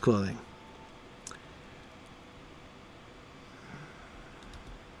under his clothing.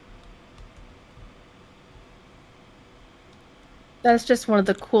 That's just one of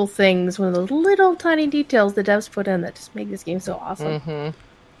the cool things, one of the little tiny details the devs put in that just make this game so awesome.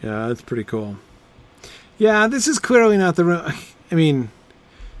 Mm-hmm. Yeah, that's pretty cool. Yeah, this is clearly not the room. I mean,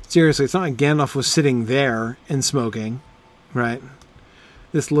 seriously, it's not like Gandalf was sitting there and smoking, right?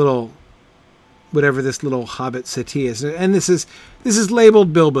 This little, whatever this little hobbit settee is, and this is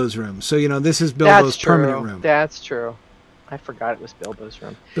labeled Bilbo's room. So this is Bilbo's That's true. permanent room. That's true. I forgot it was Bilbo's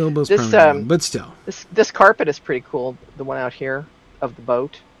room. Bilbo's This, permanent room, but still. This carpet is pretty cool. The one out here of the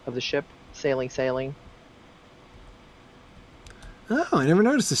boat, of the ship, sailing. Oh, I never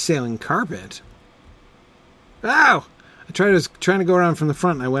noticed the sailing carpet. Oh! I was trying to go around from the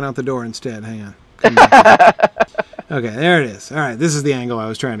front and I went out the door instead. Hang on. Come back. Okay, there it is. All right, this is the angle I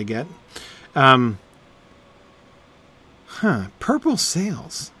was trying to get. Purple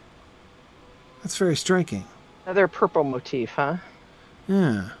sails. That's very striking. Another purple motif, huh?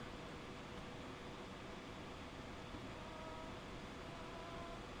 Yeah.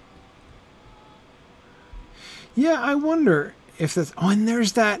 Yeah, I wonder if that's... Oh, and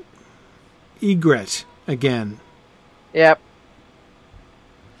there's that egret again. Yep.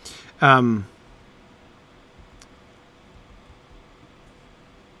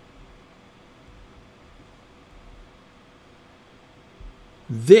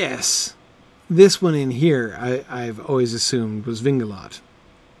 This one in here, I've always assumed was Vingalot.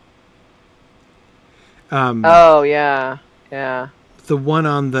 Oh, yeah. Yeah. The one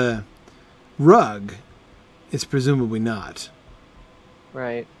on the rug is presumably not.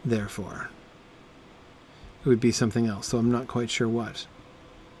 Right. Therefore, it would be something else, so I'm not quite sure what.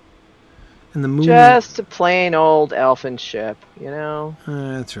 And the moon... Just a plain old elfin ship,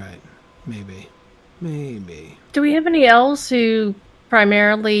 that's right. Maybe. Do we have any elves who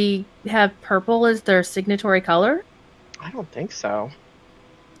primarily have purple as their signatory color? I don't think so.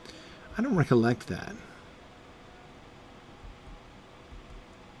 I don't recollect that.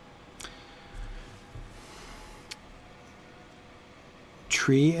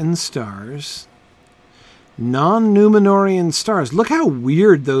 tree and stars. Non-Numenorian stars. Look how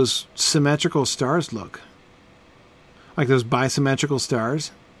weird those symmetrical stars look. Like those bisymmetrical stars.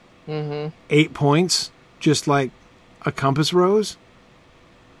 8 points, just like a compass rose.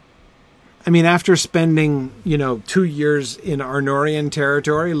 I mean, after spending, 2 years in Arnorian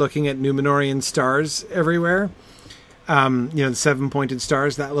territory looking at Numenorian stars everywhere, the 7-pointed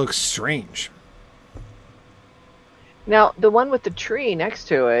stars, that looks strange. Now, the one with the tree next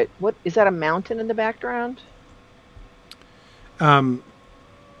to it, what is that, a mountain in the background?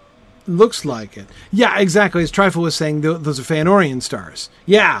 Looks like it. Yeah, exactly. As Trifle was saying, those are Feanorian stars.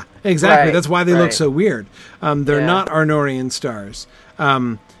 Yeah, exactly. Right, That's why they look so weird. They're not Arnorian stars,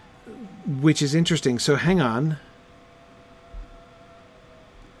 which is interesting. So hang on.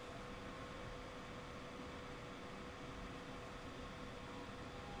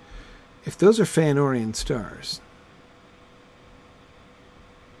 If those are Feanorian stars...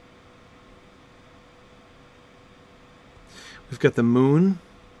 We've got the moon,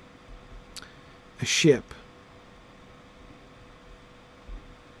 a ship,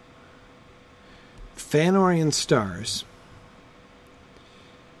 Feanorian stars,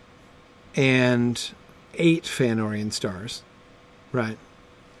 and 8 Feanorian stars. Right.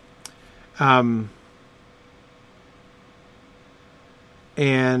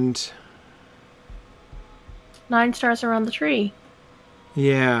 And 9 stars around the tree.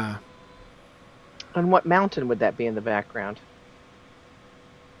 Yeah. And what mountain would that be in the background?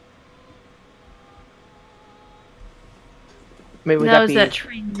 I mean,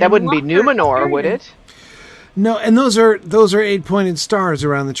 that wouldn't be Numenor, would it? No, and those are 8-pointed stars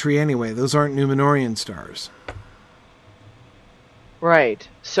around the tree anyway. Those aren't Numenorian stars. Right.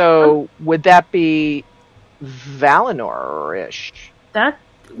 So would that be Valinor-ish?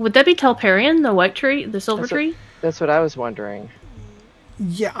 Would that be Telperion, the white tree, the silver tree? That's what I was wondering.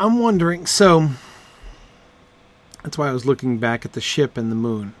 Yeah, I'm wondering. So that's why I was looking back at the ship and the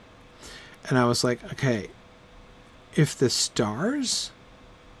moon. And I was like, okay, if the stars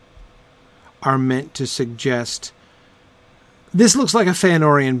are meant to suggest... This looks like a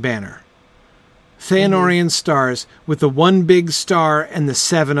Feanorian banner. Feanorian stars with the one big star and the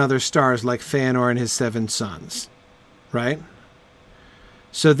 7 other stars like Feanor and his 7 sons. Right?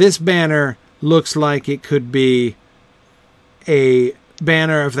 So this banner looks like it could be a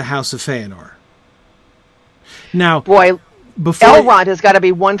banner of the House of Feanor. Now, boy, Elrond has got to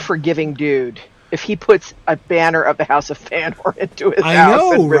be one forgiving dude if he puts a banner of the House of Feanor into his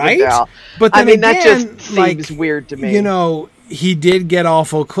house in Rivendell. Right? But then that just seems weird to me. He did get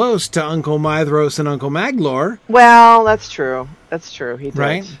awful close to Uncle Mithros and Uncle Maglor. Well, that's true. That's true. He did.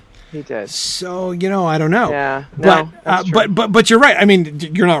 Right? He did. So, I don't know. Yeah. No, but you're right. I mean,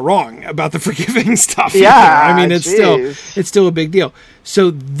 you're not wrong about the forgiving stuff. Yeah. Either. I mean, it's still a big deal.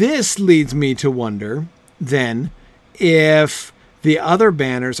 So this leads me to wonder then if the other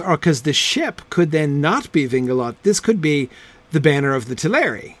banners are, because the ship could then not be Vingalot. This could be the banner of the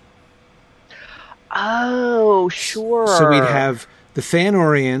Teleri. Oh, sure. So we'd have the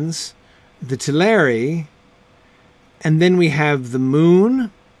Feanorians, the Teleri, and then we have the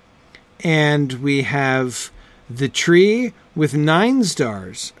moon, and we have the tree with 9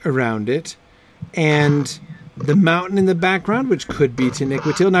 stars around it, and the mountain in the background, which could be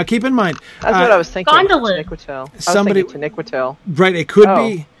Taniquetil. Now, keep in mind... That's what I was thinking. Gondolin. Taniquetil. Right, it could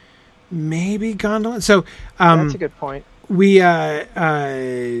be maybe Gondolin. So, that's a good point. We... who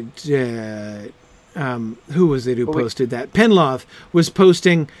was it who posted that? Penlove was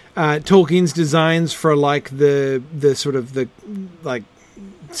posting Tolkien's designs for like the sort of the like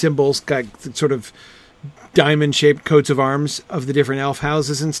symbols, like sort of diamond-shaped coats of arms of the different elf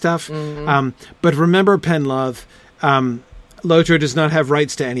houses and stuff. But remember, Penlove, Lotro does not have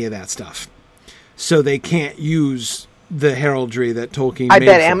rights to any of that stuff, so they can't use the heraldry that Tolkien made. I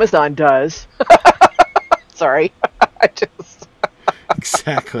bet Amazon does. Sorry,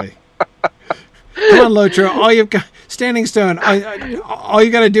 exactly. Come on, Lotro. All you've got, Standing Stone. All you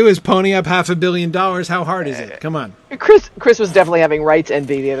got to do is pony up $500 million. How hard is it? Come on. Chris was definitely having rights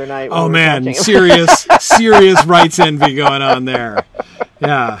envy the other night. Oh man, serious rights envy going on there.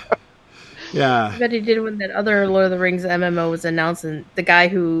 Yeah. I bet he did when that other Lord of the Rings MMO was announced, and the guy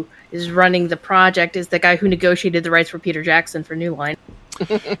who is running the project is the guy who negotiated the rights for Peter Jackson for New Line.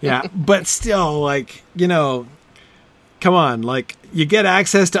 Yeah, but still, come on, you get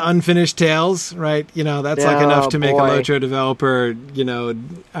access to Unfinished Tales, right? That's enough to make a Lotro developer,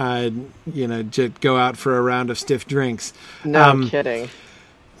 go out for a round of stiff drinks. No kidding.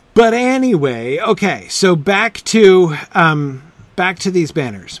 But anyway, okay, so back to these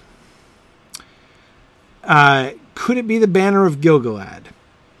banners. Could it be the banner of Gilgalad?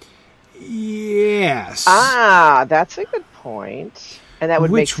 Yes. That's a good point. And that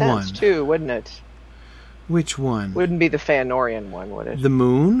would make Which sense, one? too, wouldn't it? Which one? Wouldn't be the Fëanorian one, would it? The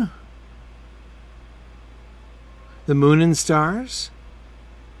moon? The moon and stars?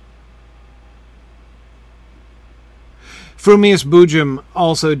 Frumius Boojum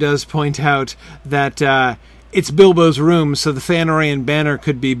also does point out that it's Bilbo's room, so the Fëanorian banner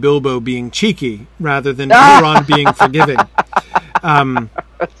could be Bilbo being cheeky rather than Elrond being forgiving.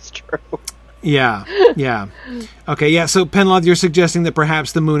 That's true. Yeah. Okay, yeah, so Penlod, you're suggesting that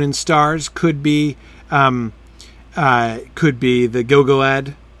perhaps the moon and stars could be the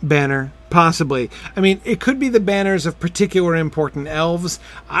Gilgalad banner? Possibly. I mean, it could be the banners of particular important elves.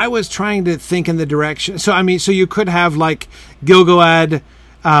 I was trying to think in the direction. So you could have like Gilgalad,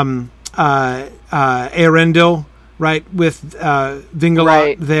 Eärendil, right, with Vingalot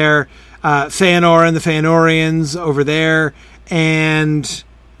Right. there, Fëanor and the Fëanorians over there, and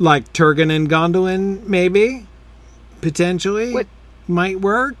like Turgon and Gondolin, maybe, potentially, might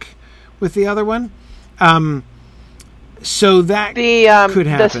work with the other one. So that could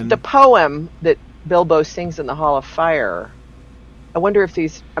happen. The poem that Bilbo sings in the Hall of Fire, I wonder if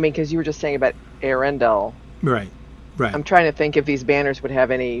these, because you were just saying about Eärendil. Right. I'm trying to think if these banners would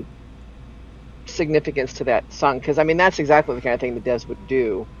have any significance to that song, because that's exactly the kind of thing that Des would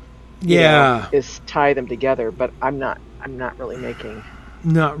do. Yeah, is tie them together. But I'm not really making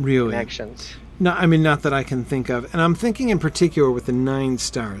connections. No, not that I can think of, and I'm thinking in particular with the 9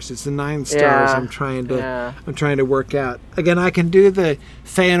 stars. It's the 9 stars I'm trying to work out. Again, I can do the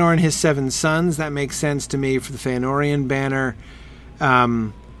Fëanor and his 7 sons. That makes sense to me for the Fëanorian banner.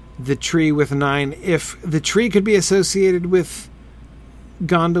 The tree with 9. If the tree could be associated with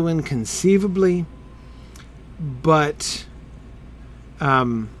Gondolin, conceivably, but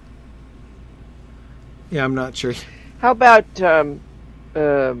I'm not sure. How about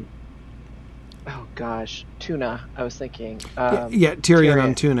Tuna, I was thinking. Tyrion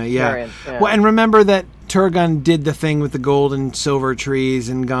on Tuna, Tyrion, Well, and remember that Turgon did the thing with the gold and silver trees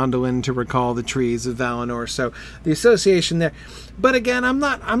in Gondolin to recall the trees of Valinor, so the association there. But again, I'm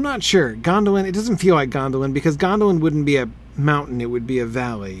not sure. Gondolin, it doesn't feel like Gondolin, because Gondolin wouldn't be a mountain, it would be a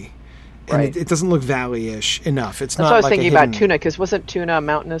valley. And right. it doesn't look valley-ish enough. That's what I was thinking about Tuna, because wasn't Tuna a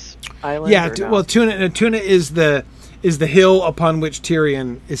mountainous island? Yeah, well, Tuna is the hill upon which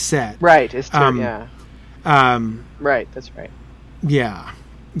Tyrion is set. Right, it's Tyrion, right, that's right. Yeah.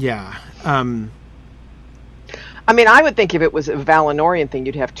 I would think if it was a Valinorian thing,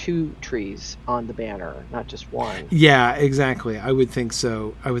 you'd have 2 trees on the banner, not just 1. Yeah, exactly. I would think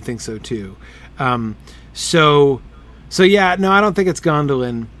so. Too. So yeah, no, I don't think it's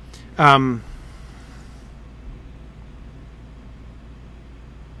Gondolin.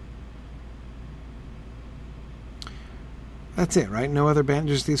 That's it, right? No other banners,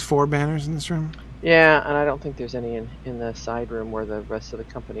 just these 4 banners in this room? Yeah, and I don't think there's any in the side room where the rest of the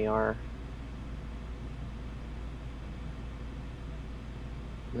company are.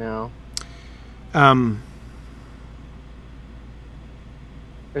 No.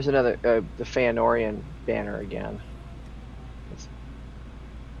 There's another, the Fëanorian banner again.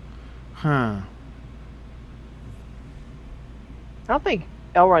 Huh. I don't think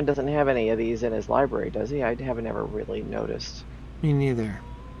Elrond doesn't have any of these in his library, does he? I haven't ever really noticed. Me neither.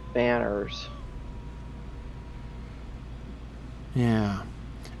 Banners. Yeah.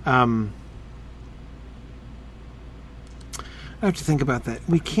 I have to think about that.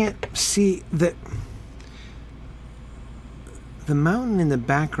 We can't see the mountain in the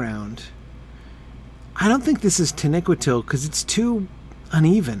background. I don't think this is Taniquetil because it's too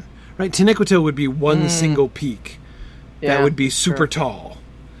uneven, right? Taniquetil would be one single peak that would be super tall.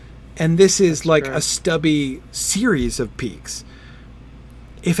 And this is like a stubby series of peaks.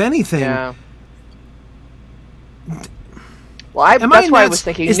 If anything... Yeah. Well, that's why I was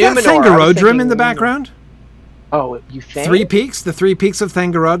thinking is Numenor. Is that Thangorodrim in the background? Oh, you think? 3 peaks? The 3 peaks of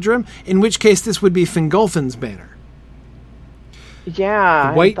Thangorodrim? In which case this would be Fingolfin's banner.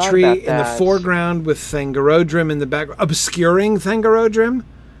 Yeah, the white tree in the foreground with Thangorodrim in the background, obscuring Thangorodrim,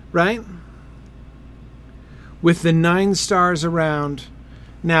 right? With the 9 stars around.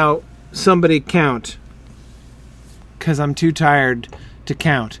 Now, somebody count, because I'm too tired to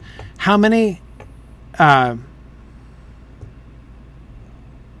count. How many...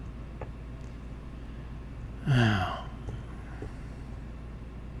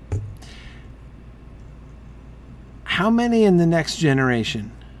 How many in the next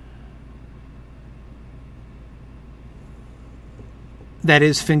generation? That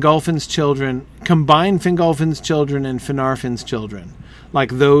is Fingolfin's children, combine Fingolfin's children and Finarfin's children.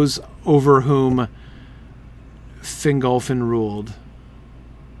 Like those over whom Fingolfin ruled.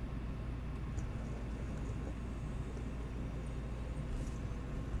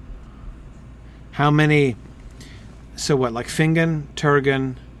 How many? So what? Like Fingon,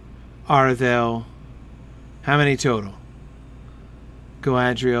 Turgon, Arthel. How many total?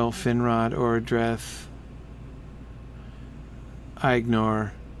 Galadriel, Finrod, Ordreth,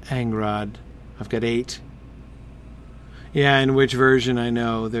 Aignor, Angrod. I've got 8. Yeah, in which version I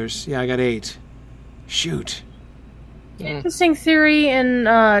know there's... Yeah, I got 8. Shoot. Interesting theory in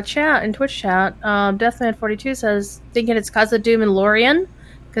chat, in Twitch chat. Deathman42 says, thinking it's Khazad-dûm and Lorien,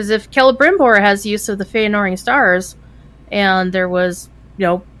 because if Celebrimbor has use of the Fëanorian stars, and there was,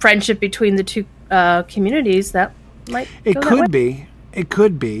 friendship between the two communities, that might go that way. It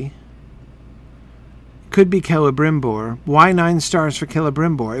could be. Could be Celebrimbor. Why 9 stars for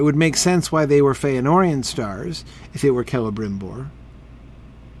Celebrimbor? It would make sense why they were Fëanorian stars if it were Celebrimbor.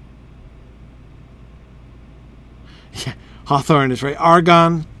 Yeah, Hawthorne is right.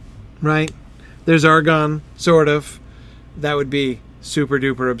 Argon, right? There's Argon, sort of. That would be super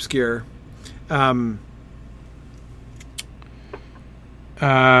duper obscure.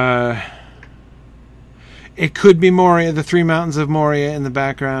 It could be Moria, the 3 mountains of Moria in the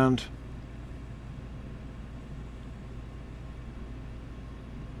background.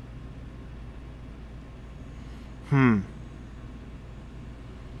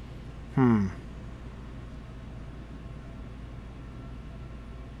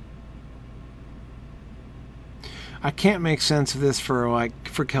 I can't make sense of this for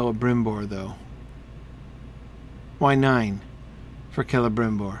Celebrimbor though. Why 9 for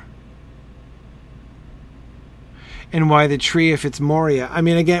Celebrimbor? And why the tree if it's Moria? I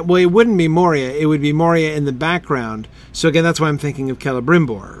mean, again, well, it wouldn't be Moria. It would be Moria in the background. So again, that's why I'm thinking of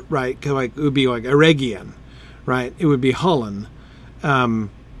Celebrimbor, right? It would be like Eregion, right? It would be Hullen.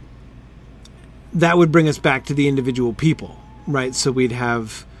 That would bring us back to the individual people, right? So we'd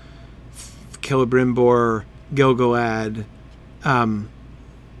have Celebrimbor, Gilgalad,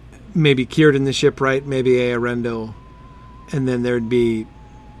 maybe Círdan the shipwright, maybe Eärendil, and then there'd be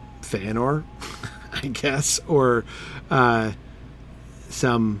Fëanor, I guess, or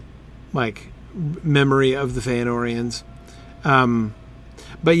some memory of the Fëanorians.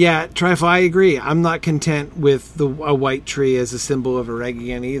 But yeah, Trifle, I agree. I'm not content with a white tree as a symbol of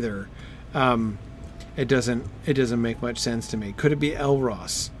Eregion either. It doesn't make much sense to me. Could it be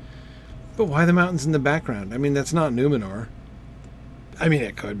Elros? But why the mountains in the background? I mean, that's not Numenor. I mean,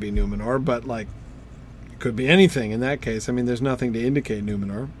 it could be Numenor, but it could be anything in that case. I mean, there's nothing to indicate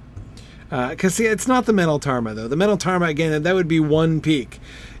Numenor. Because, see, it's not the Menel Tarma, though. The Menel Tarma, again, that would be one peak.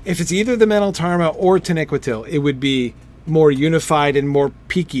 If it's either the Menel Tarma or Taniquetil, it would be more unified and more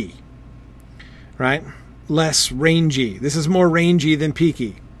peaky. Right? Less rangy. This is more rangy than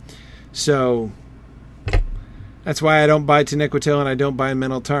peaky. So, that's why I don't buy Taniquetil and I don't buy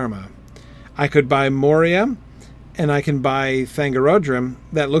Menel Tarma. I could buy Moria, and I can buy Thangorodrim.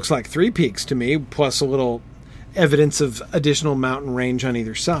 That looks like 3 peaks to me, plus a little evidence of additional mountain range on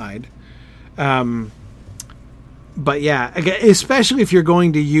either side. But yeah, especially if you're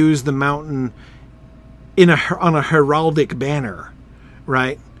going to use the mountain on a heraldic banner,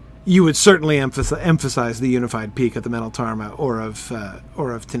 right? You would certainly emphasize the unified peak of the Menel Tarma or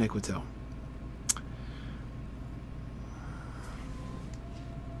of Taniquetil.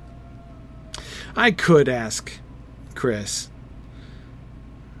 I could ask Chris,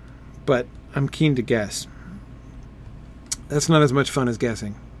 but I'm keen to guess. That's not as much fun as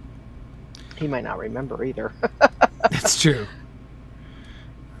guessing. He might not remember either. That's true.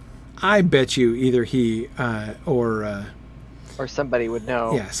 I bet you either he or somebody would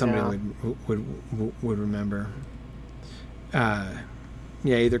know. Yeah, somebody would remember. Yeah,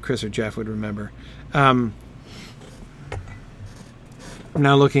 either Chris or Jeff would remember. I'm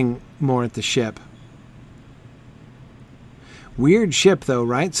now looking more at the ship. Weird ship, though,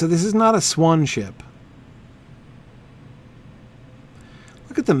 right? So this is not a swan ship.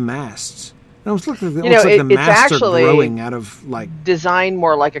 Look at the masts. It looks like the masts are growing out of designed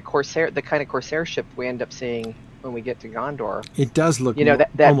more like a corsair, the kind of corsair ship we end up seeing when we get to Gondor. It does look, that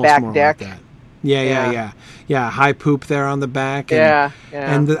almost back more deck. Like that. Yeah. High poop there on the back. And,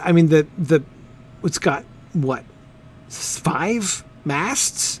 And it's got what? 5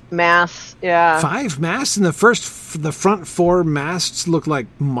 masts? Masts, yeah. 5 masts, and the front 4 masts look like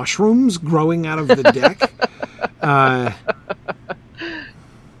mushrooms growing out of the deck.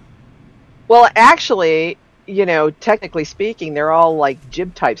 Well, actually, technically speaking, they're all like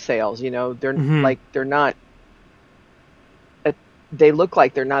jib type sails. They're they're not. They look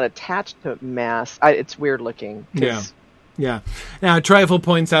like they're not attached to masts. It's weird looking. Yeah. Yeah. Now, Trifle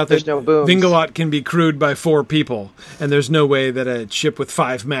points out There's that no booms. Vingalot can be crewed by 4 people, and there's no way that a ship with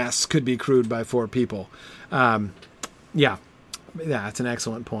 5 masts could be crewed by 4 people. Yeah, that's an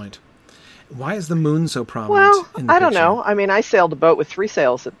excellent point. Why is the moon so prominent? Well, in the I don't picture? know. I mean, I sailed a boat with 3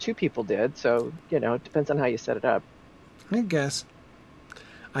 sails that 2 people did, so, it depends on how you set it up. I guess.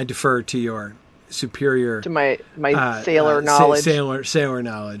 I defer to your superior... To my sailor knowledge. Sailor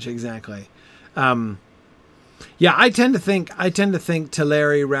knowledge, exactly. Yeah, I tend to think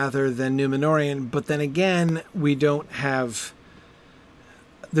Teleri rather than Numenorian, but then again, we don't have...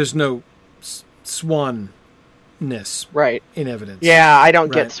 There's no swanness Right. in evidence. Yeah, I don't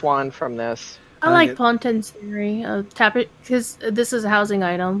Right. get swan from this. I like Ponton's theory of because this is a housing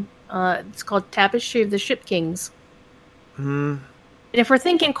item. It's called Tapestry of the Ship Kings. Hmm. And if we're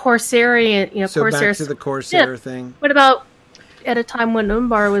thinking Corsarian, So Corsair back to the Corsair thing. What about at a time when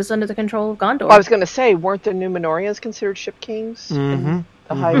Umbar was under the control of Gondor? Well, I was going to say, weren't the Numenorians considered ship kings in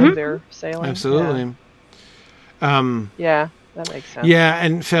the height of their sailing? Absolutely. Yeah, that makes sense. Yeah,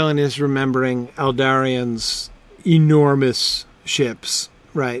 and Phelan is remembering Eldarian's enormous ships,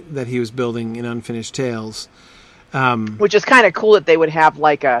 right, that he was building in Unfinished Tales. Which is kind of cool that they would have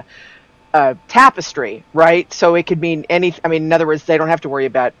like a tapestry, right? So it could mean in other words, they don't have to worry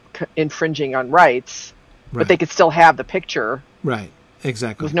about infringing on rights, but they could still have the picture. Right,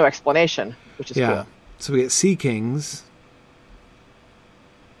 exactly. With no explanation, which is cool. So we get Sea Kings.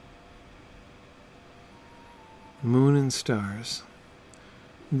 Moon and stars.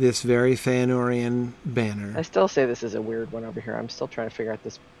 This very Feanorian banner. I still say this is a weird one over here. I'm still trying to figure out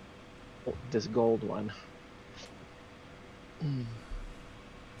this gold one.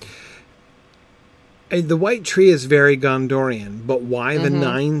 The white tree is very Gondorian, but why the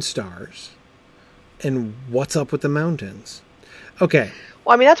 9 stars? And what's up with the mountains? Okay.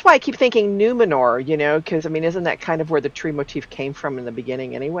 Well, that's why I keep thinking Numenor, because, isn't that kind of where the tree motif came from in the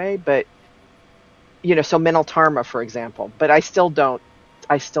beginning anyway? But, so Minaltarma, for example. But I still don't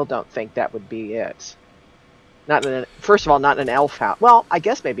think that would be it. First of all, not in an elf house. Well, I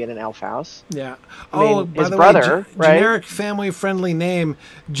guess maybe in an elf house. Yeah. By his the brother, way, right? Generic family-friendly name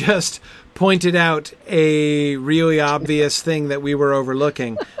just pointed out a really obvious thing that we were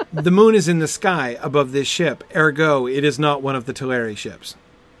overlooking. The moon is in the sky above this ship. Ergo, it is not one of the Teleri ships.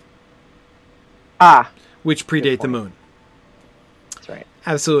 Which predate the moon. That's right.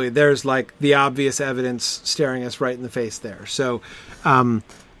 Absolutely. There's like the obvious evidence staring us right in the face there. So,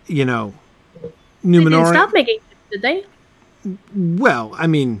 Numenor. They didn't stop making ships, did they? Well,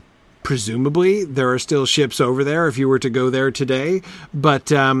 presumably there are still ships over there if you were to go there today,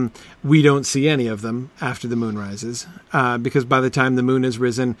 but we don't see any of them after the moon rises, because by the time the moon has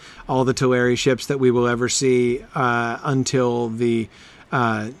risen, all the Teleri ships that we will ever see until the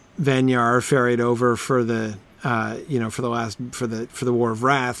Vanyar are ferried over for the for the War of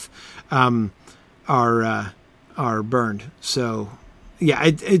Wrath are burned. So. Yeah,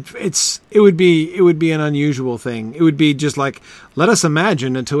 it would be an unusual thing. It would be just like, let us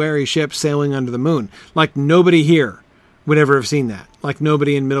imagine a Teleri ship sailing under the moon. Like nobody here would ever have seen that. Like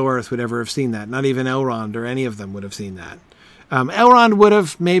nobody in Middle Earth would ever have seen that. Not even Elrond or any of them would have seen that. Elrond would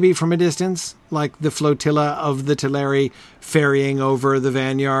have maybe from a distance, like the flotilla of the Teleri ferrying over the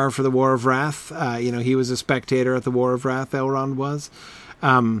Vanyar for the War of Wrath. He was a spectator at the War of Wrath. Elrond was,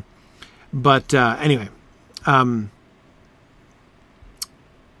 anyway.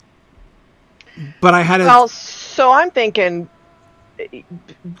 But I had Well, so I'm thinking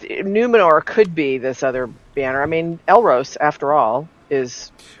Numenor could be this other banner. Elros, after all,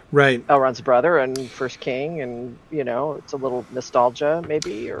 is right. Elrond's brother and first king, and it's a little nostalgia,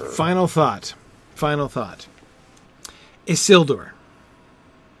 maybe. Or final thought. Isildur.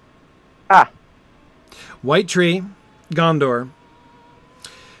 White tree, Gondor.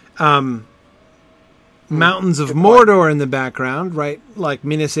 Mountains of Mordor in the background, right? Like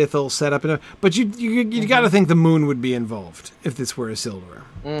Minas Ithil set up. But you got to think the moon would be involved if this were Isildur.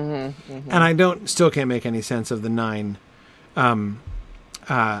 And I still can't make any sense of the 9. Like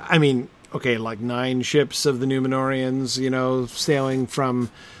 9 ships of the Numenorians, sailing from,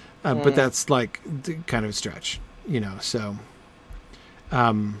 but that's like kind of a stretch, so,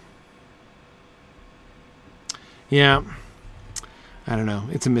 yeah. I don't know.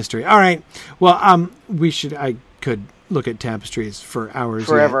 It's a mystery. All right. Well, I could look at tapestries for hours.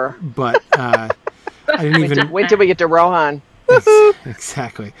 Forever. Yet, but I didn't even... Wait till we get to Rohan.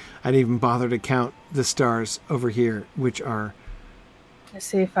 Exactly. I didn't even bother to count the stars over here, which are... I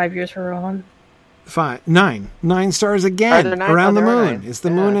say 5 years for Rohan. 9 stars again around the moon. 9? It's the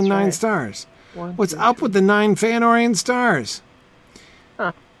moon and 9 right. stars. 1, What's 2, up 3. with the 9 Feanorian stars?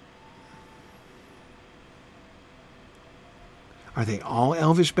 Huh. Are they all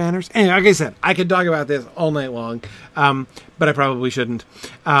elvish banners? Anyway, like I said, I could talk about this all night long, but I probably shouldn't.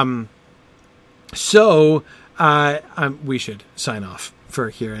 So we should sign off for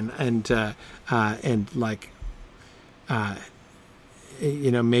here and like, maybe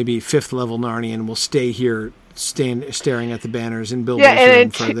 5th level Narnian will stay here, staring at the banners in Bilbo's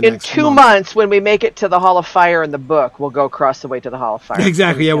room for the next 2 months, when we make it to the Hall of Fire in the book, we'll go across the way to the Hall of Fire.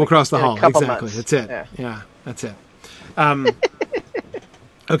 Exactly. Yeah, we'll cross the hall. Exactly. Months. That's it. Yeah, that's it.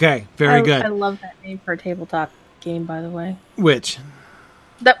 Okay. Very good. I love that name for a tabletop game, by the way. Which?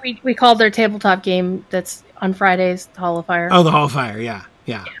 That we called their tabletop game that's on Fridays, the Hall of Fire. Oh, the Hall of Fire. Yeah.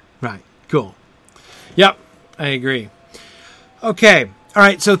 Right. Cool. Yep. I agree. Okay. All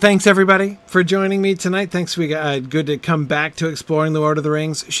right. So thanks everybody for joining me tonight. Thanks. Good to come back to Exploring the Lord of the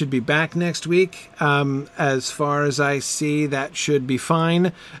Rings. Should be back next week. As far as I see, that should be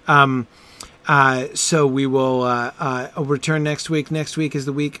fine. So we will return next week. Next week is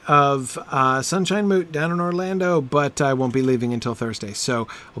the week of Sunshine Moot down in Orlando, but I won't be leaving until Thursday. So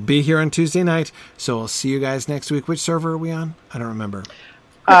we'll be here on Tuesday night. So I'll see you guys next week. Which server are we on? I don't remember.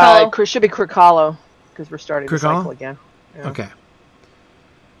 Should be Crick Hollow, because we're starting the cycle again. Yeah. Okay.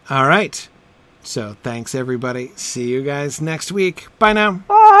 All right. So thanks, everybody. See you guys next week. Bye now.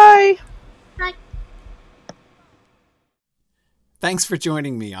 Bye. Bye. Thanks for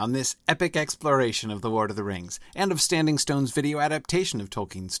joining me on this epic exploration of The Lord of the Rings and of Standing Stone's video adaptation of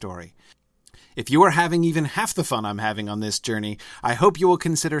Tolkien's story. If you are having even half the fun I'm having on this journey, I hope you will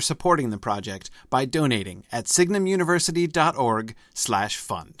consider supporting the project by donating at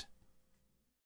signumuniversity.org/fund.